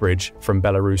land bridge from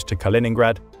Belarus to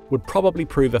Kaliningrad would probably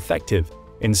prove effective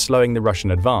in slowing the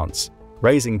Russian advance,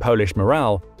 raising Polish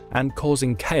morale, and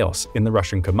causing chaos in the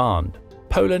Russian command.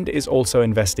 Poland is also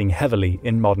investing heavily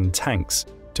in modern tanks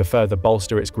to further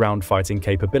bolster its ground fighting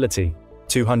capability.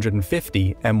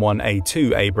 250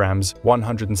 M1A2 Abrams,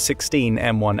 116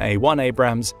 M1A1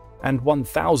 Abrams, and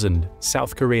 1,000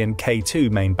 South Korean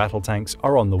K2 main battle tanks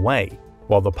are on the way,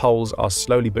 while the Poles are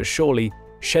slowly but surely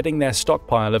shedding their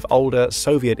stockpile of older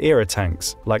Soviet-era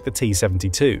tanks like the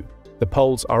T-72. The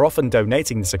Poles are often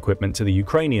donating this equipment to the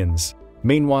Ukrainians.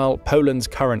 Meanwhile, Poland's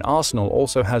current arsenal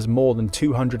also has more than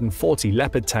 240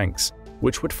 Leopard tanks,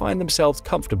 which would find themselves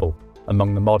comfortable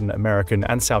among the modern American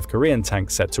and South Korean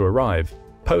tanks set to arrive.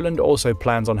 Poland also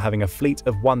plans on having a fleet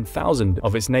of 1,000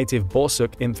 of its native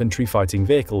Borsuk infantry fighting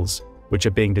vehicles, which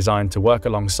are being designed to work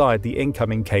alongside the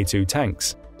incoming K2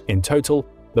 tanks. In total,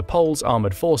 the Poles'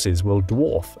 armored forces will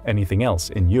dwarf anything else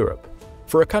in Europe.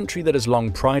 For a country that has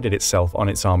long prided itself on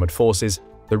its armored forces,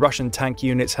 the Russian tank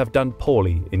units have done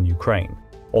poorly in Ukraine.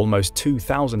 Almost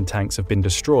 2,000 tanks have been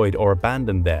destroyed or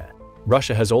abandoned there.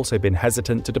 Russia has also been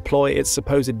hesitant to deploy its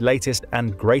supposed latest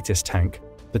and greatest tank,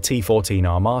 the T-14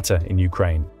 Armata, in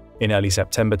Ukraine. In early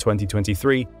September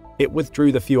 2023, it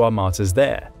withdrew the few Armatas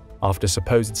there, after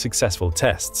supposed successful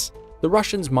tests. The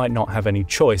Russians might not have any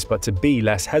choice but to be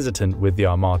less hesitant with the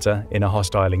Armata in a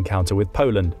hostile encounter with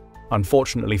Poland.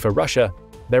 Unfortunately for Russia,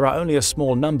 there are only a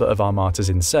small number of Armatas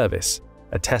in service.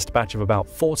 A test batch of about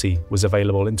 40 was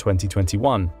available in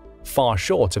 2021, far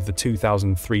short of the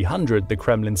 2,300 the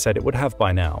Kremlin said it would have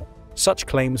by now. Such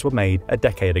claims were made a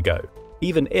decade ago.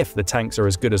 Even if the tanks are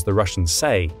as good as the Russians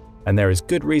say, and there is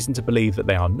good reason to believe that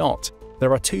they are not,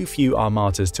 there are too few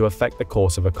Armatas to affect the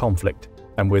course of a conflict.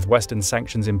 And with Western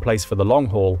sanctions in place for the long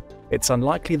haul, it's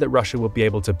unlikely that Russia will be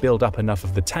able to build up enough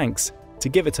of the tanks to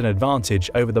give it an advantage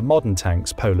over the modern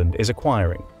tanks Poland is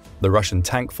acquiring. The Russian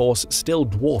tank force still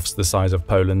dwarfs the size of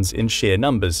Poland's in sheer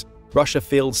numbers. Russia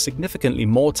fields significantly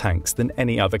more tanks than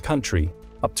any other country,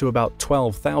 up to about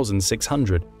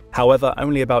 12,600. However,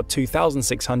 only about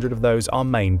 2,600 of those are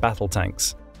main battle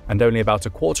tanks, and only about a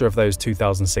quarter of those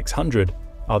 2,600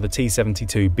 are the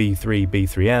T-72B3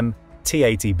 B3M,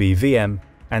 T-80B VM,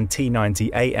 and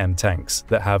T-90 AM tanks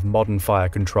that have modern fire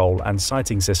control and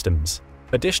sighting systems.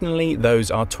 Additionally,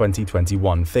 those are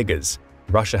 2021 figures.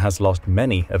 Russia has lost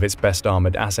many of its best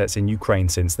armored assets in Ukraine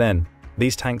since then.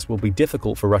 These tanks will be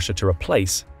difficult for Russia to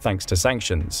replace thanks to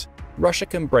sanctions. Russia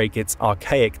can break its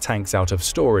archaic tanks out of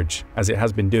storage, as it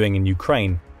has been doing in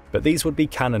Ukraine, but these would be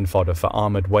cannon fodder for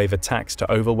armored wave attacks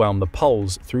to overwhelm the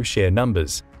Poles through sheer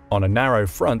numbers. On a narrow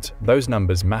front, those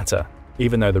numbers matter,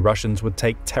 even though the Russians would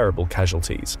take terrible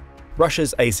casualties.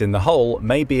 Russia's ace in the hole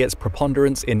may be its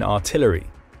preponderance in artillery.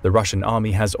 The Russian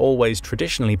army has always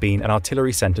traditionally been an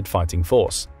artillery-centered fighting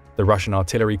force. The Russian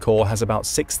Artillery Corps has about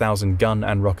 6,000 gun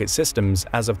and rocket systems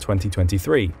as of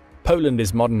 2023. Poland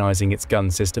is modernizing its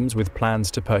gun systems with plans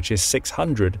to purchase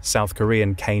 600 South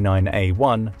Korean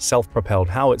K9A1 self-propelled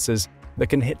howitzers that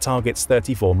can hit targets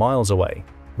 34 miles away.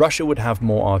 Russia would have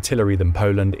more artillery than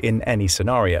Poland in any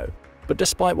scenario. But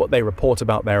despite what they report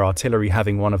about their artillery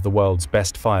having one of the world's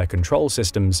best fire control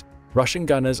systems, Russian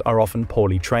gunners are often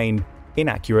poorly trained,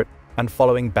 inaccurate, and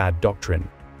following bad doctrine.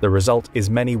 The result is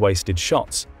many wasted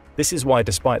shots. This is why,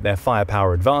 despite their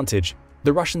firepower advantage,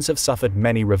 the Russians have suffered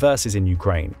many reverses in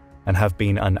Ukraine and have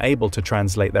been unable to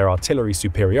translate their artillery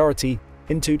superiority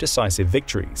into decisive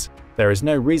victories. There is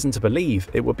no reason to believe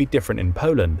it would be different in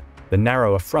Poland. The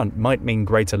narrower front might mean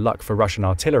greater luck for Russian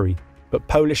artillery, but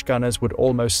Polish gunners would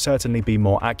almost certainly be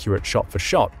more accurate shot for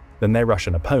shot than their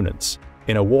Russian opponents.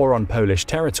 In a war on Polish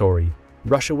territory,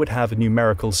 Russia would have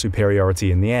numerical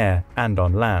superiority in the air and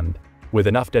on land. With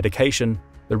enough dedication,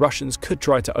 the Russians could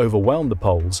try to overwhelm the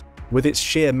Poles with its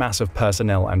sheer mass of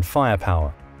personnel and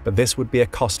firepower, but this would be a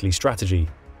costly strategy,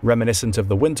 reminiscent of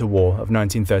the Winter War of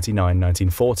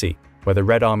 1939–1940, where the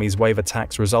Red Army's wave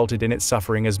attacks resulted in it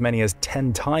suffering as many as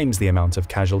 10 times the amount of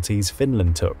casualties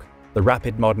Finland took. The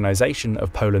rapid modernization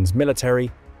of Poland's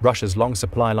military, Russia's long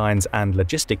supply lines and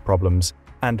logistic problems,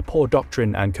 and poor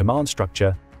doctrine and command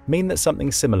structure mean that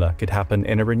something similar could happen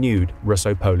in a renewed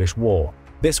Russo-Polish war.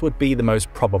 This would be the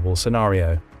most probable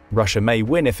scenario. Russia may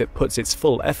win if it puts its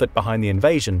full effort behind the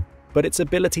invasion, but its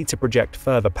ability to project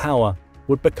further power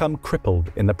would become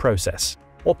crippled in the process.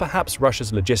 Or perhaps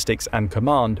Russia's logistics and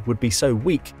command would be so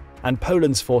weak and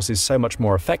Poland's forces so much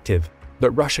more effective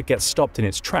that Russia gets stopped in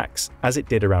its tracks, as it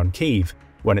did around Kyiv,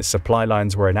 when its supply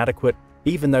lines were inadequate,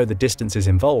 even though the distances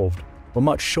involved were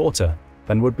much shorter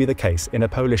than would be the case in a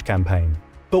Polish campaign.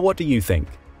 But what do you think?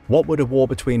 What would a war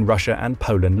between Russia and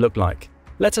Poland look like?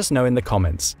 Let us know in the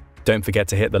comments. Don't forget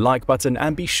to hit the like button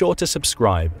and be sure to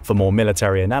subscribe for more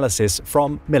military analysis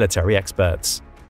from military experts.